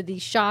to go to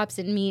these shops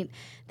and meet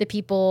the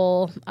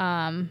people,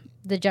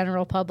 the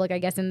general public, I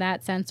guess, in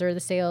that sense, or the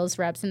sales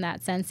reps in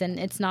that sense. And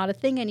it's not a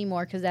thing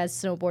anymore because as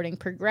snowboarding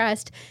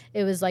progressed,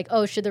 it was like,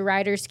 oh, should the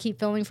riders keep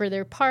filming for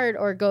their part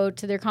or go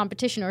to their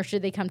competition or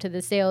should they come to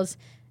the sales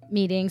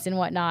meetings and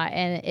whatnot?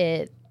 And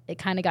it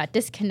kind of got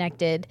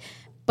disconnected.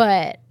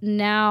 But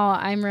now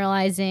I'm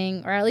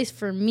realizing, or at least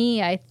for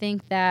me, I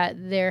think that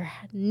there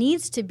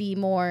needs to be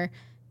more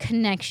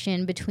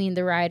connection between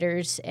the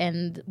riders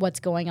and what's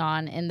going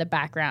on in the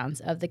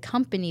backgrounds of the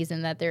companies,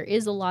 and that there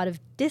is a lot of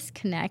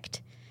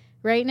disconnect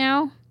right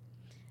now,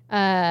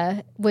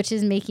 which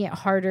is making it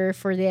harder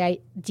for the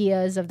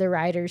ideas of the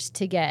riders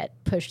to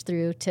get pushed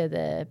through to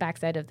the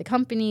backside of the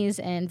companies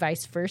and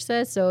vice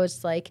versa. So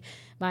it's like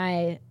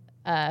my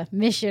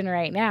mission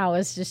right now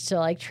is just to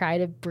like try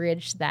to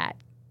bridge that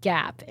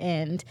gap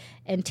and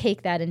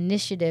take that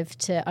initiative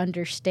to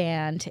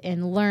understand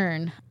and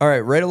learn. All right,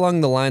 right along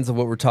the lines of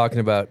what we're talking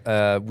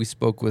about, we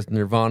spoke with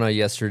Nirvana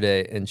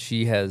yesterday, and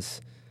she has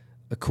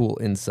a cool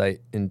insight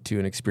into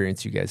an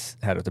experience you guys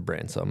had at the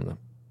brand. So I'm going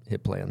to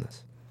hit play on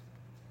this.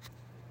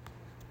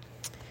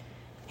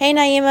 Hey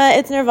Naima,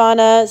 it's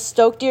Nirvana.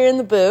 Stoked you're in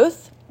the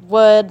booth.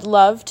 Would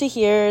love to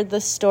hear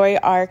the story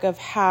arc of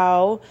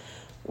how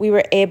we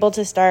were able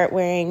to start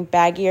wearing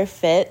baggier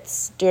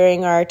fits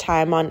during our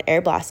time on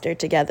Air Blaster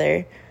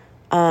together.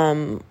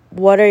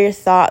 What are your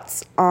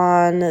thoughts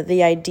on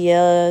the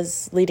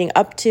ideas leading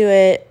up to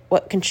it?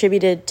 What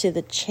contributed to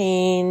the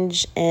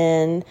change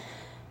and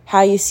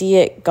how you see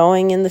it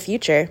going in the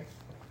future?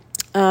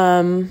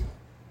 Can't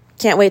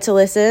wait to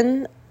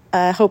listen.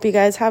 Hope you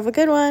guys have a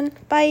good one.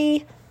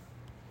 Bye.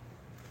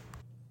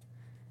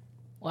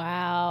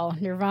 Wow.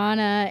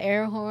 Nirvana,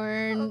 air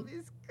horn.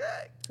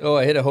 Oh,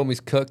 I hit a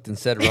Homie's Cooked and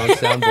said wrong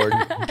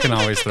soundboard. You can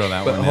always throw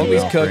that but one in.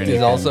 Homie's Cooked is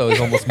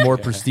almost more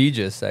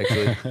prestigious,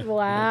 actually.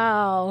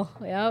 Wow.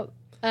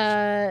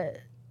 Yep.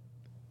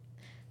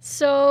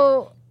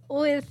 So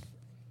with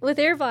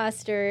Air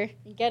Blaster,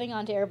 getting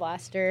onto Air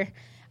Blaster,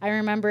 I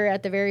remember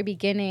at the very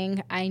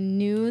beginning, I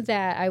knew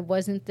that I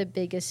wasn't the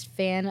biggest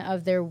fan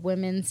of their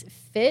women's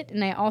fit,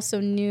 and I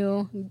also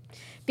knew,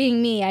 being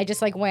me, I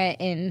just like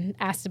went and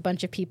asked a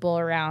bunch of people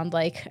around,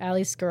 like at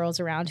least girls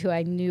around who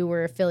I knew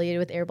were affiliated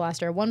with Air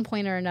Blaster at one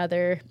point or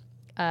another,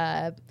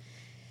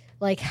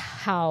 like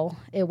how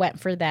it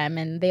went for them,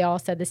 and they all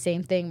said the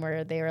same thing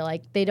where they were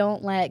like, they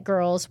don't let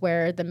girls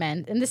wear the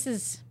men, and this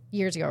is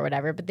years ago or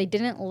whatever, but they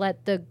didn't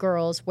let the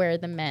girls wear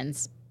the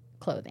men's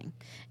clothing.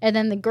 And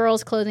then the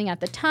girls' clothing at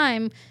the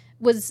time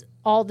was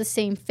all the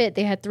same fit.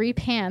 They had 3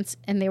 pants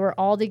and they were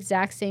all the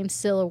exact same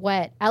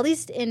silhouette, at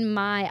least in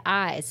my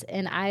eyes.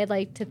 And I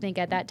like to think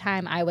at that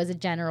time I was a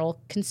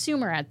general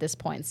consumer at this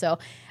point. So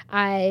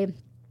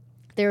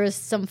there was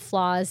some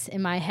flaws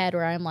in my head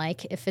where I'm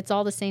like, if it's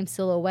all the same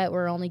silhouette,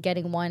 they're only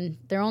getting one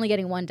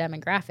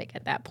demographic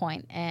at that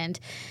point. And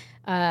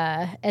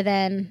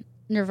then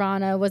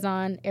Nirvana was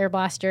on Air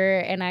Blaster,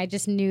 and I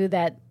just knew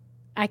that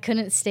I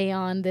couldn't stay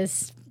on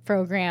this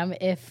program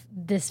if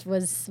this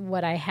was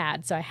what I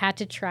had. So I had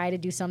to try to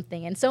do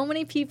something. And so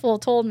many people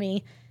told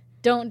me,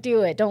 don't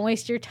do it. Don't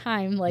waste your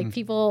time. Like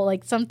people,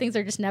 like some things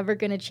are just never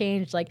going to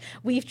change. Like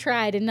we've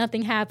tried and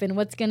nothing happened.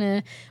 What's going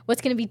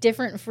to be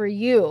different for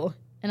you?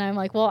 And I'm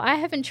like, well, I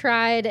haven't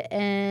tried.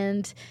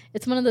 And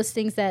it's one of those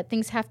things that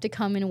things have to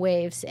come in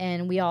waves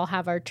and we all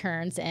have our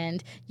turns,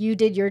 and you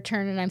did your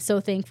turn. And I'm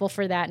so thankful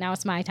for that. Now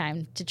it's my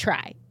time to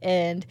try.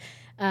 And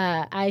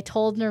I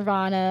told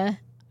Nirvana,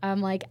 I'm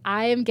like,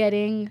 I am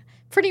getting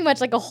pretty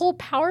much like a whole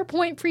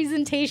PowerPoint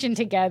presentation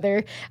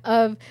together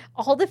of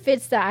all the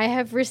fits that I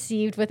have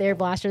received with Air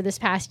Blaster this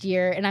past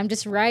year. And I'm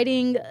just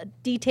writing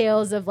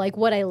details of like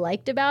what I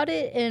liked about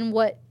it and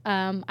what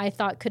I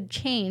thought could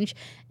change.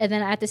 And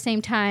then at the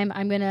same time,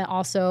 I'm going to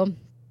also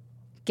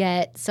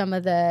get some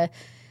of the,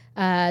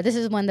 this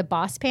is when the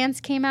Boss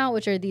pants came out,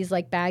 which are these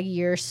like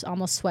baggier,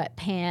 almost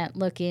sweatpant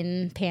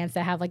looking pants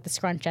that have like the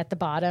scrunch at the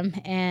bottom.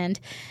 And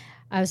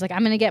I was like, I'm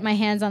going to get my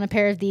hands on a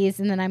pair of these,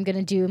 and then I'm going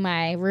to do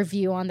my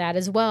review on that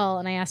as well.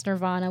 And I asked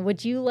Nirvana,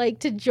 would you like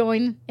to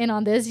join in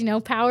on this,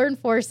 power and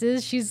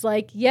forces? She's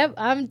like, yep,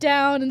 I'm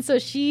down. And so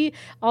she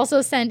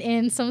also sent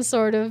in some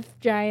sort of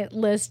giant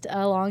list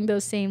along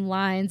those same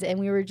lines. And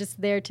we were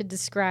just there to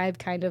describe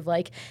kind of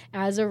like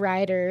as a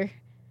rider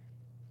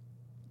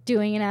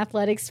doing an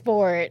athletic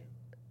sport,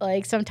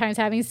 like sometimes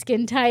having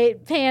skin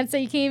tight pants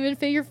that you can't even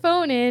fit your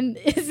phone in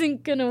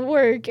isn't going to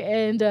work.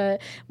 And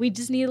we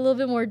just need a little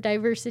bit more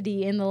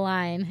diversity in the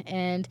line.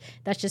 And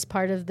that's just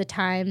part of the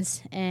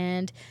times.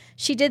 And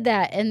she did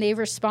that, and they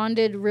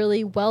responded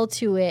really well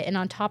to it. And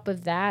on top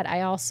of that, I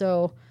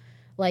also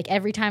like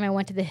every time I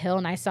went to the hill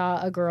and I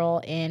saw a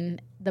girl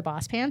in the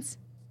boss pants,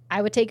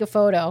 I would take a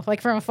photo,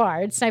 like from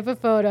afar, I'd snipe a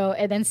photo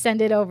and then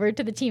send it over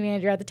to the team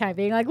manager at the time,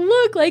 being like,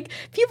 look, like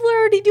people are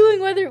already doing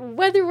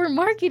whether we're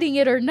marketing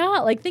it or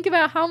not. Like, think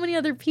about how many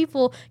other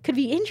people could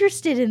be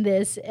interested in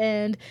this.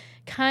 And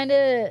kind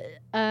of,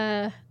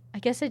 I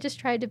guess I just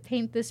tried to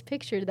paint this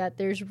picture that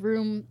there's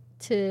room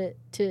to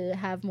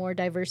have more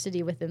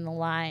diversity within the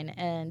line.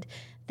 And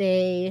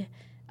they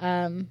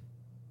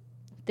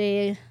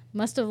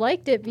must have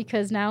liked it,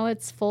 because now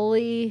it's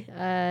fully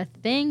a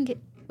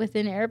thing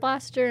within Air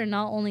Blaster. And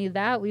not only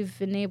that, we've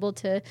been able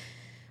to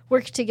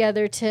work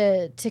together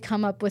to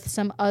come up with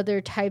some other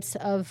types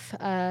of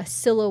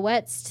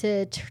silhouettes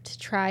to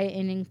try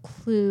and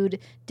include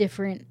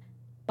different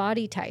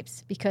body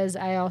types, because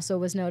I also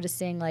was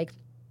noticing, like,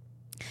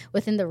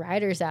 within the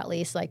riders at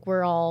least, like,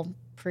 we're all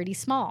pretty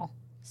small.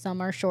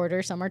 Some are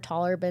shorter, some are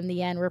taller, but in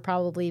the end we're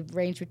probably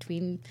range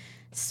between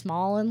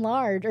small and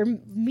large, or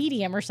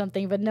medium or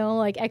something, but no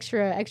like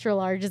extra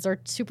larges or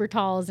super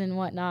talls and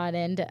whatnot.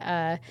 And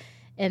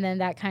then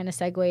that kind of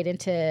segued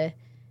into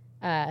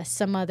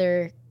some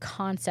other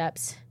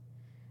concepts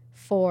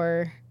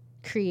for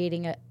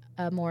creating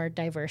a more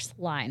diverse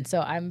line.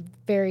 So I'm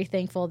very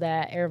thankful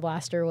that Air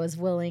Blaster was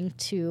willing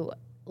to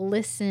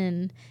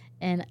listen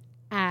and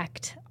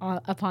act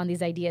upon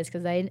these ideas,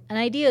 because an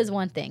idea is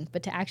one thing,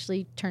 but to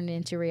actually turn it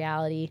into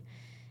reality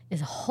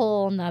is a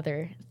whole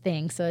nother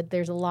thing. So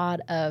there's a lot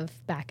of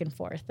back and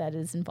forth that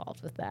is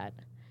involved with that.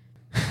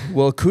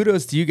 Well,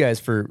 kudos to you guys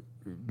for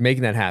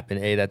making that happen.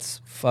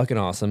 That's fucking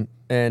awesome.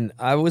 And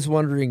I was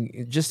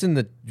wondering, just in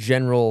the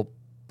general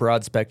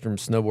broad spectrum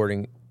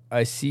snowboarding,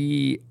 I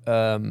see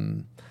a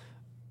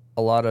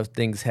lot of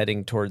things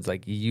heading towards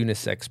like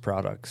unisex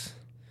products.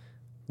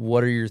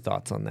 What are your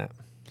thoughts on that?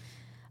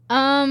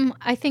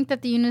 I think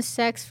that the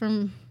unisex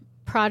from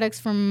products,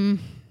 from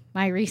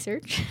my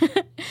research,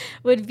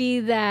 would be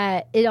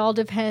that it all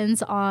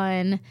depends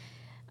on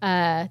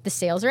the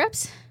sales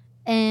reps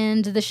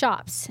and the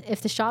shops. If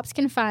the shops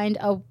can find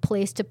a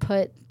place to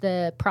put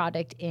the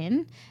product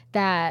in,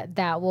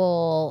 that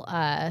will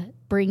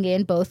bring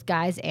in both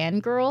guys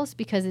and girls,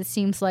 because it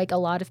seems like a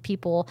lot of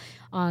people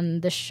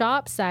on the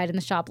shop side and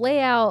the shop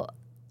layout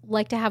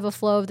like to have a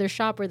flow of their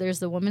shop where there's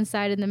the women's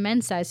side and the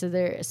men's side, so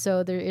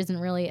there isn't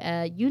really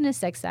a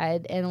unisex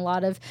side, and a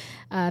lot of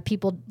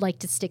people like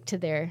to stick to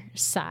their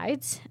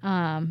sides.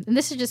 And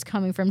this is just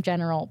coming from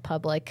general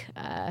public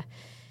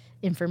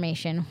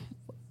information,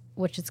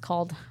 which is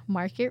called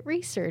market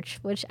research,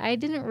 which I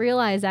didn't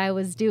realize I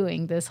was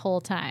doing this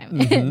whole time.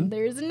 Mm-hmm.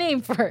 There's a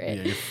name for it.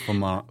 Yeah,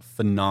 you're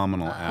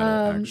phenomenal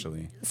at it,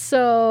 actually.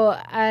 So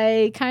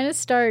I kind of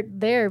start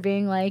there,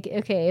 being like,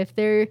 okay, if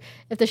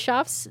the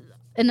shops,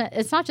 and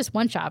it's not just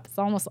one shop, it's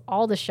almost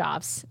all the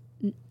shops,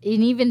 and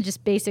even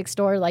just basic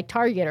store like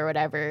Target or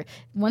whatever,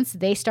 once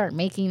they start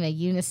making a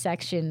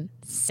unisection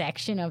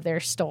section of their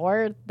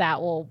store,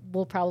 that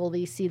we'll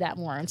probably see that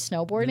more in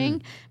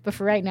snowboarding. But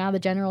for right now, the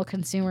general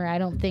consumer, I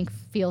don't think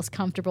feels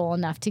comfortable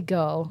enough to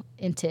go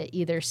into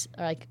either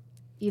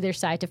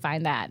side to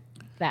find that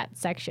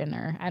section,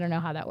 or I don't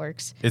know how that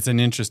works. It's an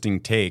interesting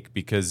take,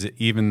 because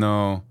even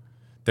though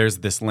there's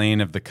this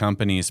lane of the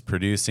companies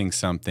producing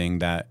something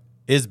that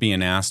is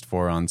being asked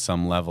for on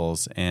some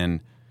levels,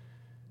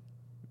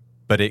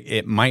 but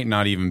it might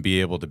not even be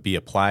able to be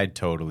applied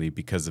totally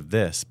because of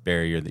this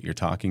barrier that you're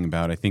talking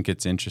about. I think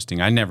it's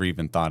interesting. I never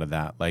even thought of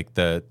that. Like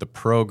the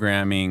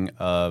programming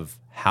of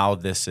how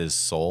this is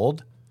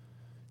sold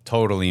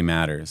totally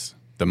matters.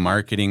 The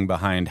marketing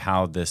behind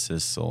how this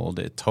is sold,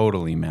 it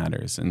totally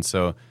matters. And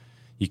so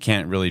you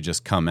can't really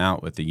just come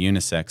out with the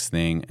unisex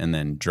thing and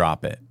then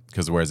drop it,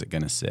 because where's it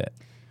going to sit?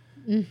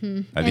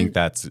 Mm-hmm. I think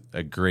that's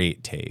a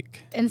great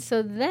take. And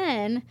so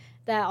then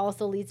that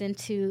also leads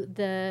into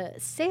the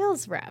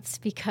sales reps,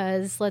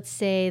 because let's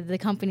say the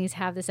companies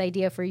have this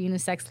idea for a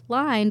unisex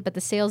line, but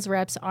the sales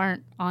reps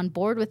aren't on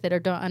board with it or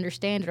don't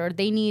understand it, or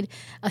they need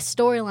a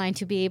storyline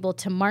to be able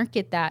to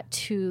market that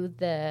to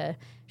the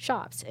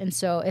shops. And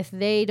so if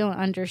they don't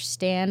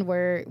understand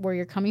where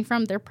you're coming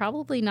from, they're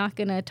probably not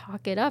going to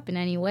talk it up in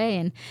any way.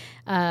 And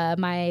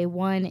my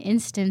one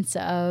instance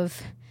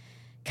of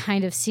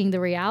kind of seeing the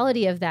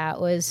reality of that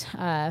was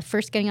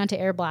first getting onto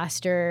Air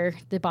Blaster.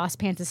 The Boss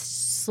Pants is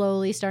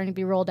slowly starting to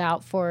be rolled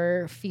out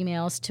for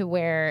females to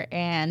wear,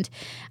 and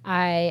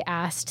I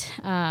asked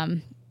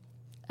the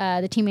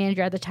team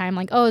manager at the time,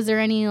 like, oh, is there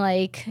any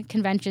like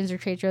conventions or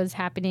trade shows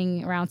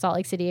happening around Salt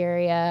Lake City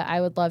area? I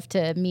would love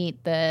to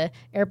meet the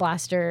Air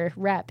Blaster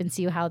rep and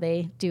see how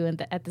they do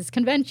at this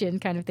convention,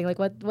 kind of thing, like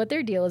what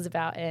their deal is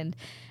about. And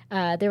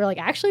they were like,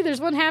 actually,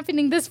 there's one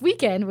happening this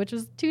weekend, which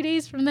was 2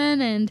 days from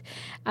then. And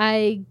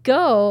I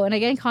go and I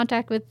get in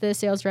contact with the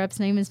sales rep's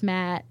name is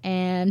Matt.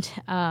 And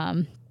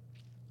I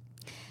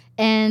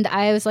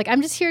was like,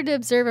 I'm just here to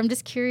observe. I'm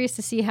just curious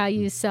to see how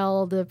you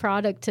sell the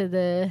product to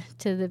the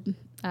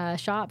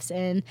shops.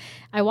 And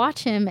I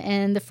watch him,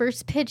 and the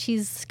first pitch,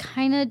 he's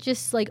kind of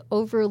just like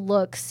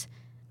overlooks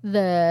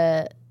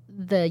the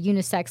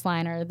unisex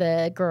line, or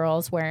the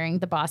girls wearing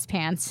the Boss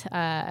Pants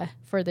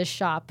for this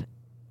shop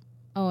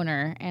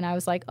owner, and I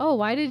was like, oh,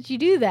 why did you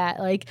do that?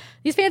 Like,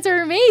 these pants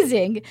are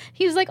amazing.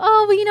 He was like,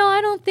 oh, well,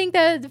 I don't think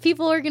that the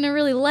people are going to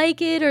really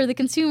like it, or the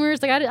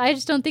consumers. Like, I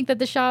just don't think that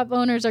the shop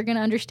owners are going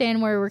to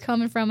understand where we're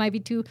coming from. Might be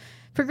too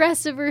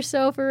progressive or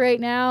so for right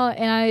now.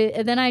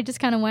 And then I just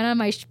kind of went on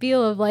my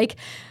spiel of like,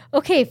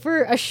 okay,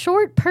 for a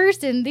short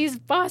person, these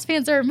Boss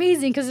pants are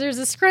amazing because there's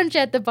a scrunch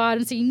at the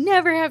bottom, so you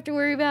never have to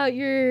worry about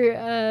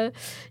your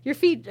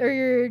feet or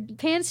your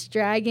pants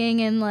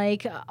dragging, and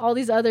like all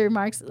these other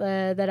marks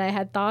that I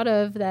had thought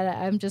of that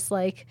I'm just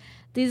like,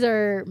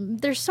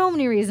 there's so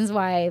many reasons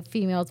why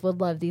females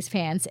would love these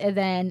pants. And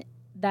then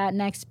that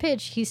next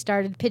pitch, he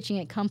started pitching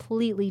it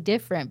completely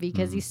different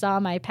because he saw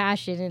my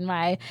passion and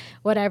my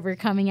whatever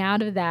coming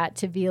out of that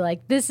to be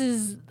like, this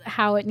is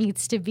how it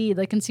needs to be.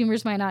 The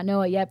consumers might not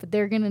know it yet, but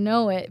they're going to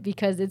know it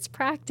because it's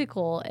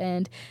practical.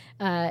 And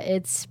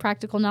it's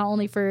practical not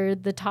only for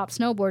the top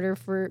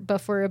snowboarder, but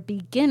for a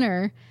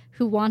beginner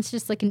who wants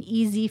just like an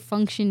easy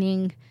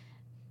functioning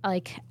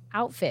like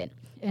outfit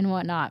and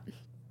whatnot.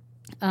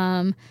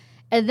 And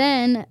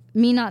then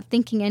me not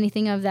thinking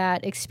anything of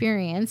that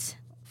experience,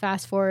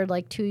 fast forward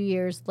like 2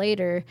 years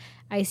later,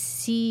 I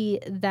see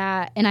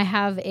that, and I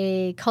have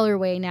a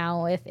colorway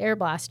now with Air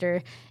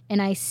Blaster,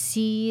 and I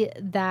see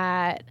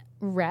that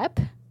rep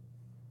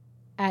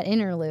at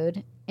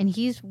Interlude, and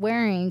he's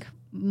wearing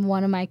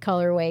one of my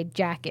colorway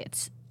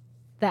jackets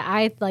that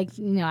I like,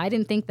 I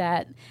didn't think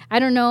that, I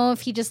don't know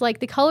if he just liked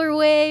the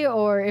colorway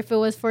or if it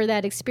was for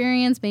that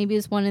experience, maybe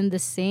it's one and the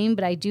same,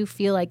 but I do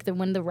feel like that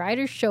when the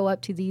riders show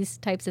up to these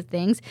types of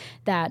things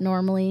that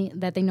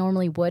they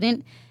normally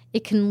wouldn't,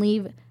 it can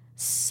leave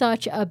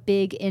such a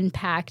big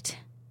impact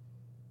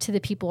to the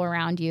people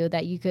around you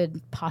that you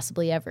could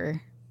possibly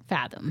ever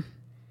fathom.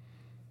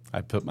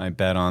 I put my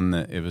bet on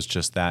that it was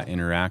just that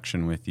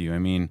interaction with you. I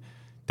mean,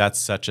 that's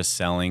such a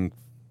selling,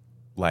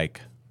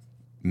 like,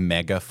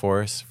 mega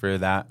force for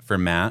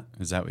Matt.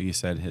 Is that what you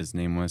said his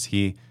name was?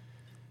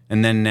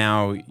 And then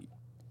now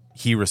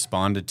he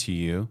responded to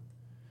you.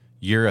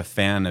 You're a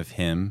fan of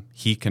him.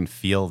 He can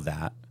feel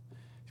that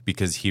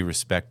because he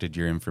respected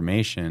your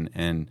information,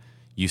 and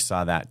you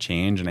saw that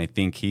change. And I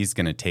think he's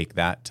going to take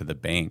that to the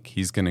bank.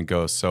 He's going to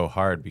go so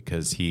hard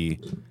because he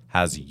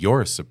has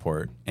your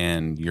support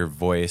and your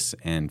voice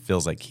and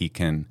feels like he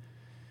can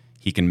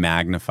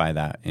magnify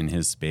that in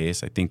his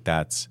space. I think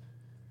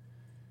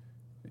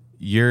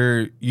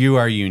you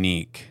are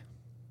unique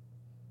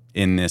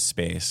in this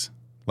space,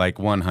 like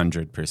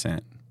 100%.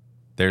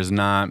 There's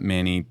not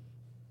many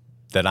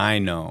that I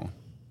know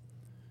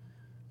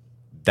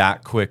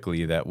that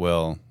quickly that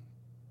will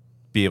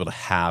be able to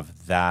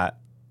have that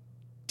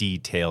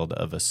detailed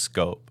of a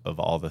scope of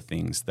all the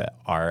things that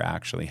are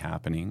actually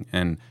happening.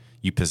 And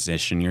you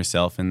position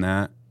yourself in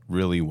that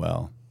really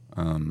well.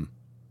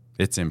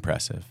 It's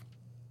impressive.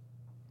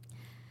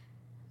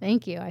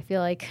 Thank you. I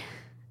feel like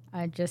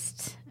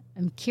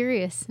I'm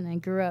curious, and I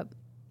grew up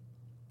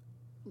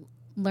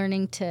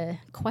learning to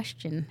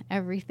question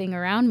everything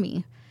around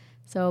me.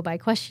 So by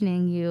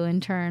questioning, you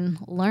in turn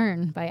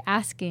learn. By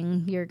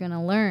asking, you're going to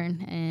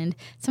learn. And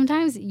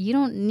sometimes you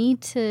don't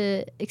need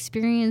to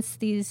experience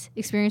these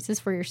experiences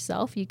for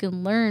yourself. You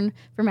can learn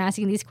from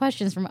asking these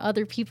questions from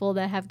other people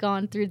that have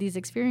gone through these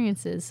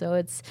experiences. So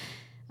it's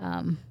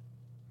a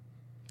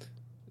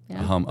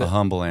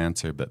humble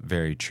answer, but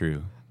very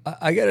true.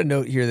 I got a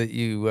note here that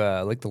you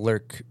like to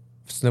lurk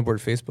snowboard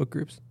Facebook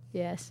groups.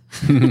 Yes.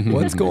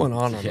 What's going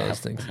on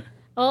those things?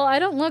 Well, I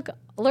don't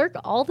lurk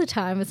all the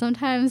time, but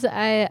sometimes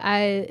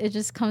it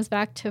just comes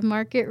back to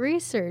market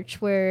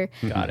research where,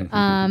 Got it.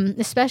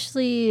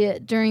 Especially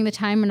during the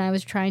time when I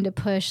was trying to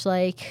push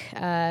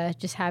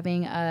just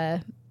having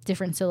a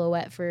different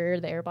silhouette for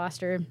the Air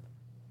Blaster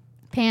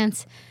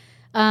pants,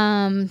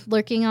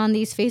 lurking on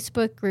these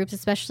Facebook groups,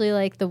 especially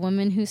like the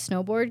Women Who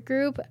Snowboard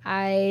group,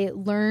 I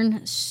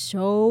learn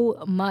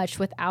so much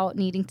without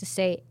needing to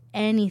say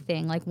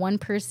anything. Like one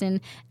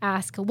person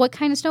asked, what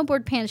kind of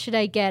snowboard pants should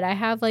I get? I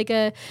have like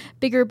a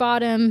bigger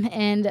bottom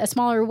and a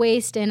smaller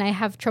waist, and I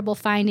have trouble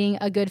finding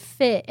a good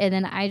fit. And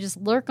then I just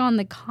lurk on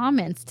the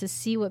comments to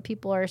see what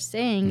people are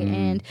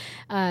saying.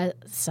 And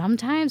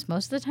sometimes,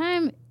 most of the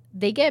time,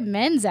 they get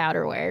men's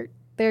outerwear.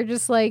 They're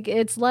just like,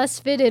 it's less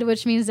fitted,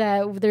 which means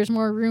that there's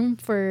more room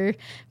for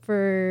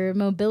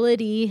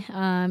mobility,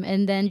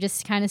 and then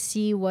just kind of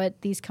see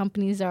what these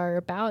companies are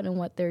about and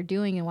what they're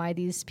doing and why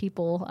these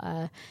people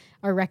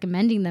are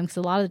recommending them. Because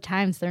a lot of the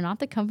times they're not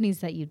the companies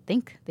that you'd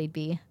think they'd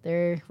be.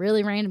 They're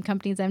really random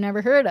companies I've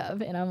never heard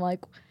of. And I'm like,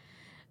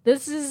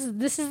 this is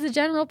the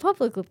general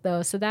public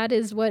though. So that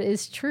is what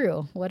is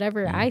true.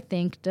 Whatever I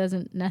think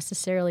doesn't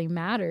necessarily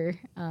matter,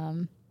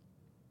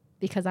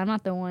 because I'm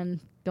not the one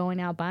going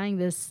out buying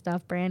this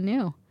stuff brand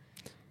new.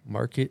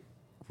 Market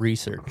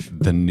research.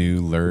 The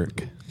new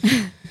lurk.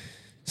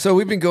 So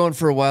we've been going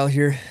for a while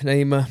here,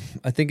 Naima.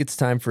 I think it's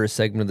time for a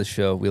segment of the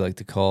show we like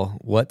to call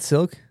What,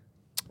 Silk?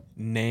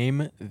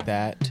 Name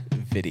that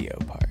video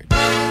part.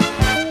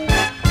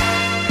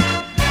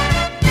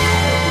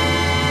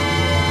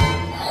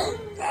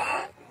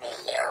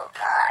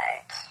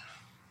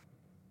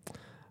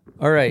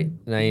 All right,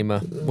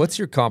 Naima, what's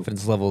your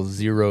confidence level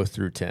 0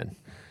 through 10?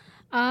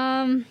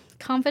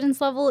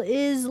 Confidence level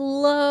is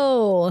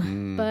low,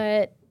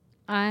 but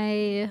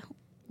I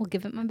will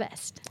give it my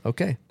best.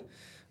 Okay. I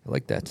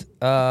like that.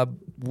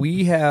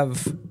 We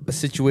have a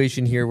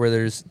situation here where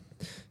there's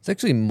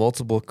actually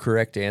multiple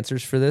correct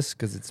answers for this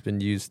because it's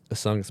been used, a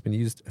song that's been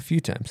used a few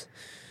times.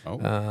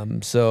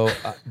 Oh.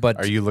 But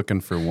Are you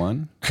looking for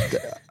one?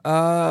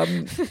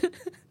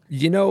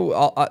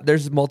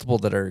 There's multiple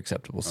that are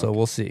acceptable, so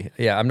we'll see.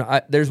 Yeah, I'm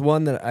not. There's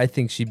one that I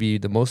think she'd be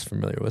the most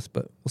familiar with,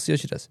 but we'll see how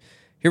she does.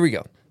 Here we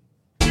go.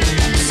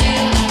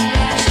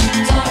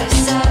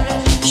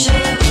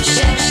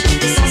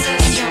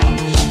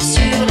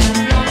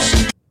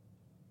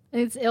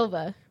 It's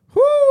Ilva.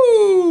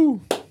 Woo!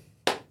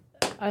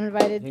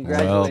 Uninvited.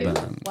 Well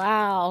done.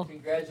 Wow.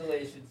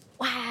 Congratulations.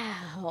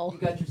 Wow. You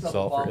got yourself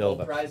Salt a for bomb hole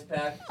Ilva. prize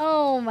pack.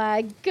 Oh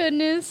my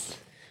goodness.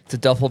 It's a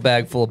duffel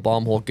bag full of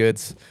bomb hole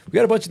goods. We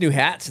got a bunch of new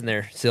hats in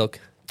there, Silk,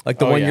 like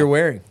the one yeah. you're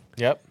wearing.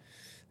 Yep.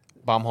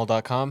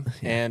 Bombhole.com.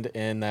 And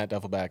in that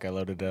duffel bag, I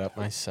loaded it up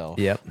myself.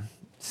 Yep.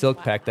 Silk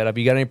packed that up.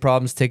 You got any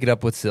problems, take it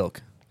up with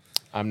Silk.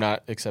 I'm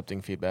not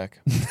accepting feedback.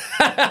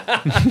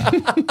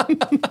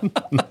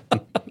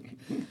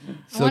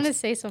 I want to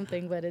say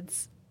something, but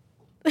it's...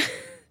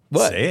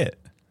 What? Say it.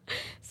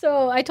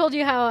 So I told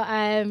you how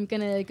I'm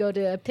going to go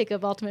to a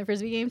pickup Ultimate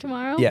Frisbee game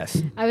tomorrow?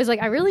 Yes. I was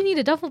like, I really need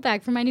a duffel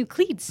bag for my new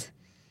cleats.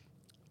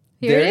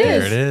 There it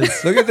is. There it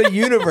is. Look at the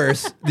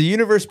universe. The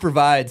universe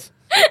provides.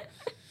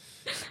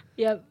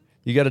 Yep.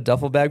 You got a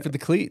duffel bag for the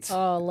cleats.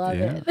 Oh, love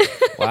Yeah.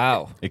 it.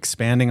 Wow.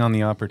 Expanding on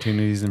the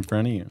opportunities in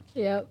front of you.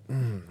 Yep.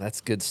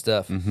 That's good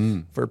stuff.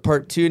 Mm-hmm. For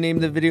part 2, name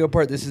the video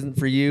part. This isn't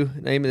for you,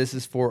 Naima. This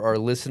is for our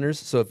listeners.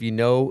 So if you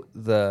know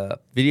the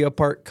video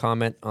part,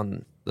 comment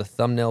on the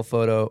thumbnail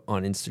photo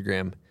on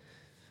Instagram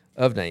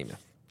of Naima.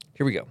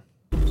 Here we go.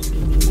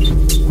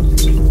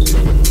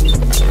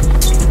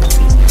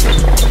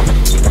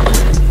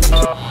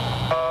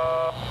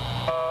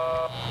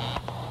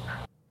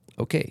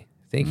 Okay.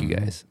 Thank you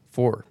guys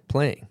for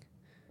playing.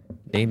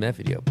 Name that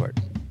video part.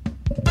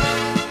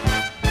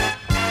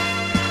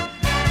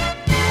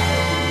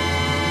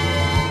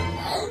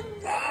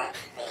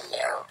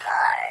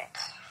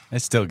 I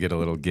still get a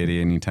little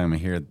giddy anytime I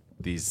hear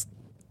these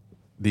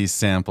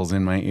samples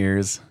in my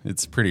ears.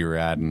 It's pretty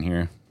rad in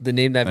here. The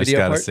name that I just video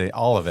gotta part? say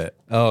all of it.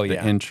 Oh, the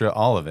yeah. intro,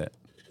 all of it.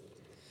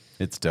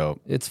 It's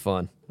dope. It's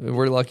fun.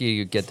 We're lucky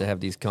you get to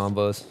have these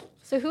combos.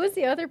 So who was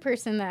the other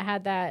person that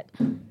had that,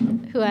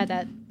 who had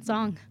that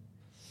song?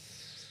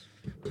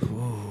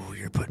 Ooh,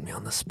 you're putting me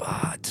on the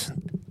spot.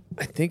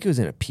 I think it was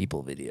in a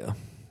People video.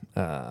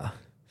 I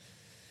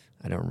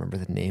don't remember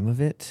the name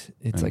of it.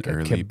 It's An like a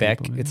early Quebec.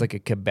 People video? It's like a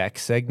Quebec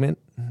segment.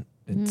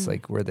 It's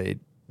like where they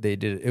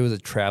did it. It was a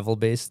travel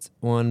based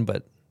one,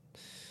 but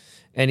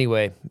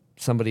anyway,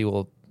 somebody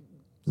will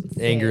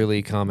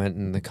angrily comment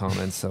in the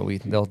comments, so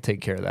they'll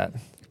take care of that.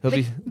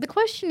 The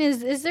question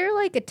is there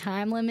like a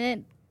time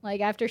limit?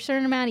 Like after a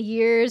certain amount of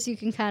years, you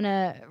can kind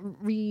of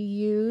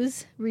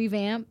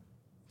revamp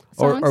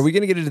Or songs? are we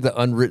going to get into the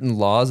unwritten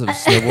laws of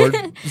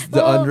snowboard?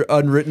 Well,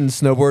 unwritten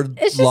snowboard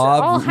It's just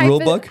law all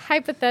rule book?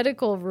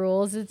 hypothetical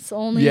rules. It's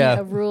only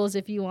rules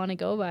if you want to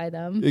go by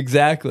them.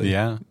 Exactly.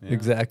 Yeah.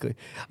 Exactly.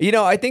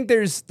 I think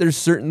there's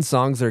certain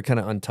songs that are kind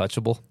of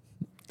untouchable.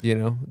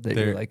 That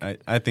you're like,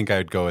 I think I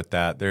would go with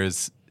that.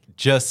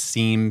 Just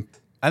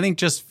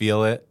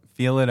feel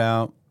it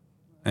out.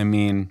 I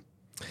mean,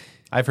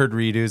 I've heard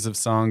redos of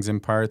songs in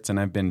parts, and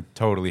I've been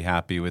totally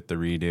happy with the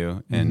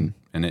redo, and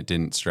it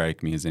didn't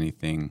strike me as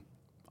anything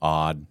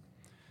odd.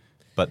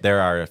 But there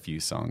are a few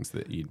songs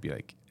that you'd be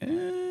like,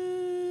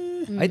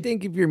 I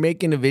think if you're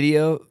making a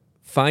video,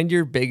 find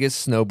your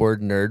biggest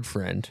snowboard nerd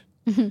friend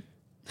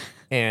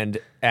and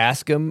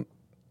ask them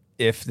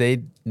if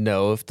they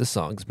know if the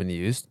song's been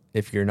used,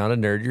 if you're not a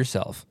nerd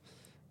yourself.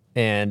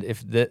 And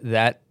if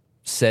that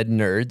said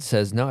nerd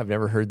says, no, I've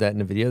never heard that in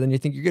a video, then you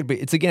think you're good. But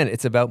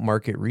it's about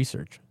market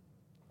research.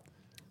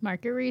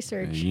 Market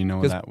research. you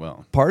know that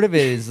well. Part of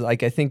it is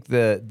like, I think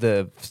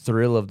the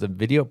thrill of the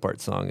video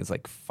part song is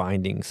like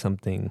finding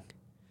something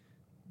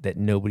that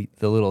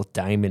the little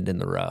diamond in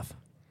the rough.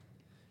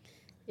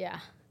 Yeah.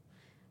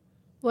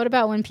 What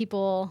about when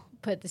people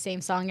put the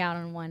same song out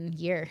in 1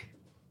 year?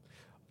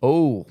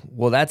 Oh,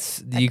 well,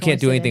 you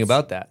can't do anything coincidence.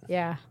 about that.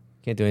 Yeah.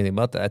 Can't do anything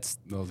about that.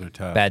 Those are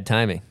tough. Bad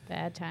timing.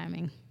 Bad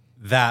timing.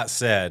 That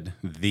said,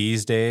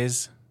 these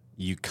days,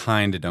 you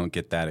kind of don't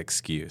get that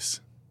excuse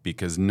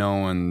because no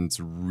one's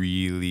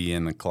really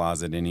in the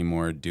closet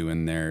anymore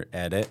doing their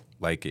edit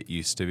like it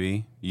used to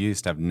be. You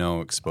used to have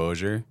no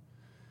exposure.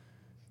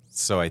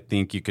 So I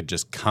think you could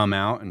just come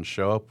out and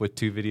show up with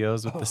 2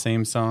 videos with the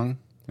same song.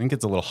 I think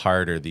it's a little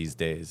harder these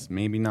days.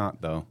 Maybe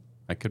not, though.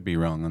 I could be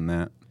wrong on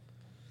that.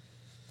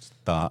 Just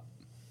thought.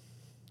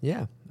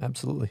 Yeah,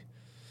 absolutely.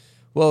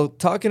 Well,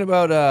 talking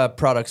about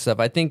product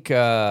stuff, I think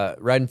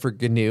riding for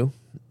GNU,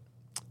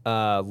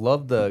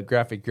 love the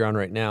graphic you're on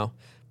right now,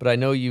 but I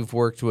know you've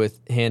worked with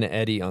Hannah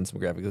Eddy on some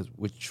graphics,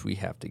 which we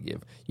have to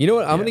give. You know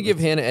what? I'm going to give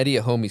Hannah Eddy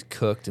a Homies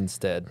Cooked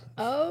instead.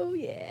 Oh,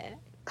 yeah.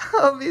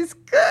 Homies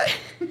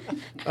good.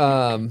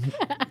 And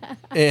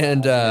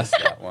missed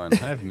that one.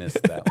 I've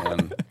missed that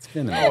one. It's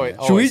been a minute.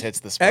 Always hits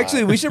the spot.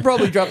 Actually, we should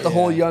probably drop the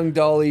whole Young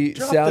Dolly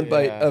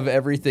soundbite of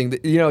everything.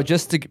 That,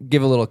 just to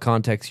give a little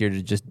context here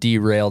to just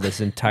derail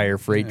this entire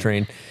freight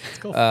train. Let's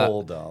go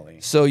full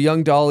Dolly. So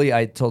Young Dolly,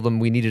 I told him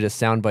we needed a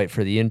soundbite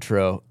for the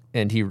intro,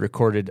 and he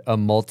recorded a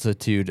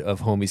multitude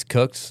of homies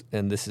cooks,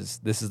 and this is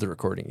the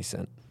recording he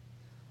sent.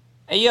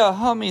 Hey, yo,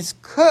 homies,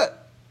 cook.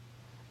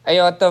 Hey,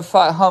 yo, what the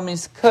fuck,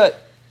 homies, cook.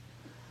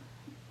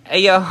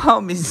 Hey, yo,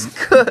 homies,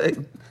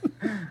 cook.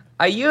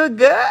 Are you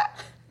good?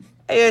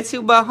 Hey, yo, two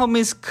about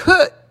homies,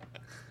 cook.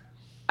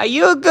 Are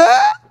you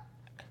good?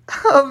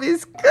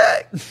 Homies,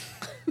 cook.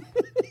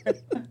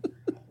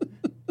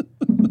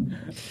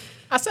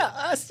 I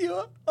said,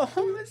 you a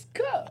homies,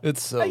 cook.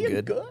 It's so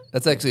good.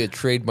 That's actually a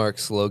trademark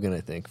slogan,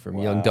 I think, from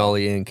Young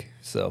Dolly Inc.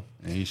 So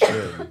you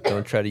should.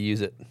 Don't try to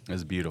use it.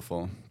 It's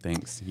beautiful.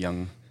 Thanks,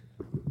 Young.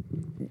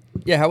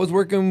 Yeah, how was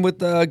working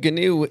with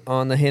GNU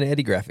on the Hannah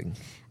Eddie graphing?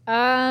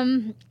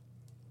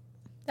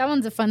 That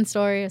one's a fun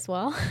story as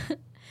well.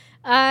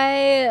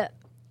 A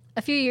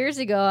few years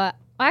ago,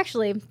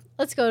 actually,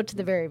 let's go to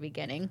the very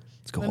beginning.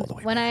 Let's go all the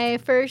way When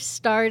back. I first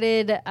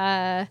started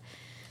kind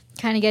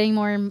of getting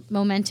more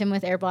momentum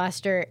with Air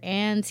Blaster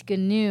and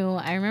GNU,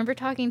 I remember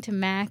talking to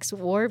Max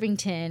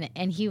Warvington,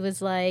 and he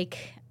was like,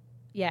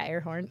 yeah, air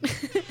horn.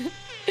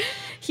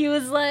 He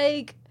was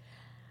like,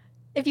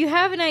 if you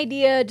have an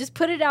idea, just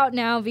put it out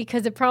now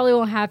because it probably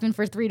won't happen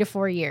for 3 to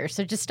 4 years.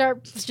 So just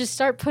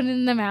start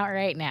putting them out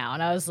right now.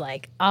 And I was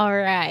like, all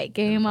right,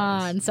 game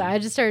on. So I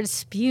just started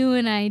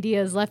spewing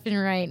ideas left and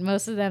right.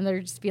 Most of them,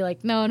 they'd just be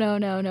like, no.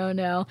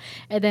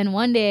 And then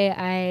one day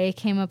I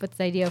came up with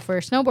this idea for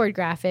a snowboard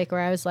graphic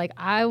where I was like,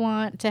 I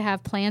want to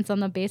have plants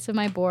on the base of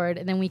my board,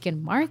 and then we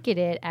can market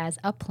it as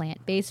a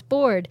plant-based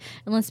board.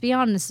 And let's be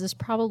honest, there's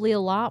probably a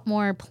lot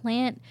more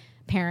plant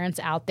parents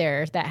out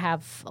there that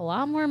have a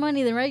lot more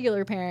money than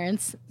regular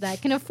parents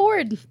that can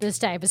afford this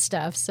type of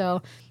stuff.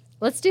 So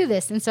let's do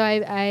this. And so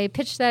I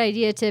pitched that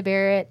idea to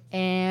Barrett,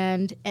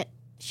 and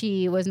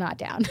she was not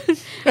down.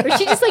 Or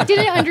she just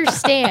didn't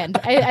understand.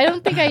 I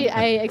don't think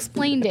I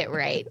explained it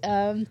right.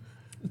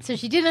 So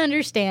she didn't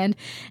understand.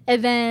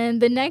 And then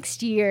the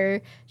next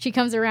year, she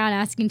comes around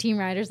asking team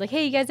riders, like,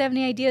 hey, you guys have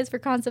any ideas for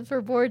concepts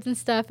for boards and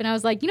stuff? And I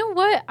was like, you know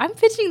what? I'm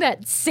pitching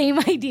that same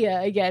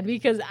idea again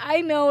because I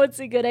know it's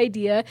a good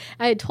idea.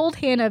 I had told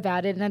Hannah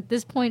about it. And at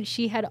this point,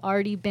 she had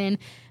already been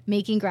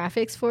making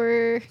graphics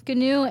for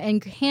GNU,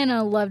 and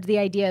Hannah loved the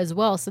idea as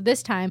well. So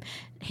this time,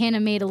 Hannah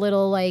made a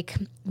little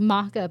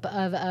mock-up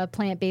of a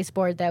plant-based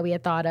board that we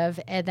had thought of.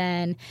 And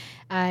then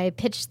I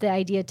pitched the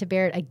idea to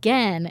Barrett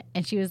again,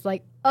 and she was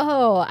like,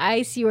 oh,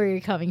 I see where you're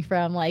coming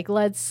from.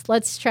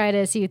 Let's try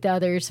to see if the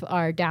others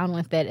are down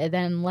with it. And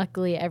then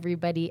luckily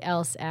everybody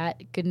else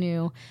at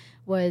GNU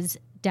was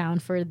down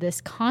for this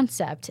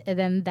concept. And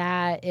then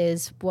that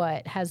is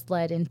what has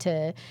led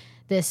into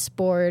this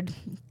board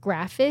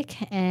graphic.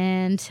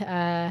 And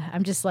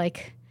I'm just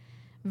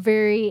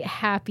very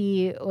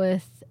happy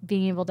with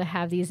being able to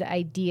have these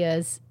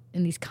ideas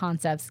and these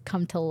concepts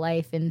come to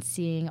life and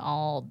seeing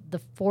all the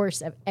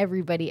force of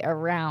everybody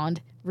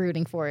around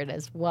rooting for it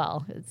as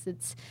well.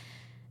 It's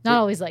not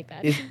always like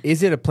that.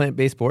 Is it a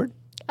plant-based board?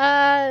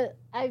 I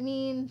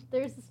mean,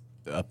 there's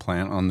A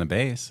plant on the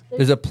base.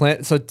 There's a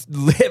plant. So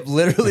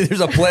literally,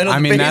 there's a plant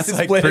on the base.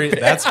 That's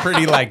that's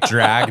pretty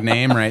drag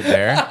name right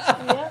there.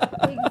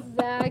 Yep,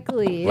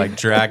 exactly.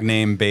 Drag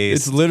name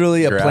based. It's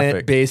literally graphic. A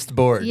plant-based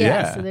board.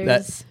 Yeah. So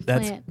there's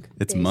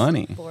it's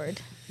money. Board.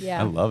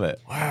 Yeah. I love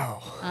it.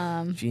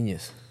 Wow.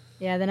 Genius.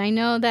 Yeah. Then I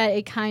know that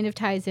it kind of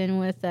ties in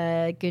with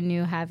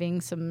GNU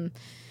having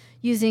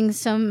using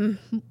some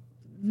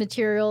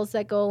materials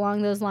that go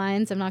along those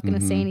lines. I'm not going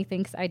to say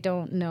anything because I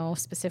don't know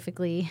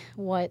specifically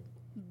what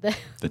the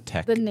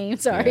tech the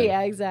names are.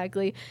 Yeah,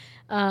 exactly.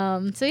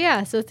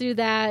 So through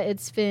that,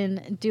 it's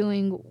been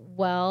doing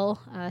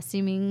well,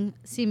 seeming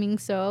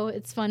so.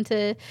 It's fun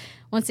to,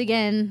 once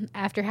again,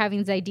 after having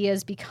these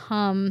ideas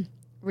become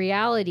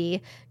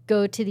reality,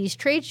 go to these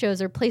trade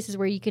shows or places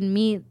where you can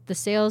meet the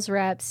sales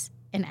reps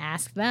and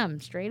ask them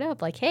straight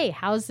up, hey,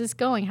 how's this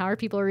going? How are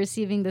people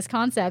receiving this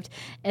concept?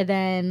 And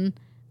then,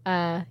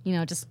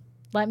 just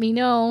let me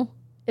know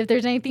if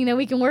there's anything that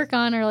we can work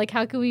on, or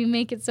how can we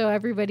make it so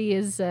everybody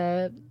is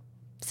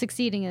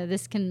succeeding and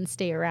this can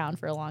stay around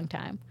for a long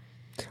time.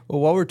 Well,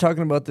 while we're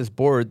talking about this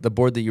board, the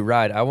board that you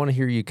ride, I want to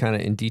hear you kind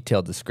of in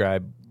detail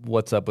describe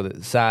what's up with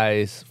it.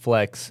 Size,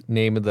 flex,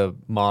 name of the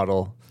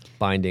model,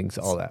 bindings,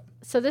 all that.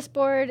 So this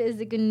board is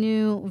a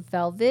GNU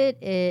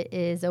Velvet. It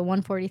is a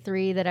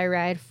 143 that I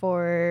ride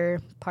for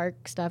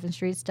park stuff and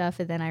street stuff,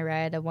 and then I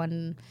ride a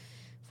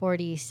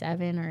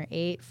 147 or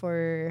 8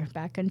 for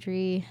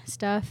backcountry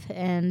stuff.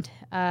 And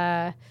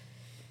the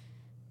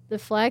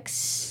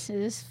flex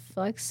is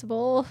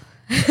flexible.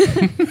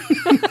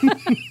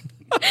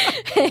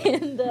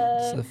 And,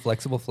 it's a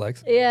flexible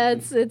flex. Yeah,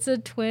 it's a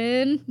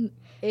twin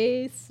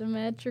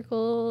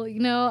asymmetrical.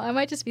 I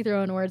might just be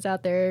throwing words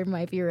out there.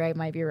 Might be right,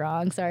 might be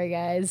wrong. Sorry,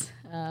 guys.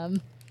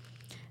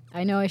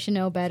 I know I should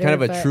know better. Kind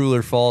of a but true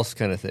or false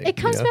kind of thing. It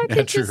comes you know? back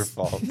to True or just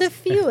false. the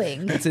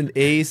feeling. It's an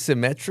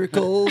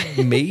asymmetrical,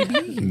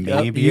 maybe.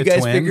 Maybe you a guys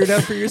twin. figure it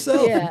out for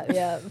yourself.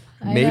 Yeah.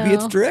 I Maybe know.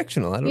 it's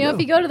directional. I don't know. If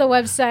you go to the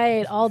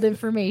website, all the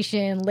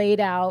information laid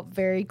out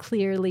very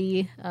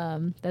clearly.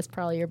 That's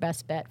probably your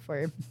best bet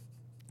for.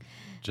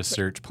 Just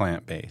search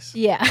plant-based.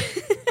 Yeah.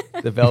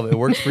 The velvet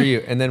works for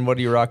you. And then what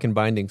are you rocking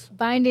bindings?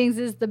 Bindings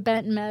is the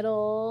bent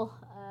metal.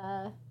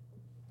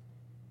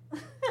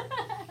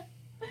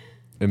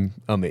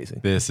 Amazing.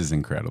 This is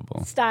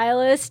incredible.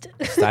 Stylist.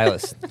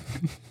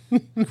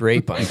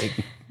 Great binding.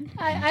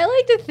 I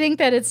like to think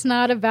that it's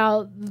not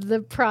about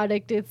the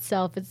product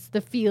itself. It's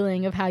the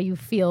feeling of how you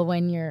feel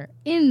when you're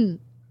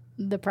in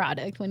the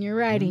product, when you're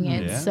writing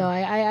it. Yeah. So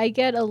I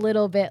get a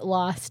little bit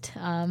lost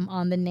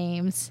on the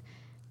names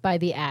by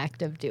the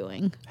act of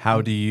doing.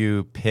 How do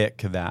you pick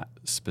that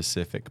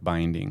specific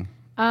binding?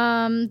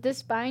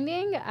 This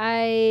binding,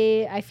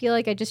 I feel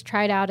like I just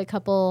tried out a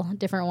couple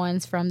different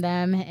ones from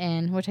them,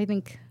 and which I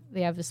think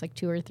they have just like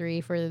 2 or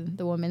 3 for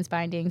the women's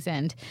bindings,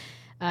 and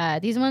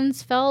these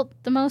ones felt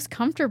the most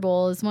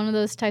comfortable. It's one of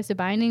those types of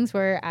bindings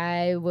where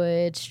I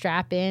would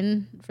strap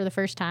in for the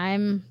first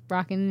time,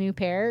 rocking a new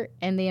pair,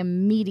 and they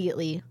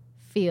immediately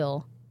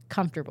feel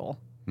comfortable,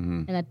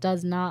 and that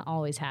does not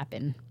always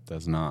happen.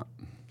 Does not.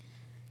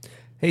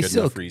 Hey, Good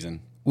Silk, enough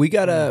reason. we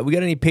got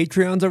any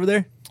Patreons over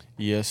there?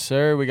 Yes,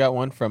 sir. We got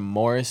one from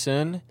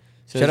Morrison.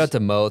 Shout out to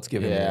Mo. Let's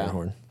give him Yeah. an air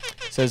horn.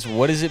 Says,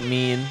 what does it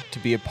mean to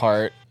be a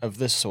part of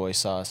the Soy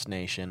Sauce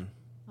Nation?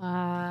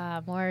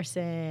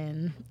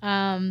 Morrison.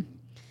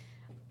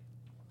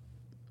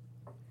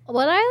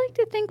 What I like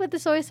to think with the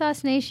Soy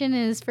Sauce Nation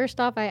is, first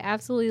off, I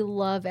absolutely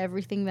love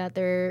everything that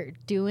they're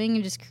doing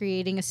and just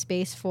creating a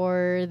space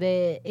for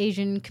the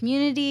Asian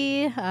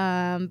community.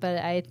 But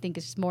I think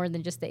it's more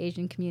than just the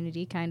Asian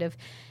community, kind of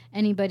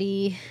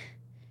anybody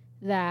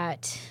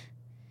that,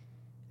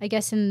 I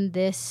guess in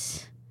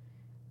this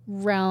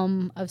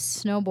realm of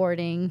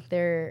snowboarding,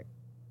 there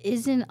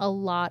isn't a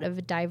lot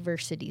of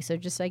diversity. So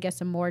just, I guess,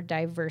 a more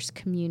diverse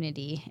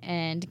community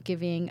and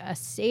giving a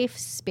safe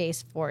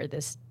space for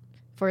this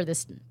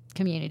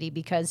community,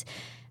 because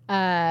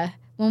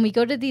when we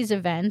go to these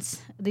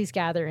events, these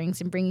gatherings,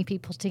 and bringing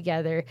people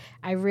together,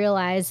 I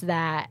realize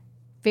that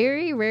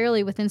very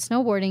rarely within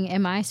snowboarding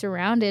am I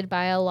surrounded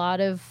by a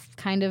lot of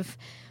kind of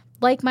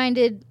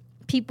like-minded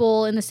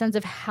people in the sense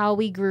of how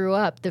we grew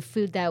up, the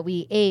food that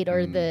we ate,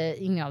 or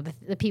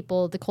the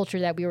people, the culture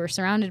that we were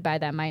surrounded by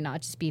that might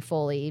not just be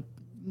fully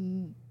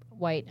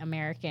white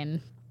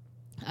American,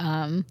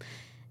 and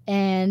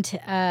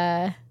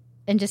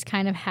just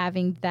kind of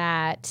having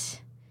that.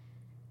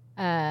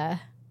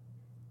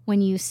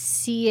 When you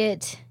see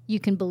it, you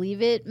can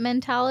believe it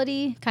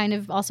mentality, kind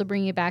of also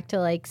bringing it back to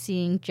like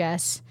seeing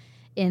Jess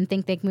in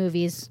Think Think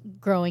movies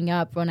growing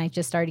up when I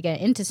just started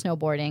getting into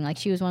snowboarding. Like,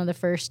 she was one of the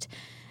first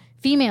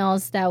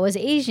females that was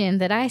Asian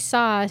that I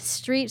saw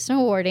street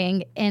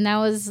snowboarding, and that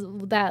was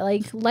that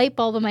like light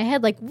bulb in my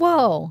head, like,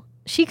 whoa,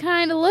 she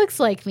kind of looks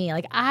like me.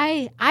 Like,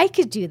 I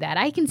could do that.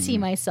 I can see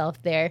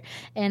myself there.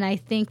 And I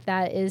think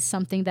that is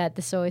something that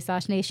the Soy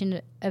Sauce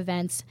Nation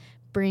events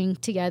bring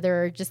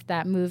together, or just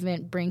that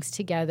movement brings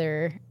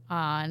together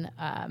on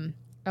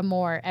a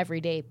more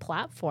everyday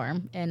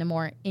platform and a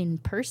more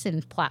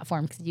in-person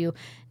platform, because you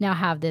now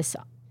have this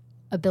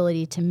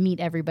ability to meet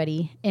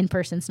everybody in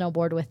person,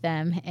 snowboard with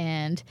them.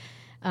 And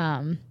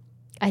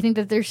I think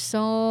that there's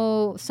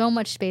so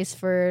much space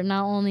for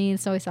not only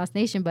Soy Sauce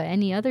Nation, but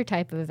any other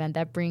type of event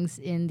that brings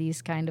in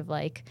these kind of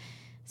like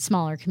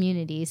smaller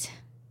communities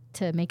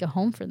to make a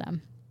home for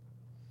them.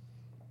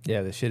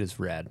 Yeah, this shit is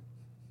rad.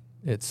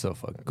 It's so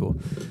fucking cool.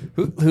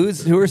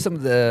 Who are some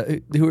of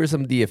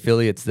the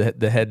affiliates,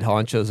 the head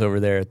honchos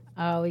over there?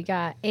 Oh, we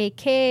got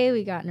AK,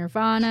 we got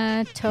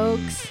Nirvana,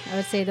 Tokes. I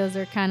would say those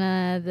are kind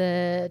of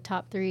the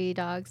top 3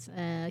 dogs.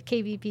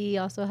 KVP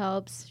also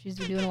helps. She's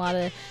been doing a lot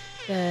of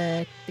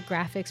the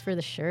graphics for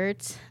the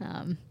shirts.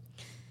 And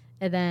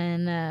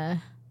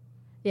then,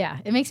 yeah,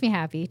 it makes me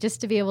happy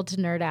just to be able to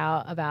nerd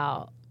out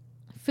about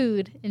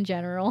food in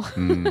general.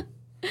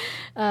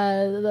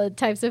 The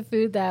types of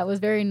food that was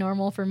very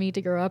normal for me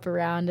to grow up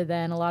around, and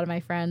then a lot of my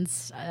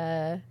friends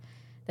that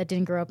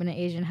didn't grow up in an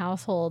Asian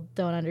household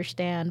don't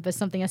understand. But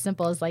something as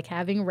simple as like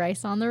having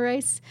rice on the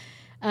rice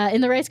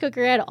in the rice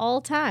cooker at all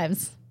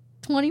times,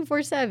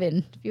 24/7.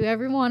 If you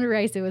ever wanted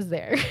rice, it was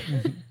there.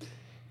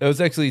 I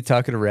was actually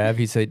talking to Rav.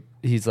 He said,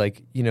 he's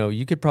like,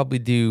 you could probably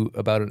do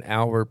about an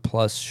hour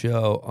plus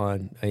show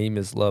on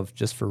Naima's love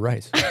just for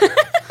rice.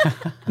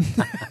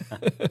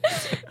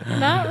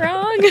 Not wrong.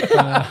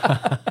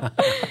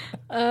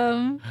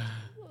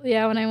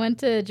 Yeah, when I went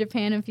to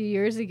Japan a few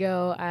years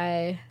ago,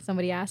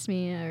 somebody asked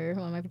me, or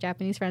one of my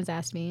Japanese friends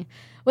asked me,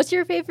 "What's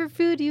your favorite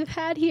food you've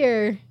had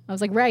here?" I was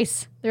like,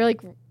 "Rice." They're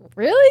like,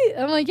 "Really?"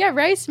 I'm like, "Yeah,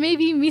 rice,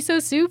 maybe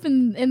miso soup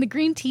and the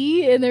green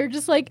tea." And they're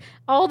just like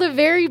all the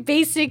very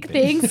basic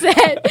things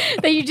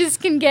that you just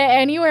can get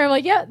anywhere. I'm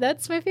like, "Yeah,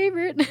 that's my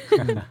favorite."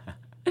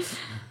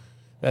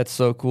 That's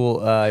so cool.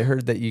 I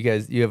heard that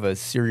you have a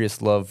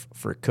serious love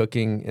for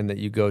cooking, and that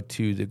you go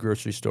to the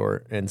grocery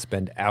store and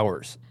spend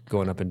hours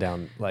going up and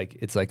down. Like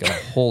it's like a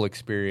whole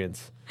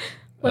experience.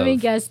 Let me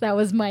guess, that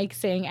was Mike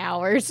saying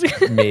hours.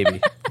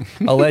 Maybe.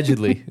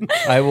 Allegedly.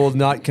 I will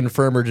not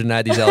confirm or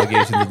deny these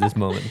allegations at this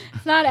moment.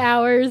 Not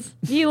hours.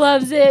 He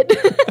loves it.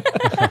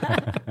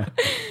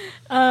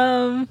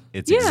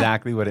 It's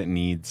exactly what it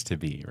needs to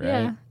be, right?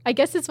 Yeah. I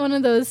guess it's one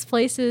of those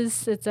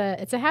places, it's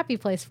a happy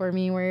place for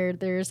me where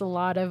there's a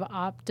lot of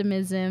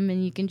optimism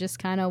and you can just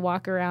kind of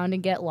walk around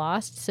and get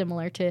lost,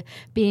 similar to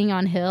being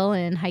on hill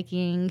and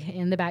hiking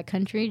in the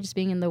backcountry, just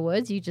being in the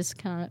woods. You just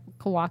kind of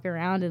can walk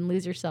around and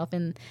lose yourself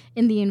in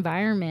the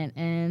environment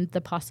and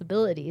the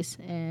possibilities.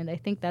 And I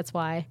think that's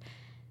why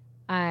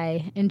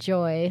I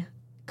enjoy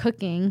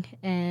cooking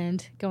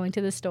and going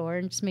to the store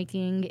and just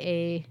making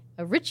a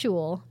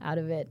ritual out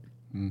of it.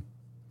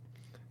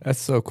 That's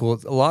so cool.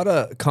 It's a lot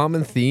of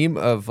common theme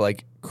of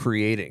like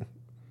creating,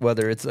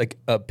 whether it's like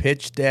a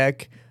pitch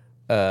deck,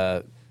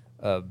 a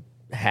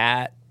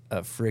hat,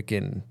 a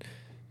freaking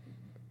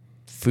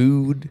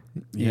food.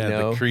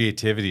 The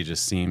creativity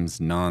just seems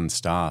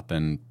nonstop,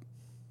 and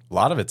a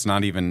lot of it's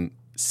not even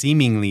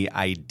seemingly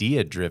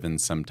idea driven.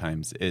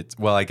 Sometimes it's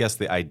I guess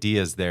the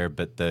idea is there,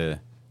 but the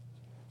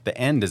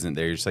end isn't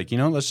there. You're just like,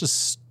 let's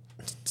just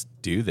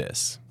do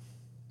this.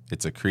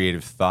 It's a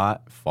creative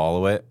thought,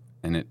 follow it,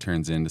 and it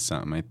turns into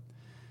something.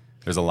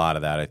 There's a lot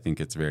of that. I think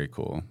it's very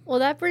cool. Well,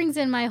 that brings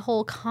in my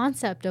whole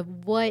concept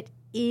of what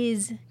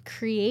is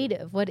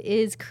creative, what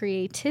is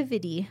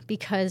creativity,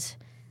 because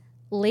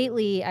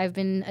lately I've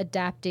been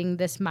adapting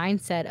this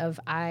mindset of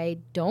I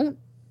don't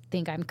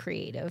think I'm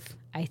creative.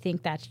 I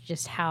think that's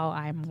just how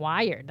I'm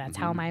wired. That's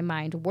how my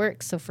mind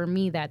works. So for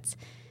me, that's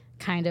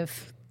kind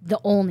of the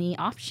only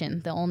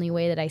option, the only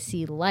way that I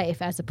see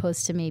life, as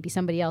opposed to maybe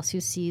somebody else who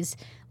sees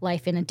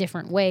life in a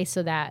different way,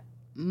 so that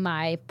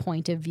my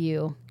point of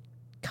view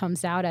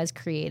comes out as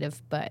creative.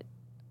 But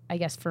I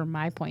guess from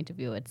my point of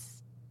view,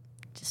 it's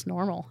just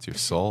normal. It's your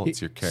soul.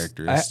 It's your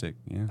characteristic.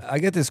 I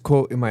get this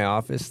quote in my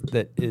office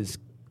that is,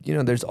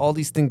 there's all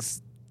these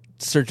things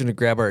searching to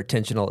grab our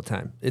attention all the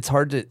time. It's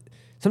hard to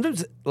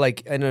sometimes,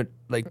 like, I know,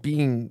 like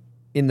being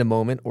in the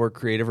moment or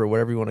creative or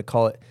whatever you want to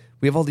call it,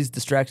 we have all these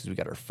distractions. We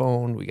got our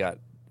phone, we got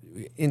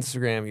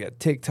Instagram, you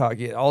got TikTok,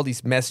 you got all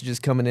these messages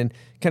coming in.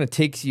 Kind of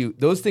takes you,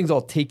 those things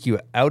all take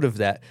you out of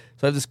that.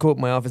 So I have this quote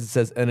in my office that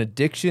says, "An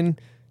addiction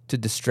to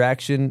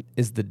distraction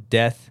is the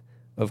death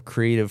of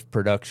creative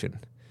production."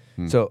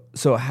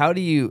 So how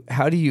do you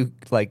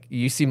like,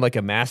 you seem like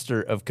a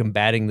master of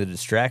combating the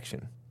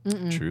distraction.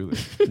 Truly.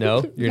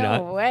 No, you're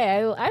not? No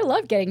way. I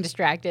love getting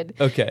distracted.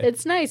 Okay.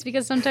 It's nice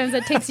because sometimes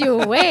that takes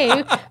you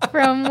away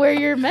from where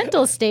your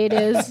mental state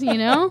is,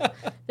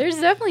 There's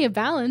definitely a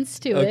balance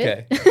to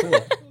it. Okay, cool.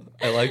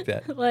 I like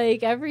that.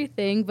 Like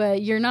everything,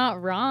 but you're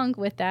not wrong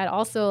with that.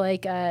 Also,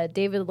 like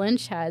David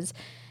Lynch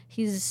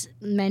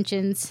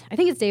mentions, I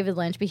think it's David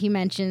Lynch, but he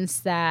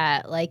mentions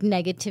that like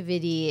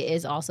negativity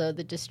is also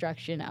the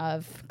destruction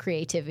of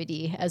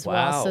creativity as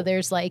well. So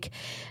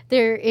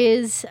there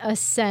is a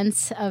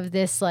sense of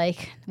this,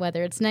 like,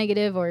 whether it's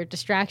negative or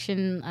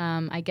distraction,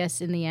 I guess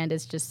in the end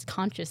it's just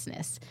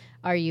consciousness.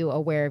 Are you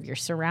aware of your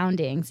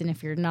surroundings? And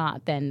if you're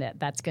not, then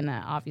that's going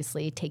to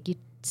obviously take you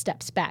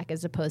steps back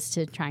as opposed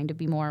to trying to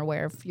be more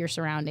aware of your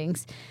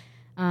surroundings.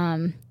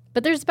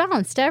 But there's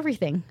balance to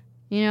everything.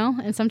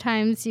 And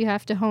sometimes you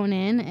have to hone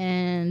in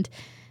and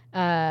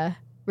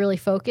really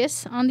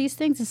focus on these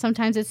things. And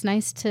sometimes it's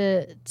nice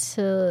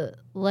to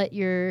let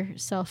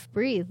yourself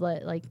breathe,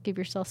 give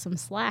yourself some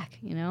slack.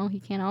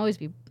 You can't always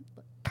be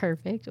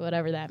perfect,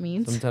 whatever that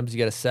means. Sometimes you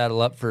got to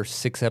saddle up for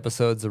 6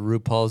 episodes of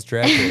RuPaul's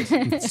Drag Race.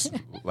 It's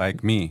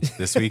like me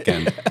this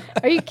weekend.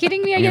 Are you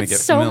kidding me? I get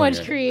so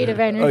much creative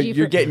energy. So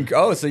you're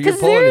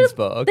pulling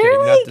inspo. Okay,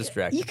 you're not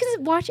distracted. You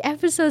can watch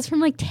episodes from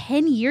like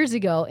 10 years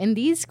ago, and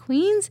these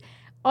queens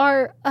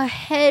are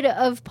ahead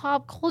of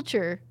pop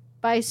culture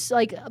by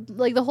like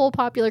the whole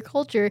popular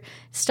culture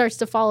starts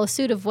to follow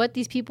suit of what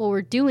these people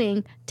were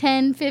doing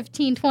 10,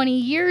 15, 20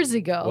 years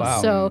ago.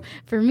 Wow. So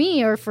for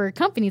me or for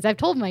companies, I've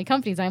told my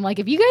companies, I'm like,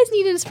 if you guys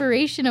need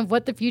inspiration of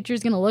what the future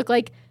is going to look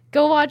like,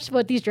 go watch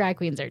what these drag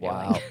queens are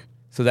doing.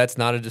 So that's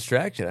not a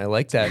distraction. I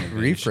like that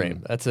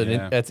reframe. That's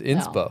that's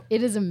inspo. No,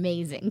 it is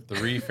amazing. The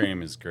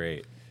reframe is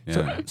great.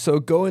 Yeah. So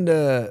going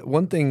to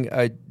one thing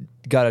I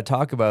got to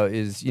talk about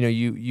is,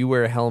 you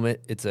wear a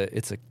helmet. It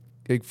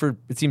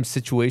seems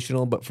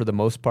situational, but for the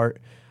most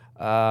part,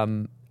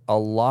 a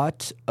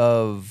lot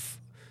of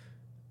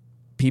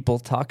people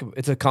talk about,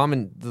 it's a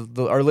common,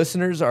 our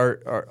listeners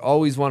are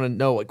always want to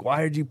know, like,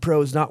 why did you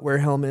pros not wear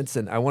helmets?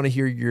 And I want to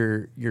hear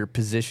your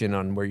position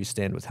on where you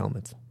stand with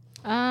helmets.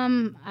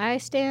 I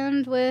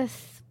stand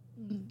with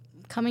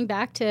coming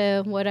back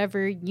to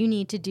whatever you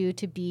need to do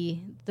to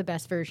be the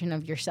best version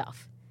of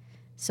yourself.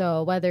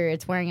 So whether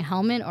it's wearing a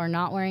helmet or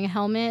not wearing a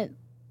helmet,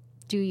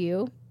 do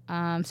you.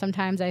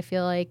 Sometimes I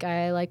feel like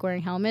I like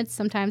wearing helmets.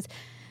 Sometimes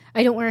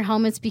I don't wear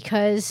helmets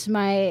because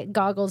my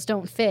goggles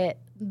don't fit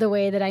the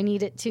way that I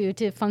need it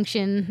to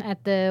function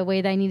at the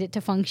way that I need it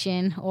to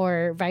function,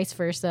 or vice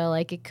versa.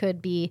 Like, it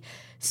could be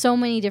so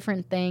many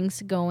different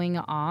things going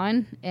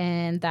on,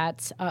 and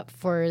that's up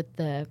for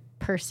the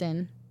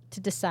person to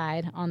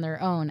decide on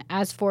their own.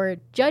 As for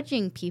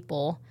judging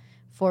people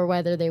for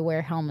whether they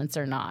wear helmets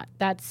or not,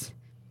 that's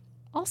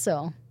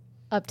also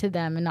up to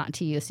them and not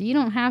to you. So you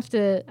don't have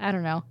to, I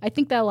don't know. I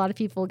think that a lot of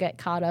people get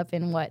caught up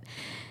in what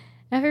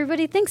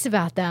everybody thinks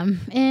about them.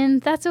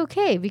 And that's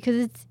okay because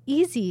it's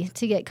easy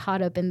to get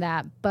caught up in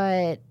that.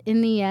 But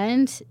in the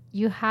end,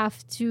 you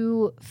have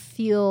to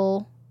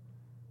feel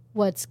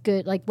what's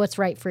good, like what's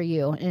right for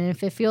you. And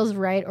if it feels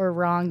right or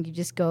wrong, you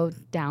just go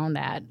down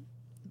that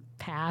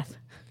path.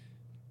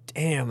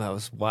 Damn, that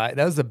was why.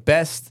 That was the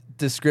best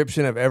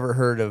description I've ever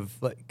heard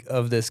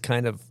of this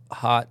kind of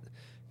hot,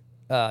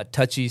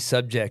 touchy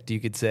subject, you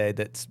could say,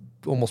 that's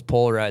almost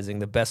polarizing.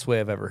 The best way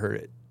I've ever heard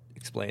it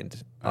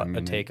explained,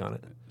 a take on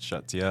it.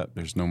 Shuts you up.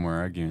 There's no more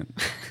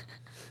argument.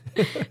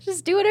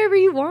 Just do whatever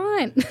you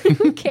want.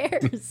 Who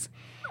cares?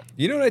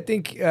 You know what I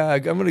think?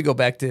 I'm going to go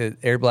back to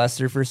Air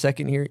Blaster for a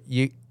second here.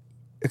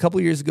 A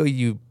couple years ago,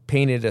 you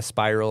painted a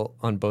spiral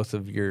on both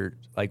of your,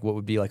 like what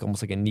would be like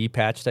almost like a knee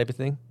patch type of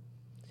thing.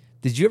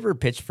 Did you ever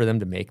pitch for them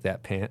to make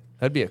that pant?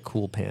 That'd be a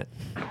cool pant.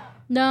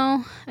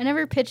 No, I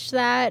never pitched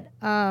that.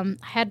 I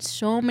had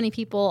so many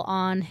people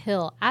on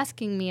Hill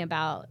asking me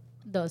about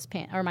those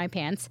pants or my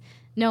pants,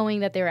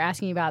 knowing that they were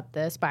asking about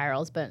the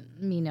spirals, but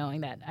me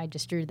knowing that I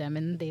just drew them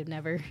and they'd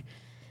never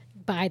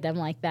buy them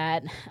like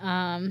that.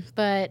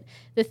 But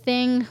the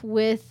thing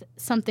with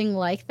something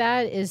like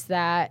that is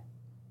that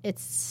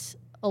it's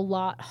a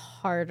lot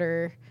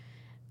harder.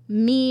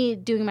 Me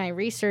doing my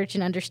research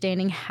and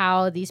understanding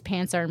how these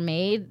pants are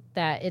made,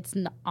 that it's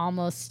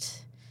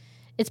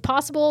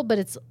possible, but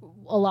it's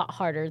a lot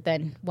harder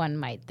than one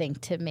might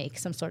think to make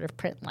some sort of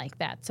print like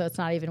that. So it's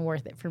not even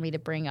worth it for me to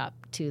bring up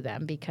to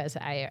them because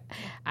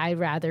I'd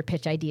rather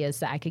pitch ideas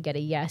that I could get a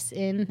yes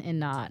in and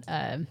not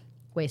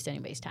waste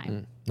anybody's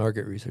time.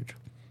 Market research.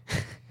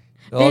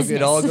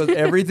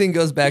 Everything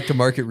goes back to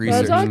market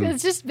research.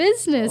 It's just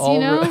business, you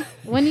know?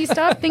 When you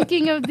stop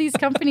thinking of these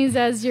companies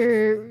as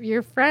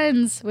your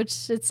friends,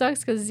 which it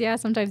sucks because,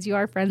 sometimes you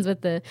are friends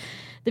with the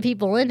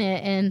people in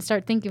it, and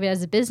start thinking of it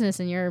as a business,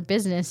 and your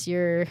business,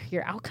 your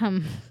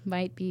outcome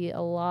might be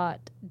a lot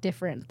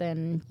different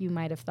than you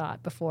might have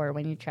thought before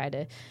when you try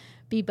to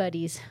be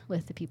buddies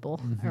with the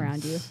people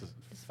around you.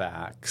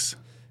 Facts.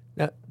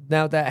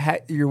 Now that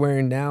hat you're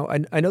wearing now,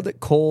 I know that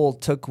Cole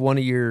took one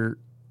of your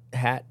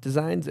hat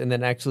designs and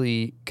then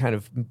actually kind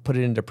of put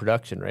it into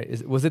production,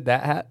 right? Was it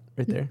that hat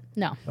right there?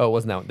 No. Oh, it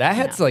wasn't that one.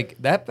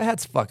 That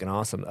hat's fucking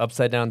awesome.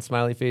 Upside down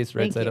smiley face,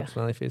 right side up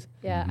smiley face.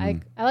 Yeah,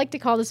 I like to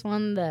call this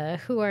one the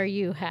 "Who Are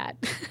You" hat.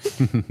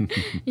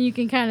 You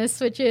can kind of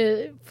switch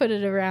it, put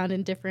it around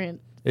in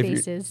different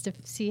faces to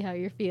see how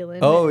you're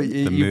feeling. Oh,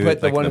 you put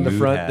the one in the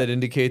front hat that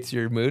indicates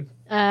your mood?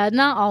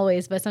 Not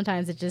always, but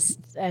sometimes it just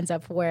ends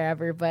up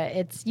wherever.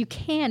 But you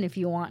can if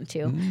you want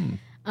to.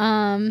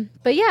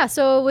 But yeah,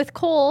 so with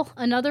Cole,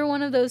 another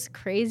one of those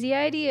crazy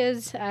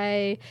ideas,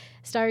 I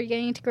started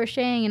getting into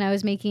crocheting, and I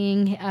was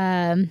making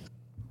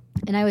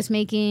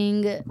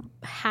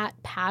hat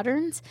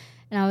patterns,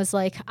 and I was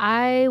like,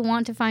 I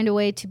want to find a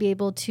way to be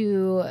able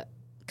to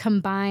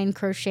combine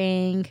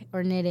crocheting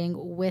or knitting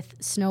with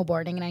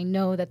snowboarding, and I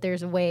know that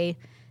there's a way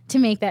to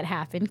make that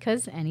happen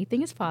because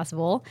anything is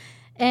possible.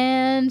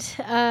 And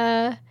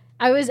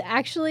I was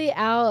actually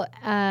out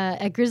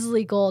at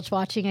Grizzly Gulch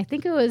watching, I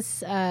think it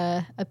was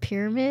a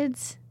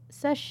pyramids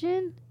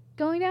session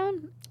going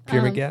down.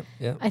 Pyramid Gap,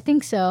 yeah. I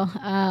think so.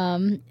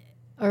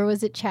 Or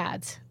was it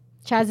Chad's?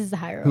 Chad's is the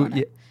higher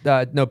one.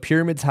 No,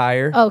 Pyramid's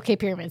higher. Oh, okay,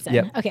 Pyramids then.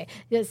 Yep. Okay.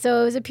 Yeah,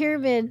 so it was a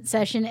pyramid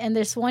session, and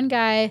this one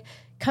guy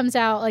comes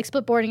out like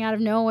split boarding out of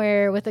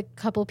nowhere with a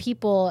couple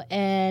people,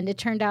 and it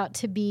turned out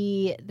to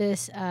be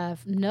this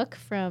Nook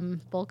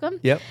from Bolcom.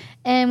 Yep.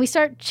 And we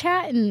start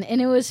chatting,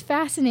 and it was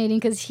fascinating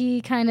because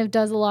he kind of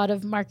does a lot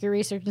of market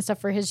research and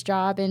stuff for his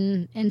job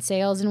and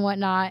sales and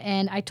whatnot.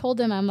 And I told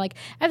him, I'm like,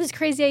 I have this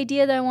crazy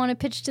idea that I want to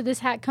pitch to this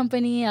hat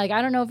company. Like,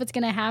 I don't know if it's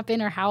going to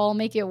happen or how I'll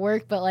make it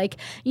work, but like,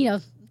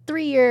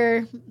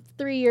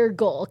 3-year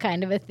goal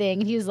kind of a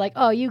thing. And he was like,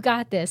 oh, you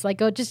got this. Like,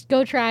 go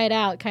try it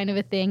out kind of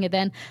a thing. And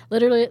then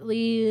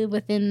literally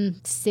within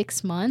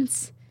 6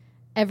 months,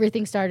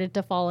 everything started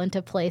to fall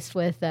into place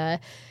with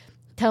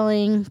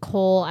telling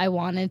Cole I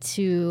wanted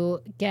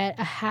to get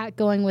a hat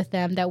going with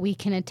them that we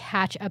can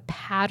attach a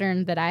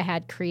pattern that I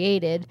had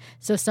created.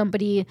 So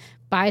somebody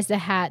buys the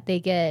hat, they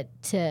get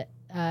to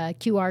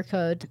QR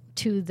code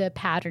to the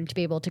pattern to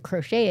be able to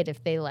crochet it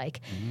if they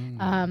like.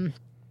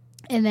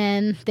 And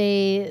then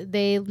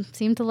they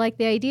seem to like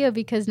the idea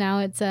because now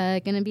it's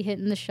going to be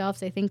hitting the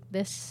shelves, I think,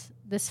 this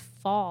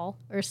fall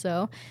or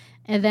so.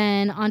 And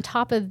then on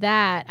top of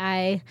that,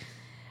 I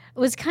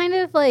was kind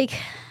of like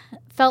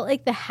felt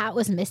like the hat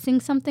was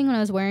missing something when I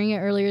was wearing it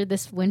earlier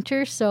this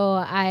winter. So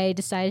I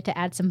decided to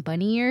add some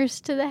bunny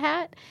ears to the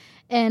hat.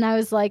 And I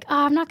was like,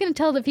 I'm not going to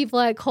tell the people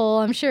at Cole.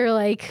 I'm sure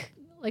like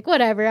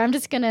whatever. I'm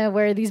just going to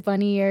wear these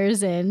bunny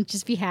ears and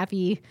just be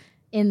happy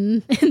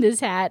in this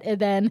hat. And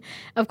then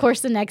of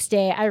course the next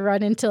day I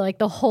run into like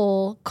the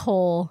whole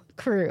Cole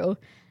crew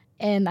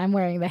and I'm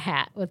wearing the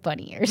hat with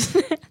bunny ears.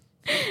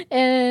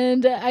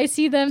 And I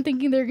see them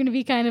thinking they're going to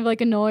be kind of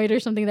like annoyed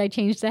or something that I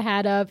changed the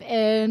hat up,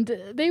 and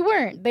they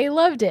weren't. They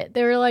loved it.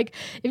 They were like,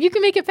 if you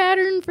can make a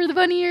pattern for the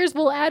bunny ears,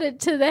 we'll add it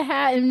to the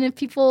hat. And if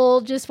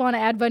people just want to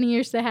add bunny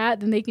ears to the hat,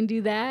 then they can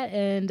do that.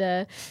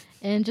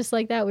 And just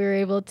like that, we were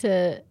able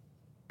to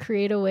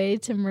create a way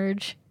to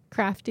merge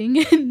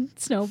crafting and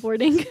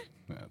snowboarding.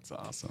 That's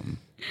awesome.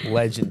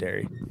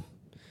 Legendary.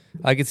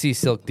 I could see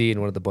Silk D in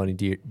one of the bunny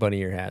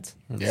ear hats.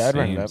 Yeah, I'd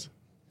run it up.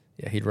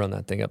 Yeah, he'd run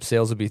that thing up.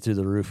 Sales would be through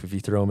the roof if you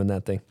throw him in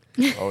that thing.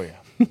 Oh, yeah.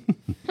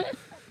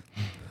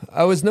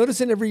 I was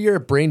noticing every year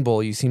at Brain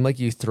Bowl, you seem like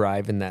you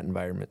thrive in that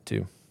environment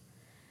too.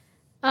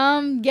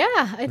 Yeah,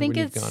 I think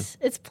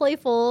it's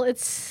playful.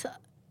 It's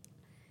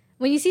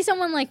when you see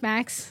someone like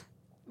Max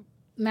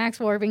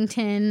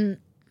Worthington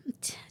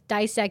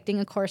dissecting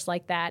a course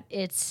like that,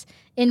 it's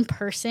in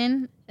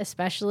person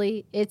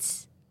especially,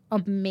 it's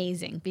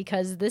amazing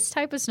because this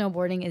type of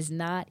snowboarding is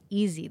not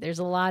easy. There's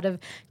a lot of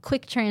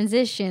quick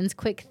transitions,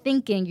 quick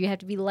thinking. You have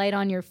to be light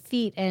on your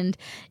feet, and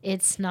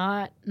it's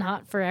not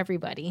for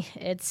everybody.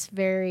 It's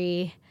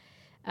very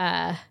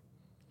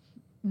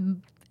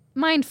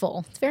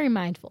mindful. It's very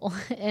mindful.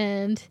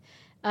 And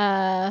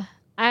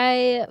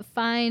I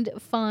find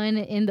fun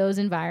in those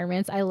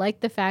environments. I like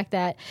the fact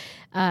that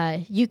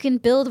you can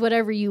build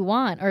whatever you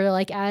want, or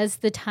like as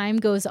the time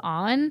goes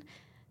on,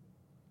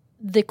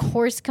 the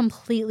course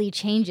completely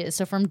changes.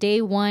 So from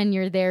day one,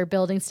 you're there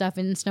building stuff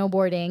in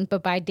snowboarding,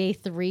 but by day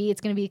 3,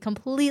 it's going to be a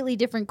completely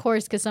different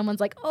course because someone's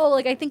like, oh,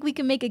 like I think we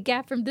can make a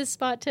gap from this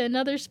spot to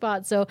another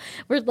spot. So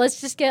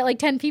let's just get like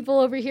 10 people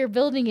over here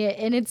building it,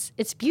 and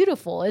it's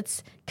beautiful.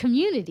 It's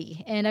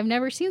community, and I've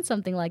never seen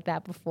something like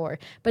that before.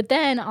 But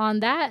then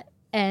on that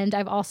end,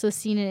 I've also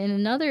seen it in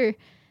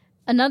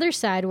another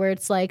side where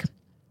it's like,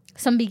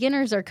 some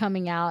beginners are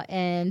coming out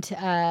and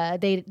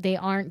they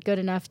aren't good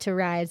enough to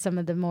ride some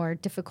of the more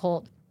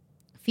difficult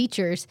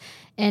features,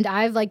 and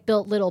I've like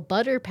built little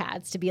butter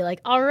pads to be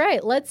like, all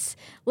right, let's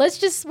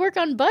just work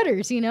on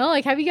butters, you know,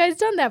 like have you guys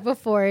done that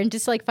before? And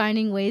just like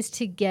finding ways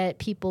to get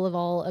people of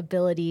all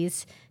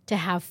abilities to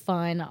have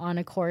fun on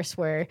a course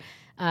where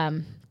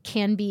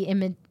can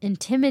be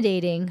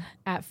intimidating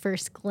at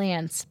first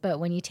glance, but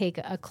when you take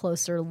a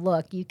closer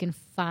look, you can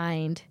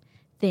find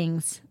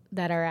things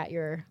that are at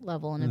your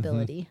level and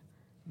ability.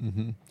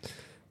 Mm-hmm.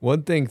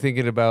 One thing,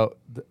 thinking about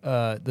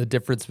the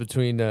difference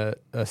between a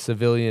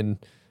civilian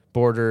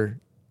boarder,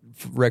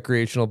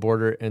 recreational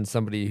boarder, and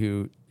somebody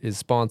who is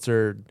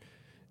sponsored,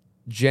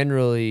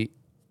 generally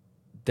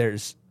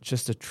there's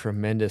just a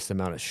tremendous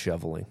amount of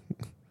shoveling.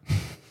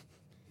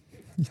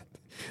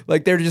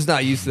 Like they're just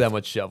not used to that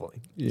much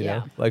shoveling. You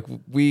know? Like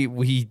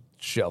we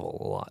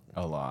shovel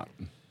a lot.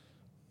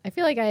 I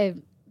feel like I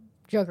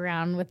joke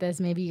around with this.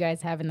 Maybe you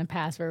guys have in the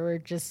past where we're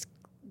just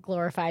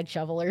glorified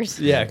shovelers.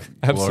 Yeah,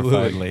 absolutely.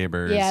 Glorified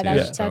laborers. Yeah,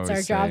 that's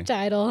our job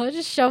title. I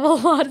just shovel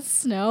a lot of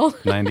snow.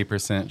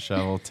 90%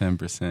 shovel,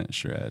 10%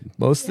 shred.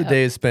 Most of the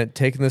day is spent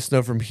taking the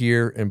snow from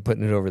here and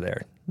putting it over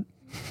there.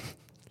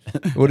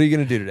 What are you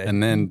going to do today?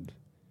 And then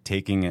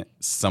taking it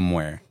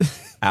somewhere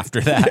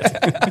after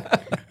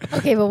that.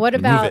 Okay, but what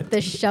about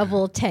the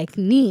shovel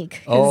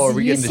technique? Oh, are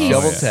we getting the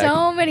shovel tech?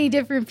 So many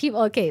different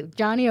people. Okay,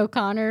 Johnny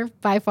O'Connor,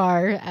 by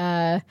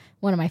far,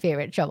 one of my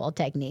favorite shovel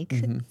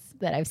techniques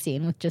that I've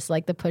seen with just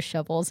like the push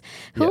shovels,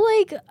 who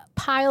like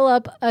pile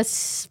up a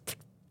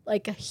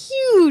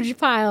huge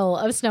pile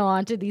of snow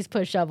onto these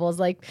push shovels,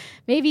 like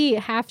maybe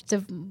half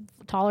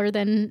taller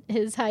than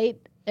his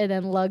height, and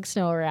then lug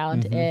snow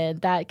around.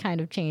 And that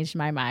kind of changed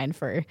my mind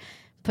for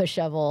push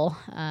shovel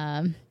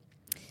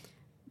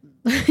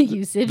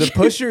usage. The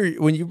pusher,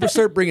 when you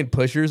start bringing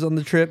pushers on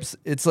the trips,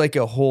 it's like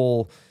a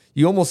whole,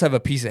 you almost have a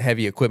piece of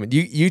heavy equipment.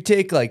 You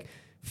take like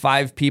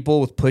 5 people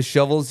with push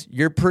shovels,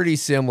 you're pretty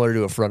similar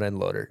to a front end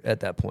loader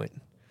at that point.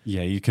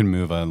 Yeah, you can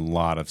move a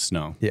lot of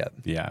snow. Yeah.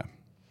 Yeah.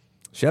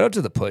 Shout out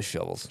to the push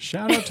shovels.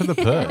 Shout out to the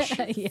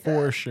push.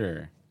 For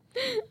sure.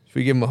 Should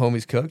we give them a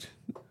homies cooked?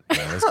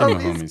 Yeah, let's give them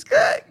a homies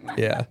cooked.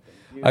 Yeah.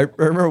 I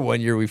remember one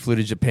year we flew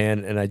to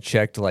Japan and I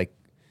checked like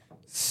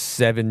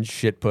 7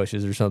 shit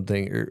pushes or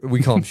something, or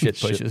we call them shit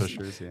pushes. Shit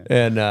pushers,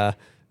 yeah.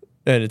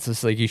 And it's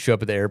just like you show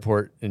up at the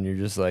airport and you're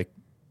just like,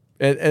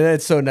 and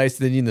it's so nice.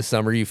 Then in the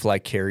summer you fly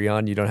carry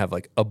on. You don't have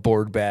like a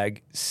board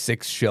bag,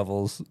 6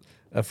 shovels,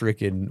 a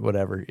freaking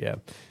whatever. Yeah,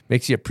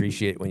 makes you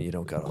appreciate when you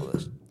don't got all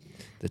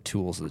the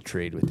tools of the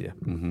trade with you.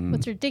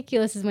 What's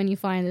ridiculous is when you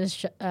fly in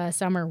this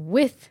summer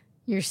with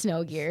your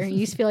snow gear.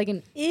 You just feel like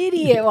an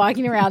idiot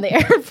walking around the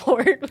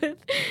airport with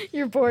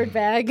your board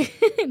bag.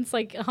 It's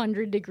like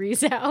 100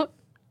 degrees out.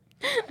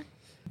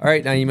 All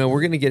right, Naima,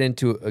 we're going to get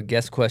into a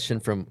guest question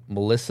from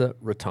Melissa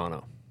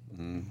Rotano.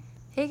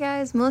 Hey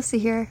guys, Melissa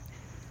here.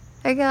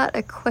 I got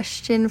a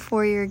question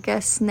for your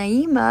guest,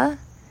 Naima.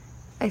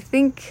 I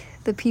think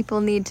the people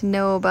need to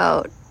know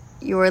about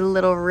your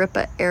little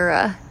Ripa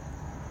era.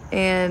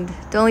 And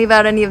don't leave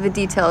out any of the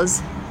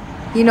details.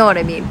 You know what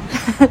I mean.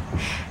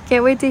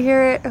 Can't wait to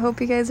hear it. I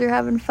hope you guys are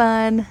having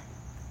fun.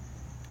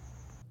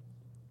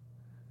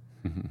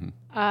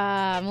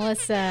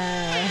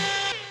 Melissa.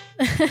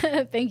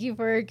 Thank you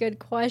for a good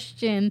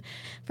question.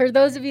 For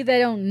those of you that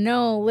don't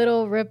know,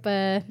 Little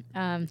Ripa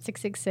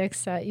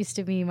 666 used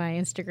to be my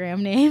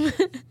Instagram name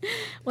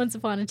once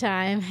upon a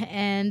time,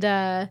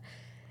 and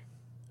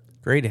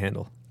great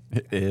handle.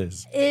 It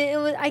is. It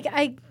was.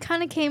 I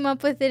kind of came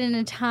up with it in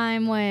a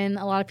time when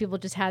a lot of people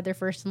just had their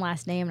first and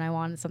last name, and I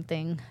wanted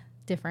something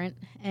different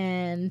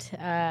and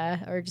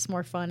or just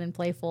more fun and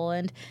playful.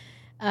 And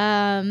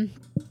I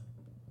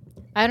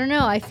don't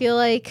know. I feel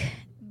like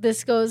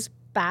this goes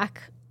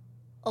back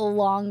a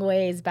long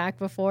ways, back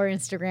before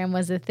Instagram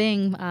was a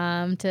thing,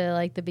 to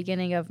like the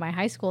beginning of my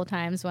high school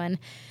times when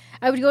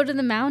I would go to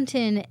the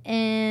mountain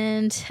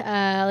and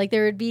like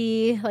there would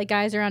be like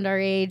guys around our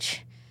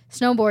age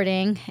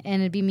snowboarding,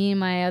 and it'd be me and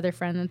my other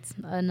friend that's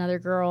another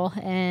girl,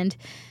 and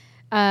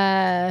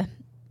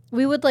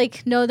we would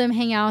like know them,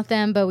 hang out with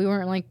them, but we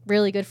weren't like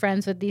really good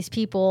friends with these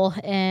people.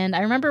 And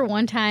I remember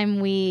one time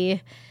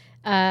we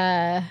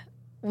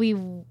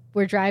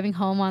were driving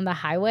home on the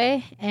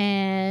highway,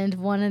 and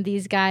one of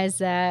these guys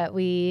that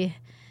we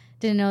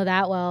didn't know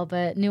that well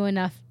but knew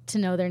enough to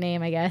know their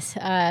name, I guess,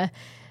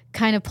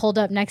 kind of pulled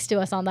up next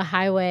to us on the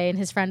highway, and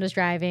his friend was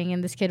driving,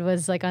 and this kid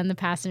was like on the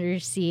passenger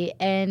seat,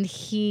 and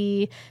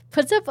he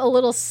puts up a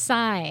little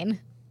sign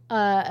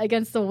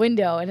against the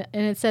window, and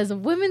it says,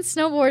 "Women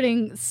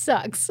snowboarding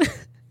sucks."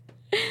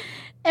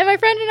 And my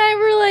friend and I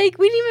were like,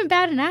 we didn't even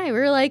bat an eye. We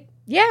were like,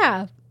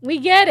 yeah, we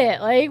get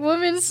it. Like,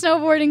 women's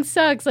snowboarding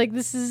sucks. Like,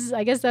 this is,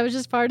 I guess that was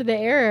just part of the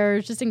era. It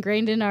was just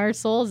ingrained in our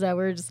souls that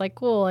we're just like,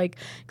 cool, like,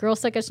 girls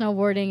suck at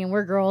snowboarding and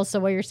we're girls. So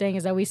what you're saying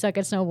is that we suck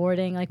at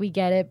snowboarding. Like, we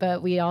get it,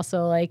 but we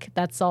also, like,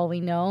 that's all we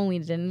know. And we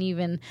didn't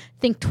even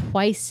think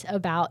twice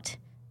about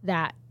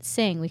that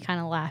saying. We kind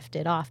of laughed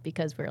it off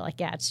because we were like,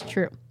 yeah, it's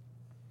true.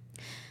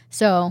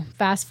 So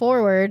fast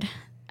forward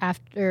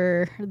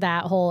after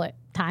that whole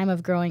time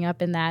of growing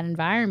up in that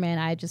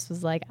environment, I just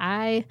was like,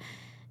 I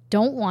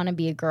don't want to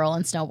be a girl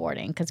in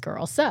snowboarding because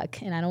girls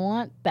suck, and I don't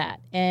want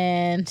that.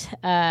 And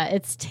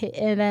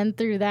and then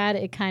through that,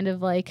 it kind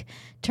of like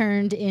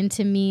turned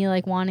into me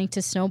like wanting to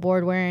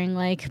snowboard wearing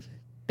like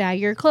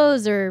baggier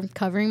clothes or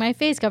covering my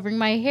face, covering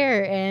my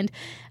hair, and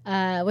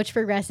which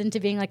progressed into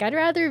being like, I'd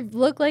rather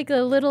look like a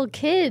little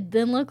kid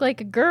than look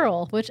like a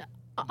girl, which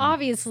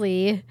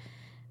obviously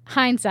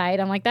hindsight,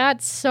 I'm like,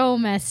 that's so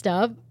messed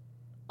up.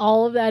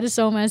 All of that is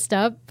so messed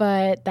up,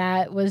 but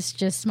that was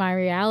just my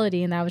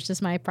reality, and that was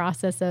just my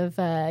process of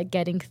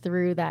getting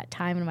through that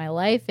time in my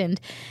life. And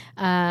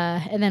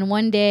then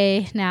one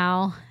day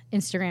now,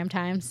 Instagram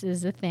times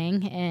is a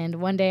thing,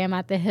 and one day I'm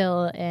at the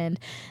hill and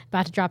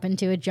about to drop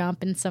into a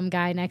jump, and some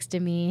guy next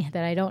to me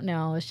that I don't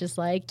know is just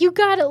like, "You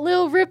got it,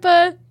 Lil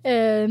Ripa,"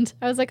 and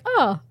I was like,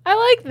 "Oh,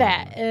 I like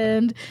that,"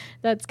 and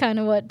that's kind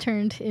of what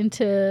turned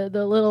into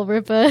the Lil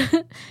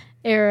Ripa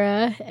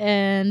era.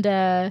 And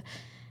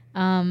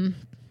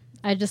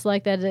I just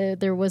like that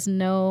there was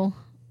no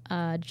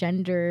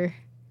gender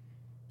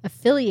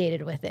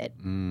affiliated with it.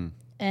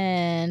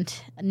 And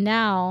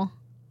now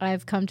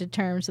I've come to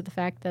terms with the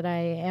fact that I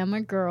am a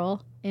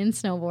girl in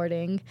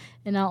snowboarding,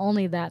 and not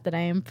only that, that I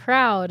am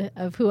proud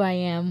of who I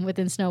am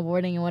within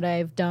snowboarding and what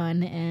I've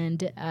done.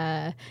 And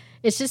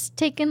it's just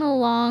taken a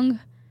long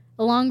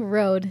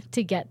road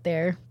to get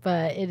there,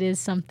 but it is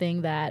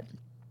something that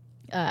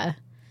I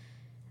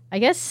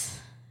guess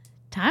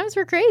times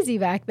were crazy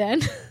back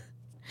then.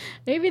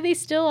 Maybe they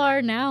still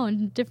are now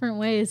in different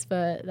ways,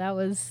 but that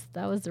was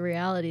the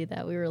reality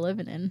that we were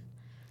living in.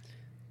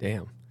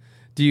 Damn.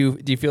 Do you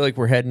feel like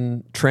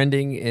we're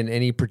trending in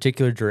any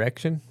particular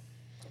direction,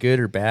 good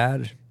or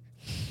bad?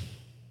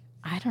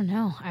 I don't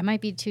know. I might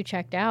be too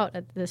checked out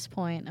at this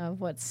point of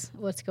what's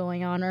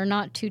going on, or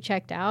not too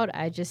checked out.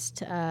 I just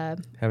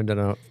haven't done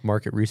enough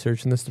market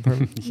research in this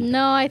department.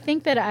 No, I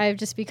think that I've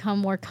just become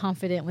more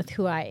confident with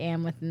who I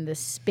am within this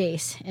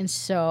space, and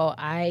so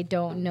I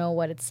don't know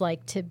what it's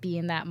like to be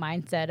in that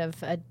mindset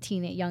of a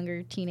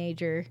younger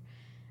teenager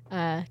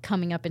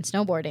coming up in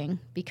snowboarding,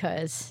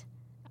 because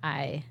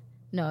I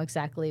know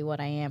exactly what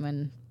I am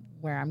and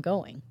where I'm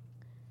going.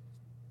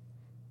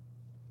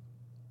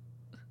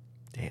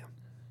 Damn.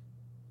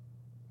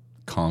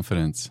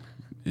 Confidence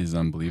is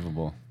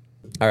unbelievable.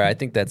 All right, I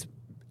think that's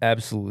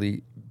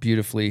absolutely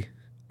beautifully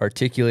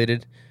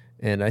articulated,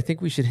 and I think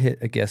we should hit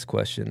a guest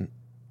question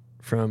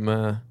from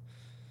a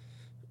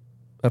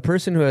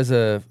person who has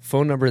a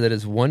phone number that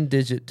is one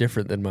digit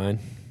different than mine,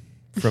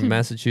 from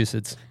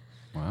Massachusetts.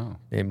 Wow.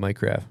 Named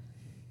Mike Raff.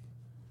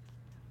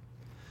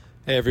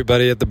 Hey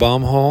everybody at the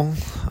Bomb Hole.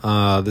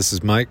 This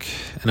is Mike,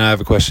 and I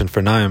have a question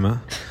for Naima.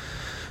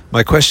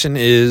 My question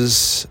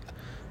is,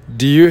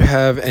 do you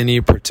have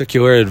any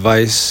particular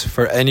advice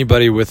for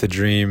anybody with a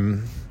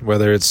dream,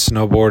 whether it's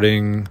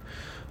snowboarding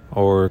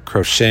or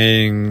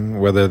crocheting,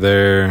 whether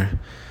they're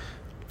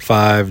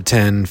 5,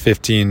 10,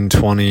 15,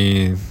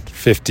 20,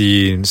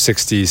 50,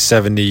 60,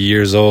 70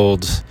 years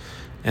old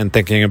and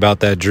thinking about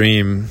that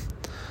dream?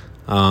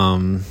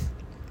 Any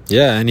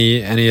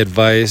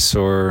advice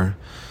or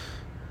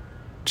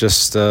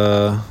just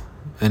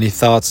any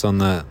thoughts on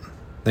that?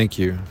 Thank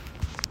you.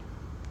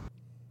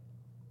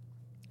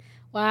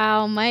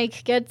 Wow,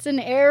 Mike gets an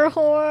air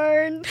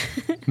horn.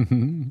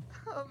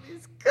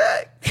 Homie's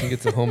cooked. He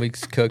gets a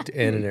homie's cooked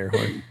and an air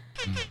horn.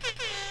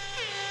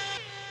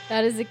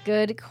 That is a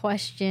good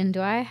question.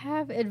 Do I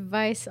have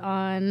advice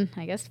on,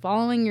 I guess,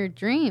 following your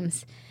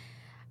dreams?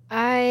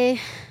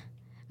 I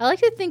like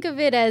to think of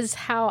it as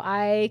how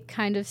I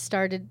kind of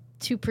started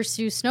to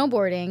pursue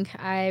snowboarding.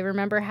 I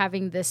remember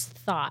having this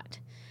thought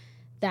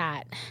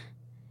that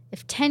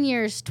if 10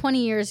 years,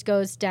 20 years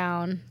goes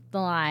down the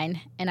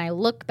line and I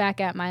look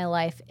back at my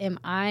life, am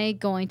I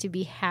going to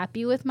be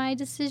happy with my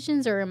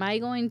decisions or am I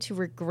going to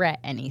regret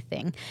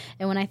anything?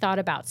 And when I thought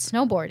about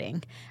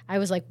snowboarding, I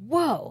was like,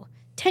 whoa,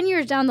 10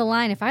 years down the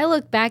line, if I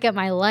look back at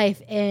my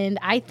life and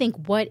I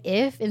think, what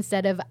if,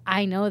 instead of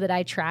I know that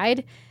I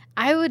tried,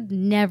 I would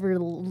never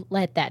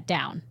let that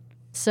down.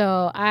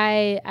 So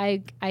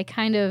I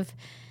kind of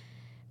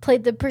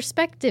played the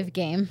perspective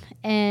game,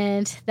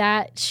 and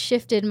that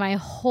shifted my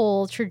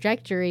whole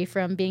trajectory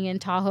from being in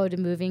Tahoe to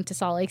moving to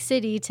Salt Lake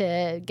City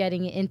to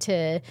getting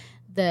into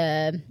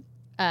the,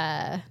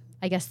 I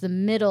guess, the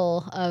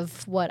middle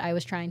of what I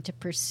was trying to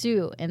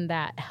pursue, and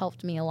that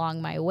helped me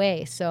along my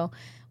way. So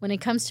when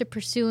it comes to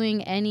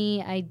pursuing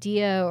any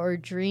idea or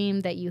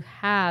dream that you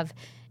have,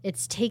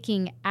 it's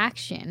taking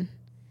action,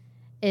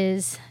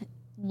 is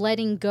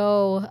letting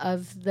go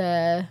of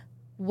the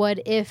what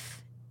if,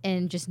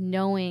 and just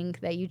knowing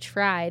that you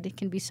tried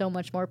can be so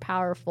much more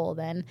powerful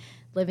than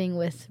living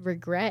with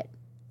regret.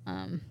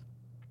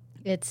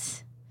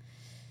 It's,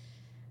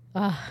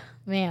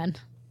 man,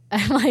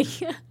 I'm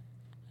like,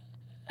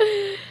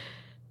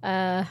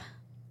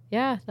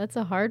 yeah, that's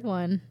a hard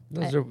one.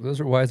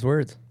 Those are wise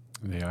words.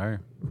 They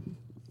are.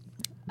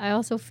 I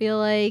also feel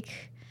like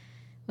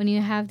when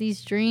you have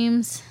these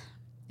dreams,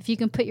 if you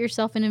can put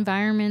yourself in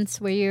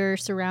environments where you're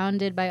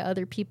surrounded by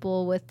other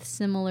people with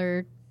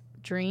similar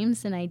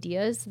dreams and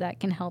ideas,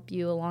 that can help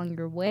you along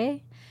your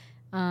way.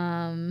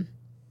 That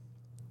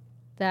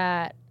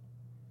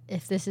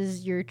if this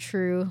is your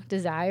true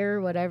desire,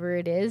 whatever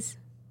it is,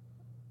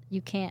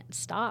 you can't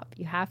stop.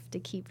 You have to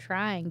keep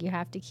trying. You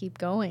have to keep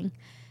going.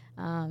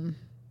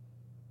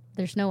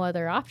 There's no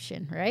other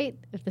option, right?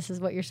 If this is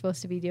what you're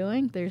supposed to be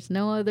doing, there's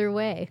no other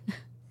way.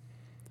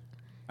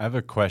 I have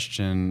a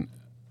question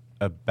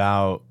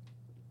about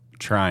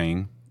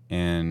trying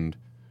and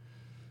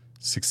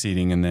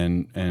succeeding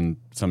and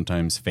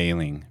sometimes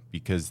failing,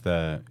 because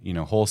the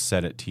Hole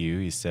said it to you.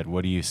 He said,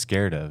 what are you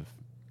scared of?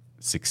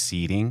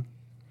 Succeeding.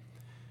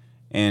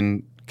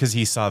 And because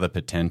he saw the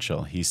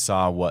potential, he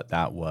saw what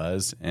that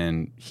was,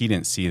 and he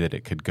didn't see that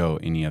it could go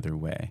any other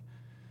way.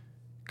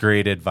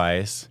 Great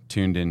advice,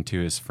 tuned into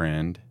his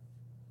friend,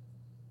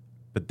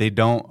 but they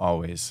don't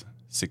always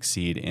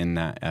succeed in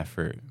that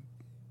effort.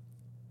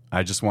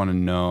 I just want to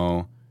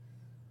know,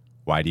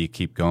 why do you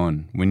keep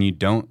going? When you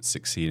don't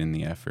succeed in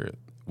the effort,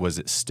 was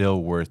it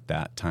still worth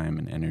that time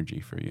and energy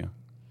for you?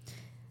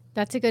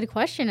 That's a good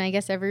question. I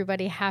guess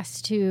everybody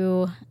has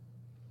to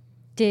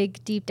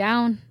dig deep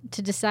down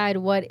to decide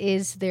what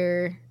is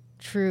their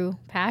true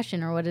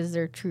passion or what is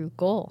their true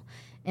goal.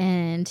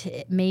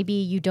 And maybe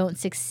you don't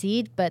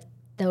succeed, but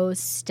those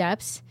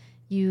steps,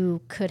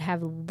 you could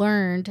have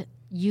learned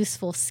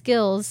useful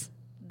skills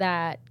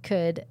that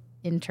could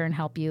in turn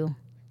help you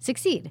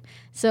succeed.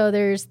 So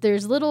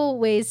there's little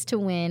ways to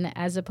win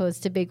as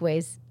opposed to big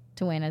ways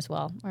to win as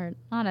well, or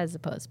not as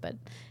opposed, but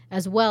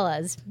as well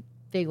as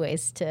big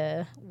ways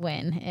to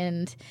win.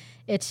 And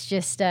it's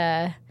just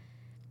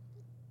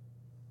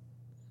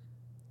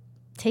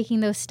taking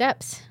those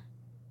steps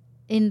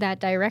in that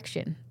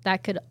direction.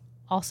 That could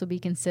also be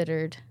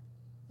considered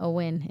a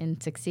win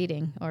in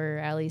succeeding, or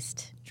at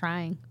least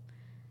trying.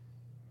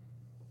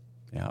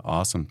 Yeah,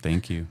 awesome.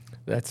 Thank you.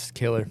 That's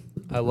killer.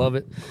 I love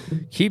it.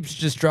 Keeps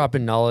just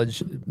dropping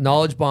knowledge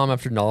bomb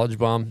after knowledge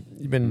bomb.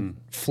 You've been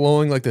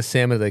flowing like the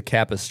salmon of the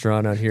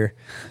Capistrano out here.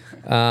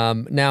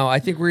 Now, I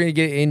think we're going to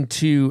get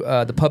into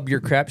the pub beer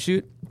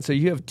crapshoot. So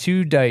you have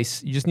 2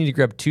 dice. You just need to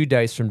grab 2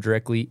 dice from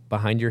directly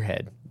behind your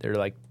head. They're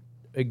like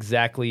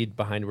exactly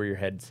behind where your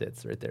head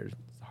sits right there. It's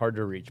hard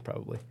to reach,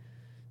 probably.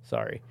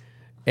 Sorry.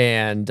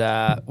 And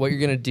what you're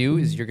going to do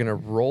is you're going to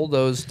roll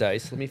those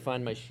dice. Let me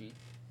find my sheet.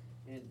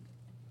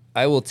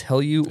 I will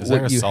tell you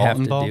what you have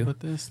to do. With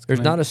this? There's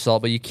not a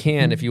salt, but you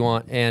can if you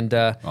want. And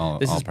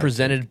this is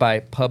presented by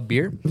Pub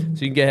Beer. So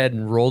you can go ahead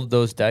and roll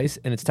those dice.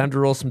 And it's time to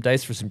roll some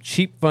dice for some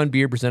cheap, fun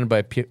beer presented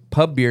by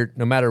Pub Beer.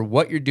 No matter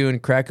what you're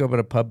doing, crack open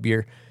a Pub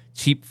Beer.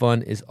 Cheap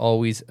fun is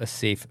always a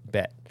safe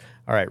bet.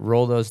 All right,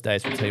 roll those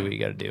dice. We'll tell you what you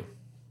got to do.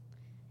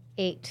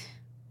 8.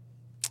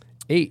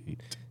 8.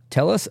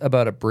 Tell us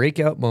about a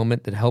breakout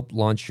moment that helped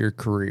launch your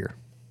career.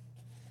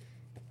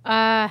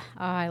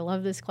 I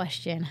love this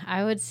question.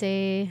 I would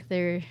say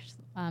there's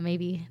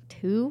maybe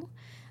 2.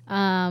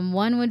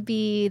 One would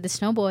be the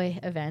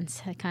Snowboy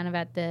events, kind of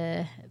at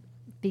the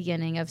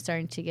beginning of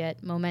starting to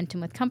get momentum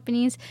with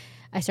companies.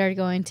 I started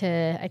going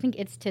to, I think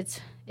It's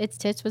Tits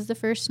was the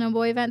first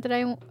Snowboy event that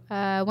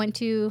I went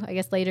to, I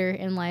guess later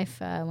in life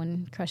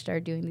when Crush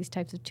started doing these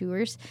types of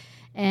tours.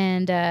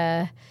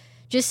 And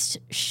just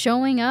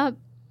showing up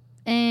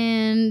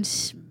and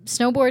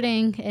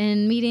snowboarding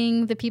and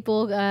meeting the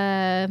people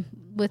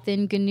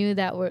within GNU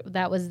that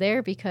was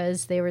there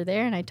because they were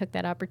there, and I took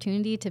that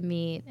opportunity to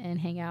meet and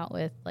hang out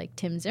with like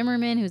Tim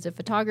Zimmerman, who's a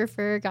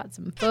photographer, got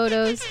some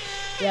photos.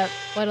 Yep,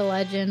 what a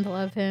legend,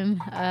 love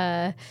him.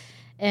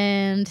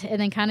 And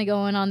then kind of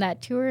going on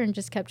that tour and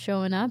just kept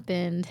showing up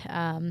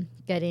and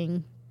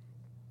getting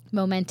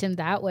momentum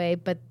that way.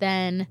 But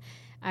then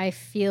I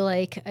feel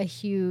like a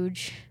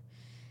huge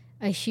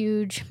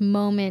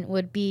moment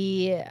would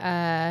be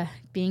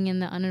being in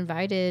the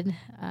Uninvited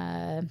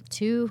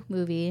 2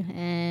 movie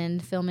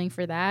and filming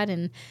for that.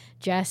 And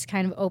Jess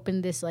kind of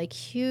opened this like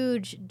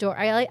huge door.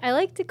 I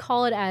like to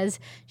call it as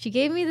she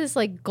gave me this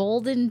like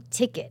golden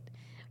ticket,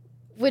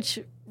 which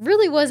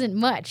really wasn't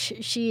much.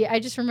 I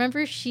just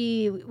remember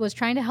she was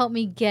trying to help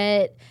me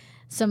get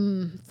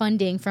some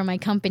funding from my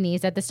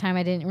companies. At this time,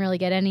 I didn't really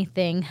get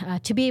anything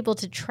to be able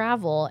to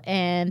travel.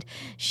 And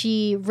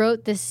she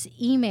wrote this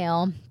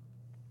email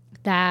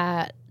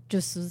that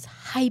just was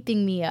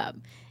hyping me up.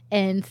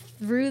 And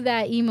through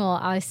that email,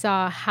 I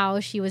saw how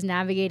she was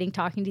navigating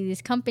talking to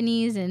these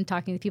companies and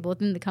talking to people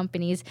within the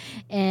companies.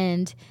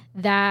 And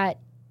that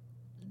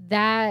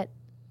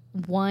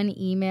one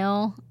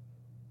email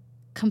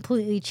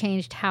completely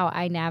changed how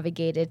I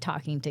navigated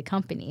talking to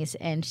companies.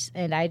 And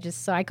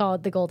I call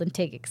it the golden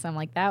ticket, because I'm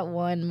like, that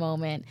one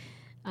moment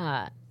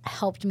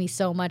helped me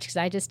so much, because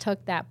I just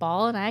took that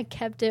ball and I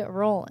kept it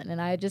rolling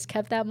and I just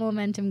kept that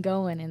momentum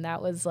going. And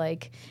that was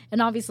like,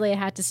 and obviously I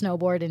had to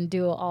snowboard and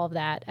do all of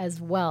that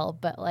as well,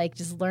 but like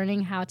just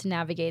learning how to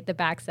navigate the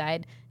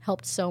backside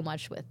helped so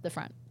much with the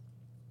front.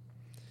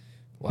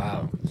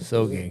 Wow,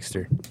 so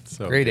gangster.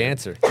 So great good.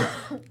 answer.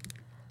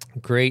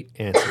 Great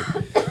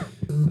answer.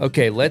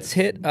 Okay, let's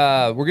hit.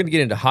 We're going to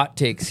get into hot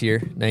takes here,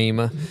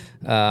 Naima.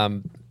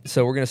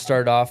 So we're going to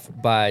start off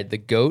by the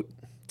GOAT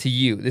to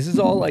you. This is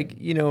all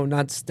like,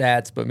 not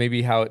stats, but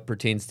maybe how it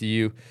pertains to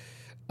you,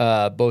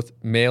 both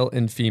male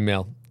and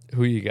female.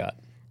 Who you got?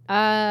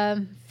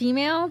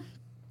 Female.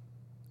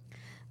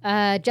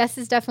 Jess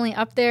is definitely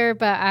up there,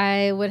 but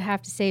I would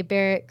have to say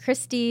Barrett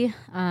Christie,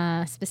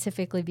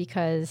 specifically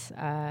because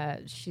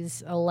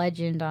she's a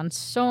legend on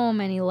so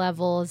many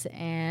levels,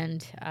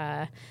 and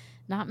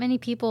not many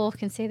people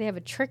can say they have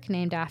a trick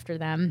named after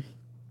them.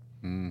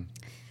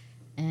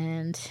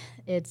 And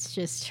it's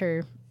just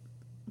her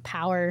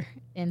power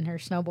in her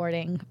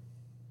snowboarding.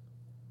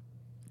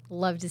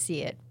 Love to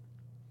see it.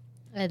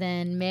 And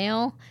then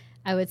male,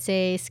 I would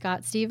say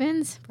Scott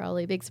Stevens,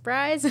 probably a big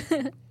surprise.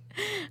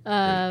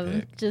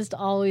 Just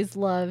always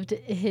loved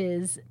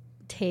his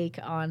take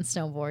on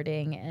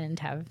snowboarding and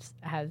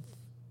have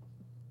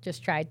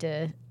just tried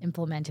to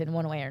implement it in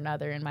one way or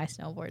another in my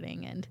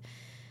snowboarding, and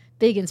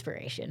big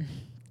inspiration.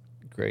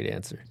 Great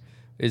answer.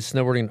 Is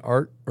snowboarding an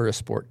art or a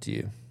sport to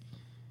you?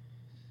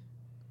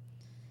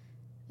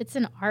 It's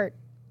an art.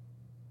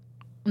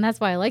 And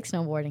that's why I like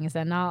snowboarding, is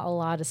that not a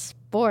lot of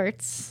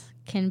sports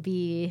can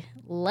be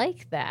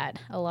like that.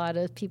 A lot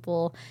of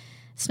people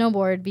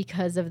snowboard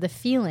because of the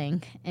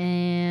feeling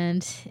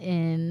and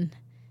in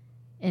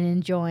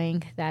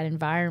enjoying that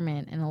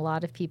environment. And a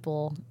lot of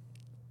people,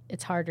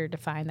 it's harder to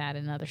find that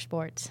in other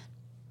sports.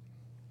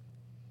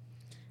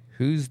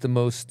 Who's the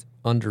most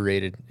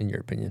underrated in your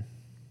opinion?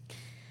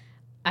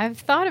 I've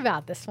thought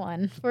about this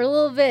one for a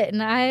little bit,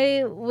 and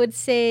I would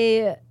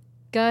say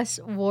Gus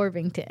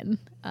Warvington.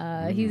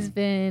 He's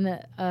been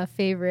a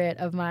favorite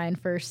of mine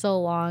for so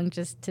long.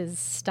 Just his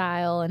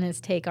style and his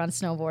take on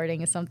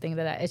snowboarding is something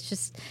that it's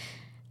just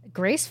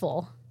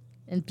graceful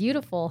and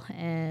beautiful.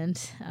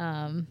 And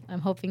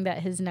I'm hoping that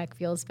his neck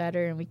feels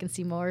better and we can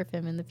see more of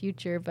him in the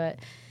future. But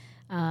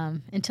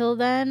until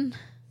then,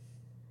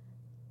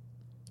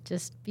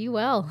 just be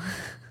well.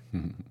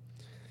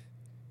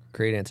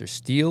 Great answer.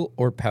 Steel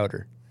or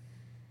powder?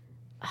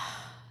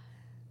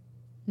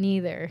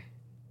 Neither.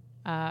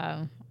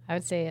 I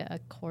would say a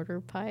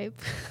quarter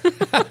pipe.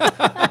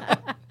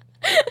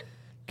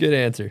 Good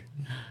answer.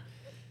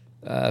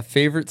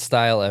 Favorite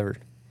style ever?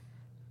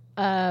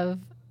 Of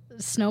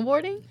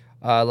snowboarding?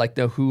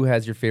 Who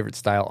has your favorite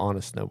style on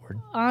a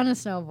snowboard? On a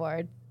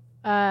snowboard.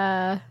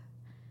 I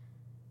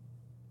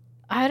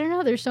don't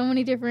know. There's so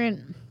many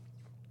different.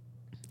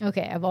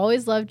 Okay, I've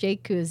always loved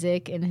Jake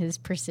Kuzik and his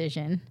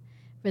precision,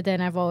 but then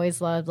I've always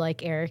loved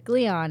like Eric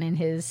Leon and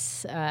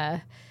his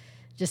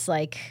just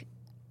like,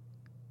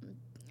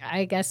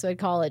 I guess I'd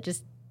call it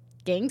just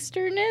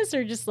gangsterness,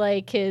 or just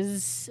like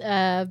his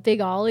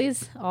big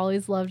ollies.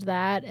 Always loved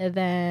that. And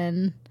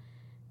then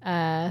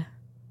I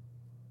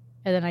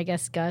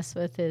guess Gus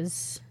with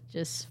his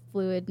just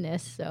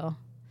fluidness. So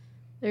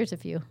there's a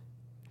few.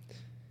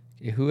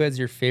 Okay, who has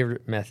your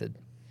favorite method?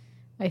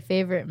 My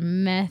favorite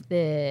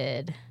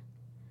method.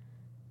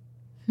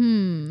 I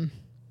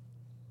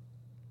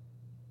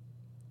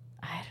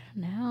don't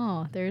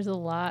know. There's a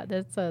lot.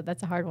 That's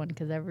a hard one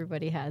because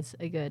everybody has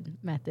a good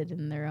method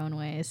in their own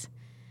ways.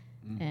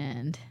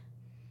 And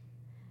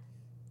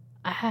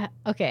I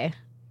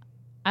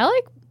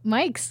like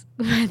Mike's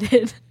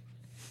method.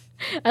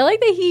 I like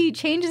that he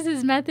changes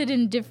his method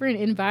in different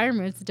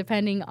environments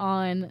depending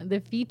on the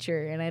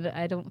feature, and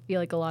I don't feel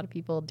like a lot of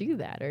people do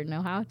that or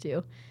know how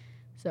to.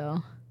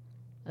 So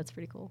that's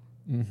pretty cool.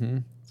 Mm-hmm.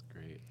 That's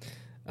great.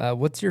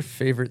 What's your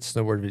favorite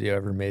snowboard video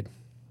ever made?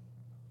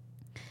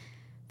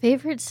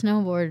 Favorite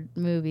snowboard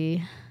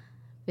movie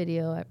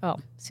video? Oh,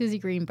 Susie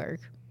Greenberg.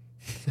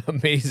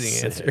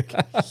 Amazing answer.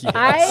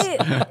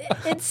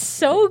 It's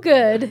so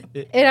good,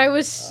 and I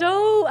was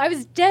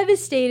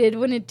devastated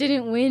when it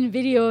didn't win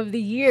Video of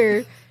the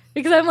Year,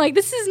 because I'm like,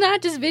 this is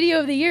not just Video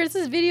of the Year, this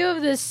is Video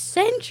of the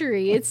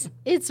Century. It's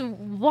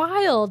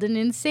wild and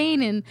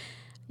insane, and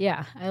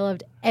yeah, I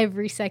loved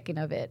every second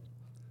of it.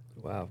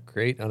 Wow,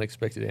 great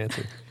unexpected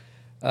answer.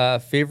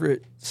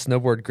 Favorite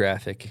snowboard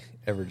graphic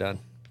ever done?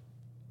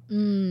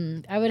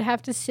 I would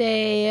have to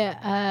say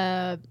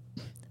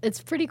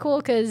it's pretty cool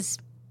because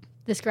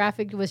this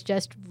graphic was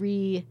just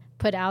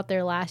put out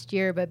there last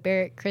year, but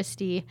Barrett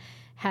Christie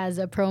has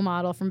a pro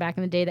model from back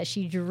in the day that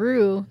she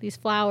drew these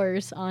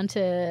flowers onto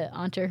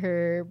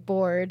her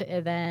board,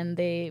 and then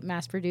they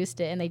mass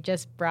produced it, and they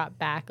just brought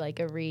back like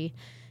a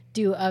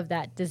redo of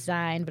that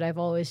design. But I've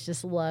always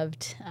just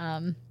loved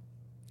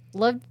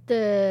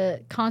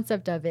the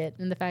concept of it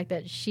and the fact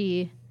that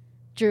she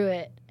drew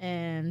it,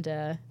 and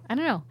I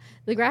don't know,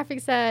 the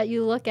graphics that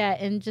you look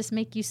at and just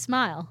make you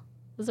smile.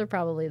 Those are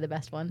probably the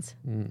best ones.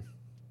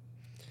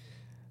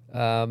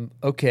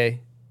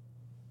 Okay.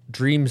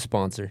 Dream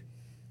sponsor.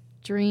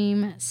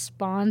 Dream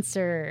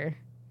sponsor.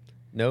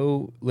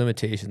 No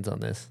limitations on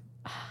this.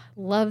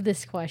 Love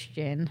this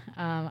question.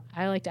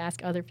 I like to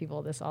ask other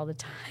people this all the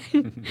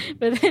time.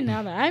 But then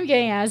now that I'm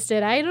getting asked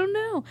it, I don't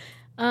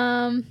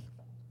know.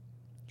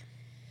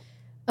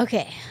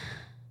 Okay.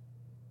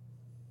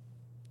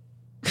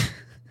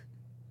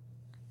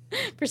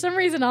 For some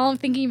reason, all I'm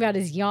thinking about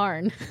is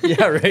yarn.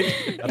 Yeah, right.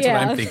 That's what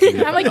I'm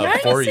thinking I'm like, yarn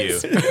for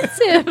is you.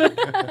 expensive.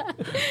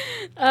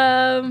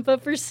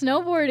 But for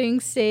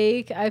snowboarding's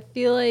sake, I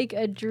feel like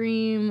a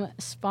dream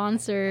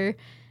sponsor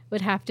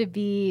would have to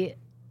be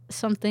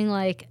something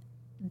like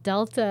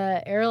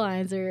Delta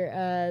Airlines,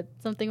 or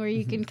something where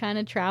you can kind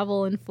of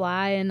travel and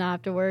fly and not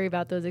have to worry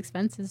about those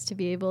expenses to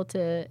be able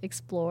to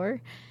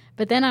explore.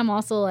 But then I'm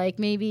also like,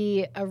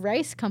 maybe a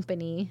rice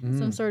company,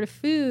 some sort of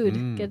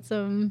food, get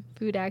some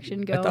food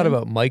action going. I thought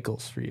about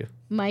Michael's for you.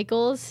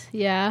 Michael's,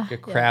 yeah. Like a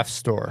craft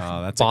store.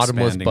 Oh, that's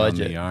bottomless expanding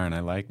budget. on the yarn.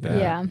 I like that.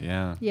 Yeah.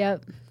 Yeah.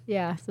 Yep.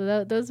 Yeah.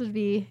 So those would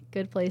be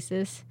good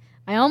places.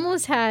 I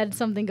almost had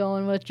something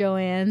going with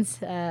Joann's.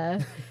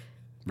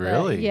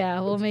 Really? Yeah.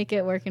 We'll make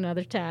it work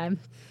another time.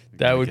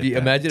 That would be,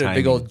 imagine a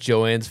big old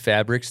Joann's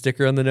fabric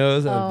sticker on the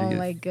nose. Oh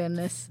my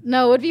goodness.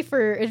 No, it'd be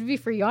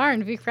for yarn.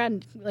 It'd be for,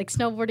 like,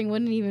 snowboarding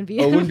wouldn't even be.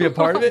 Oh, wouldn't be a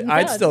part of it? No,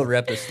 I'd still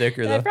rep the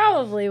sticker though. I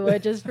probably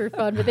would, just for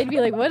fun, but they'd be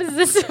like, what is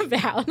this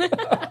about?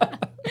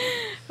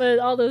 But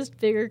all those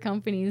bigger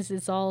companies,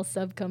 it's all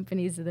sub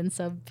companies and then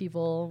sub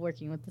people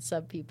working with the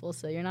sub people,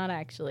 so you're not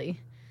actually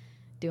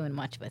doing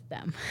much with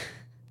them.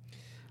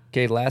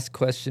 Okay, last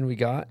question we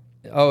got.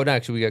 Oh, no,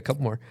 actually, we got a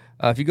couple more.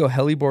 If you go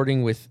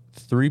heliboarding with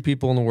 3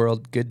 people in the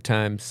world, good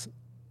times,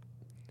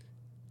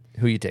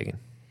 who are you taking?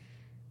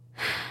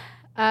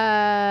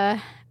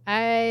 I'd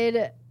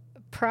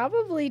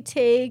probably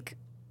take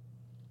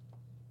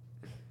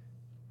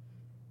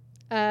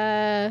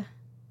John,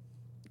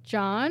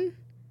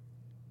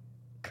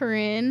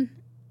 Corinne,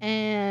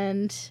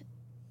 and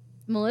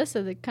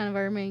Melissa, the kind of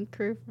our main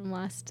crew from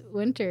last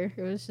winter.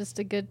 It was just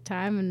a good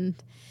time, and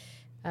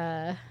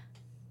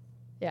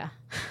yeah,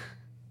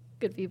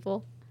 good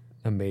people.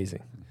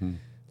 Amazing. Mm-hmm.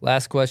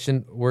 Last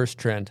question, worst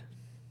trend.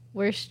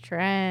 Worst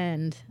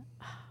trend.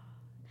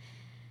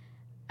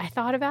 I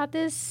thought about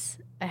this.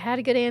 I had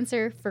a good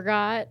answer,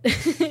 forgot.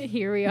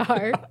 Here we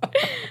are.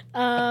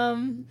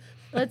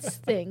 Let's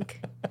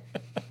think.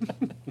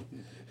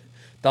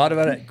 Thought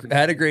about it,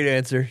 had a great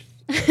answer.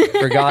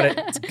 Forgot it.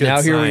 It's a good now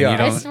sign. Here we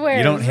are. I swear,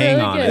 you don't hang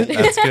really on good. it.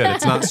 That's good.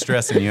 It's not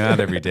stressing you out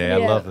every day.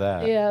 Yeah, I love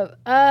that.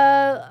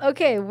 Yeah.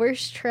 Okay.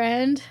 Worst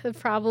trend would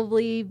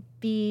probably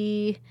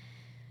be,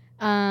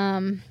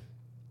 when,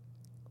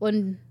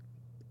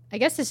 I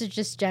guess this is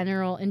just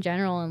in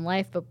general in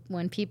life, but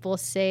when people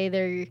say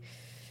they're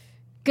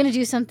gonna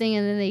do something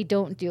and then they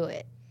don't do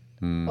it.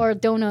 Or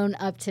don't own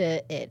up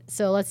to it.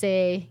 So let's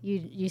say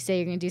you say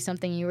you're going to do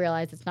something and you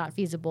realize it's not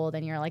feasible,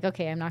 then you're like,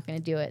 okay, I'm not going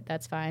to do it.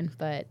 That's fine.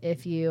 But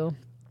if you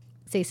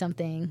say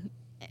something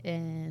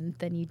and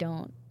then you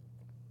don't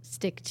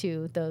stick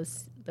to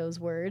those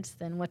words,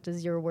 then what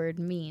does your word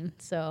mean?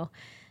 So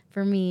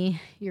for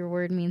me, your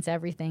word means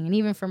everything. And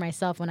even for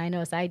myself, when I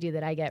notice I do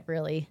that, I get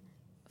really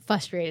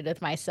frustrated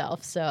with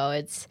myself. So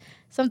it's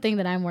something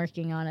that I'm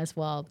working on as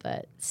well.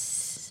 But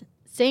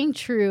staying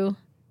true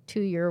to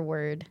your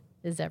word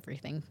is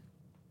everything.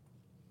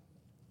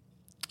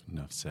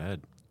 Enough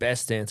said.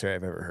 Best answer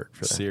I've ever heard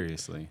for that.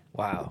 Seriously.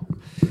 Wow.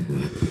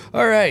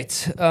 All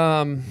right.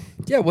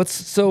 Yeah.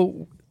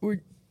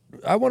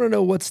 I want to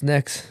know what's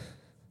next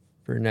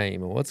for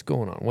Naima. What's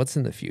going on? What's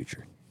in the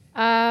future?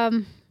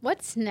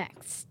 What's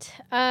next?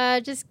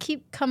 Just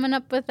keep coming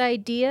up with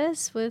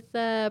ideas with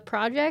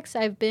projects.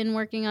 I've been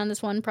working on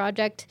this one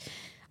project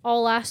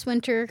all last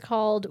winter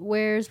called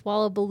Where's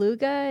Walla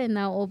Beluga, and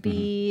that will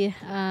be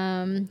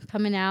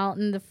coming out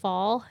in the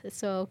fall.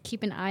 So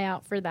keep an eye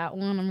out for that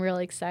one. I'm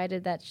really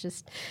excited. That's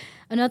just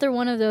another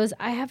one of those,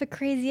 I have a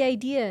crazy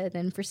idea.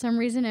 Then for some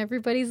reason,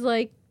 everybody's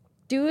like,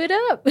 do it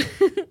up.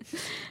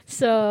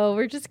 So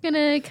we're just going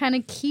to kind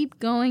of keep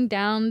going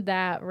down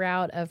that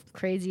route of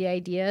crazy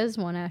ideas,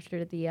 one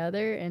after the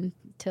other,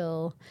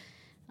 until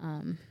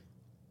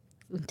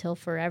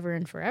forever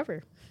and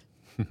forever.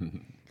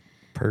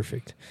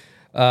 Perfect.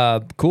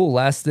 Cool.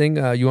 Last thing,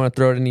 you want to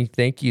throw out any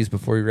thank yous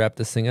before we wrap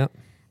this thing up?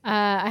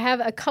 I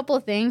have a couple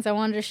of things. I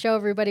wanted to show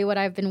everybody what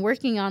I've been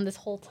working on this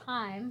whole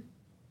time.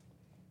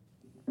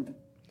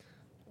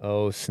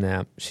 Oh,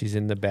 snap. She's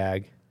in the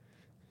bag.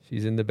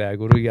 She's in the bag.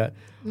 What do we got?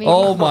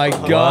 Oh, my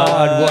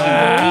God.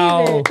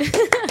 Wow.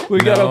 We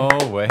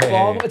got a way.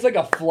 Ball. It's like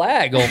a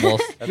flag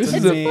almost. This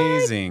is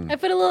amazing. I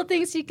put a little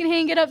thing so you can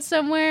hang it up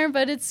somewhere,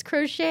 but it's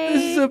crochet.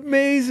 This is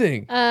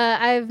amazing.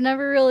 I've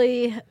never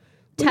really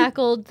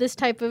tackled this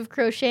type of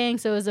crocheting,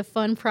 so it was a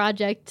fun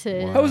project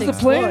to How was the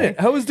planet?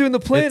 How was doing the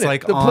planet? It's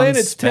like the on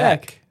planet's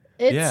spec. tech.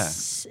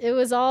 It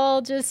was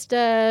all just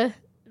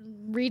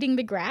reading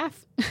the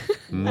graph. I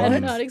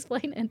don't know how to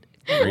explain it.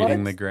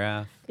 Reading the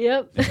graph.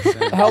 Yep.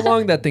 How long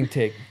did that thing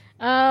take?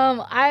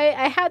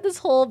 I had this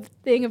whole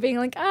thing of being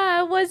like,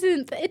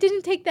 it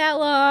didn't take that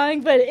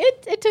long, but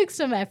it took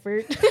some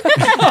effort.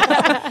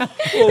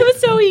 It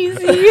was so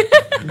easy.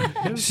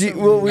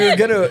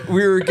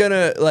 We were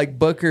gonna like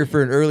book her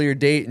for an earlier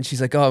date, and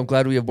she's like, "Oh, I'm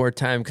glad we have more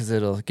time because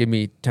it'll give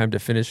me time to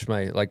finish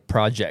my like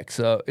project."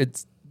 So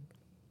it's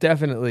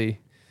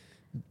definitely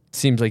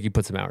seems like you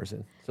put some hours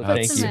in. So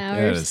thank you.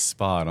 That is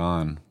spot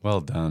on.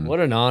 Well done. What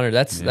an honor.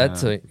 That's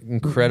an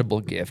incredible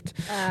gift.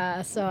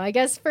 So I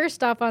guess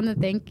first off on the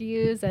thank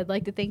yous, I'd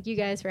like to thank you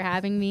guys for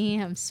having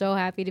me. I'm so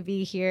happy to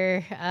be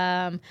here.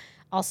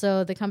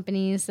 Also the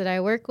companies that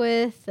I work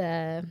with,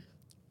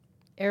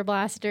 Air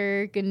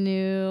Blaster,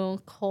 GNU,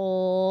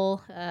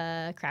 Cole,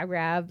 Crab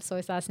Grab,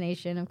 Soy Sauce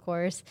Nation, of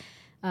course.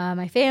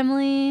 My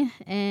family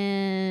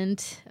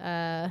and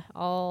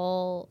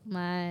all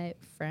my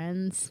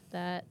friends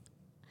that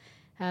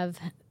have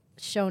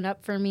shown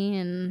up for me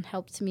and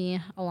helped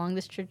me along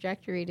this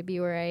trajectory to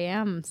be where I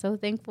am. I'm so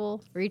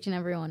thankful for each and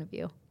every one of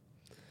you.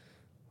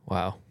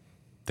 Wow.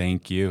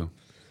 Thank you.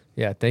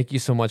 Yeah, thank you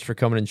so much for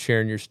coming and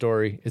sharing your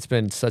story. It's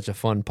been such a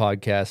fun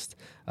podcast.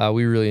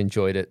 We really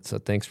enjoyed it, so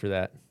thanks for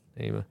that,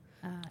 Naima.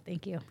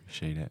 Thank you.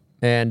 Appreciate it.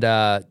 And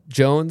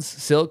Jones,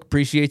 Silk,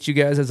 appreciate you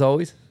guys as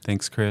always.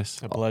 Thanks,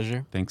 Chris. A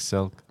pleasure. Thanks,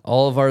 Silk.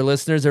 All of our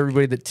listeners,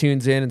 everybody that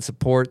tunes in and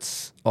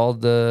supports all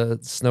the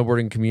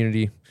snowboarding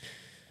community,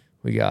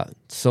 we got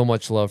so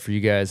much love for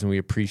you guys, and we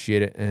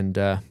appreciate it. And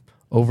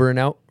over and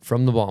out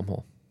from the bomb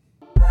hole.